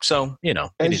opinion. So,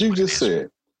 As you just said,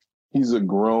 he's a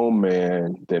grown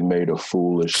man that made a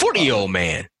foolish 40-year-old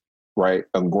man. Right?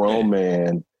 A grown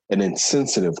man, an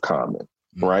insensitive comment.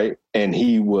 Right? And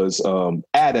he was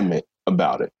adamant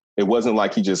about it. It wasn't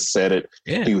like he just said it.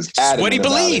 Yeah. He was adamant what he about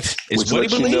believed. It, which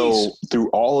lets you know through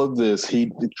all of this,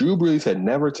 Drew Brees had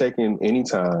never taken any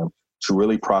time to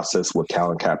really process what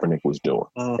Colin Kaepernick was doing.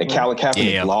 And Colin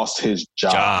Kaepernick lost his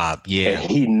job. And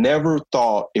he never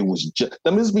thought it was just,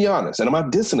 let me just be honest, and I'm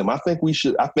not dissing him. I think we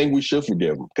should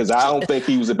forgive him because I don't think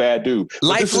he was a bad dude.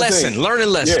 Life lesson, learning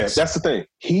lessons. Yeah, that's the thing.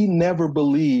 He never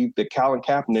believed that Colin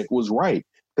Kaepernick was right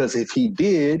because if he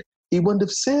did, he wouldn't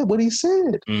have said what he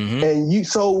said. And you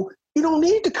don't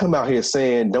need to come out here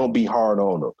saying don't be hard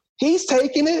on him. He's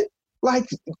taking it like.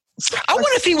 I wonder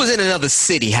if he was in another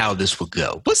city, how this would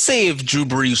go. Let's say if Drew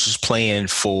Brees was playing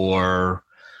for,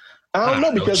 I don't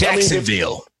know, because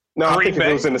Jacksonville. I think if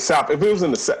it was in the South,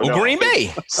 Green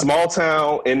Bay, small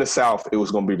town in the South, it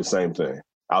was going to be the same thing.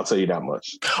 I'll tell you that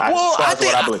much. I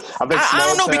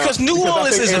don't know because New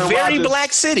Orleans is a very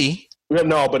black city. Yeah,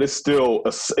 no, but it's still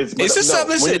it's a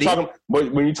southern city.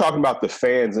 When you're talking about the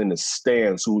fans in the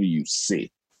stands, who do you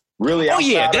see? Really?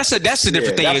 That's a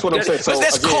different thing. That's what I'm saying. So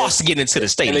that's cost to get into the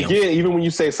stadium. And again, even when you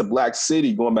say it's a black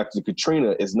city, going back to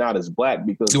Katrina, it's not as black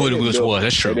because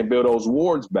that's true. They didn't build those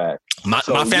wards back. My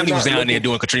family was down there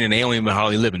doing Katrina, and they don't even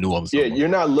hardly live in New Orleans. Yeah, you're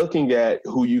not looking at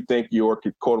who you think your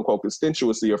quote unquote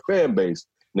constituency or fan base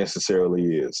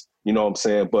necessarily is. You know what I'm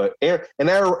saying? But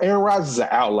Aaron Rodgers is an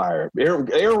outlier.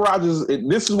 Aaron Rodgers,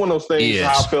 this is one of those things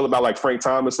how I feel about like Frank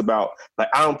Thomas about like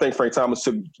I don't think Frank Thomas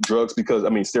took steroids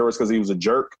because he was a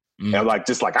jerk. And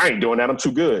I ain't doing that. I'm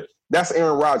too good. That's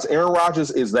Aaron Rodgers. Aaron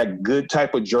Rodgers is that good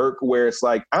type of jerk where it's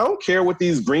like, I don't care what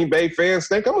these Green Bay fans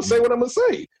think. I'm going to say what I'm going to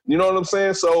say. You know what I'm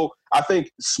saying? So I think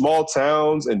small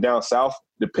towns and down south,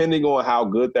 depending on how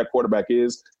good that quarterback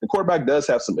is, the quarterback does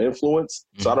have some influence.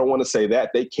 So I don't want to say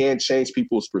that. They can change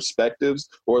people's perspectives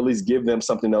or at least give them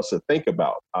something else to think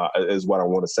about is what I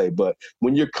want to say. But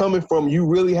when you're coming from, you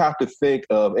really have to think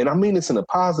of, and I mean this in a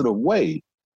positive way,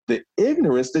 the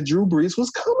ignorance that Drew Brees was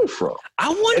coming from. I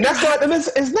wonder. And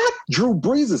it's not Drew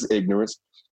Brees' ignorance.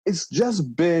 It's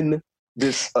just been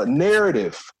this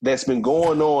narrative that's been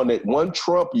going on that one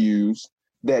Trump used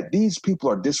that these people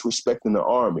are disrespecting the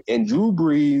Army. And Drew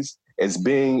Brees as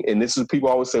being, and this is people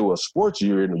always say, well, sports,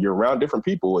 you're around different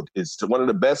people. It's one of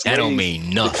the best ways. That don't mean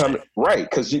nothing. Right,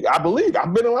 because I believe,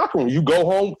 I've been in a locker room. You go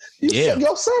home,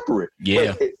 you're separate.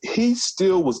 Yeah. But he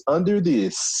still was under the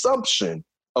assumption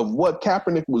of what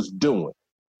Kaepernick was doing.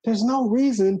 There's no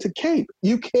reason to cape.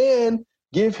 You can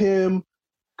give him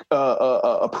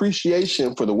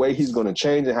appreciation for the way he's going to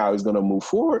change and how he's going to move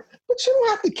forward, but you don't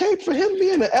have to cape for him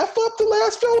being an F up the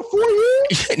last 4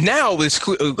 years. Now it's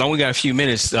only got a few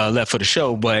minutes left for the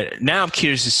show, but now I'm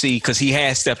curious to see, because he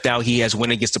has stepped out. He has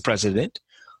went against the president,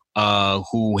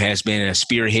 who has been a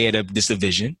spearhead of this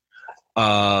division.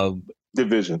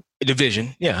 Division.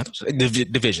 Yeah.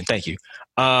 Division. Thank you.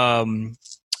 I'm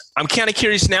kind of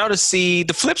curious now to see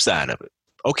the flip side of it.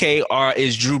 Okay,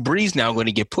 is Drew Brees now going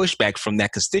to get pushback from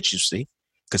that constituency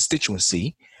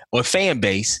or fan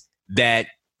base that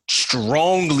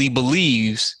strongly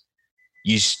believes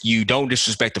you don't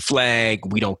disrespect the flag?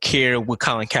 We don't care what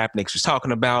Colin Kaepernick was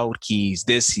talking about. He's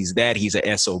this, he's that, he's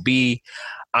a SOB.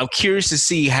 I'm curious to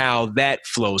see how that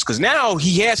flows, because now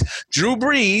Drew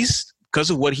Brees,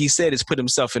 because of what he said, has put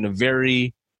himself in a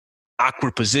very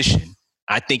awkward position.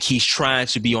 I think he's trying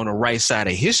to be on the right side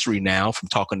of history now from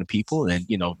talking to people and,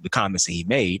 the comments that he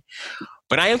made.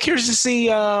 But I am curious to see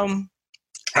how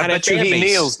I bet you he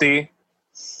kneels, D.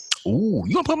 Ooh,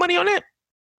 you gonna put money on that?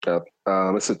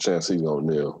 It's a chance he's gonna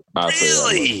kneel.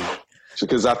 Really?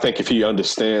 Because I think if he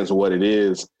understands what it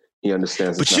is, he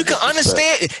understands. But you can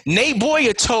understand. Nate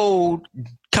Boyer told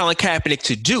Colin Kaepernick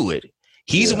to do it.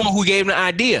 He's the one who gave him the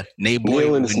idea. Nate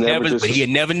Boyer would he'd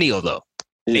never kneel though.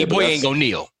 Nate Boyer ain't gonna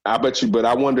kneel. I bet you, but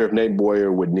I wonder if Nate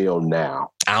Boyer would kneel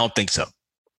now. I don't think so.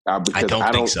 I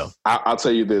don't think so. I'll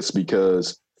tell you this,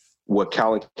 because what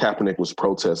Colin Kaepernick was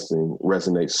protesting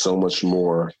resonates so much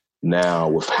more now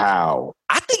with how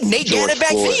I think Nate got it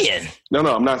back then.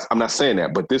 No, I'm not saying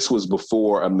that, but this was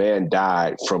before a man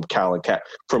died from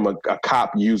from a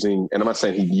cop using, and I'm not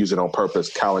saying he used it on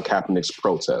purpose, Colin Kaepernick's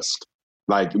protest.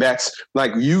 Like that's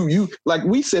like you like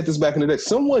we said this back in the day.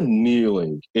 Someone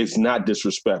kneeling is not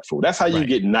disrespectful. That's how you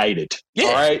get knighted. Yeah.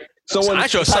 All right.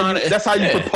 That's how you propose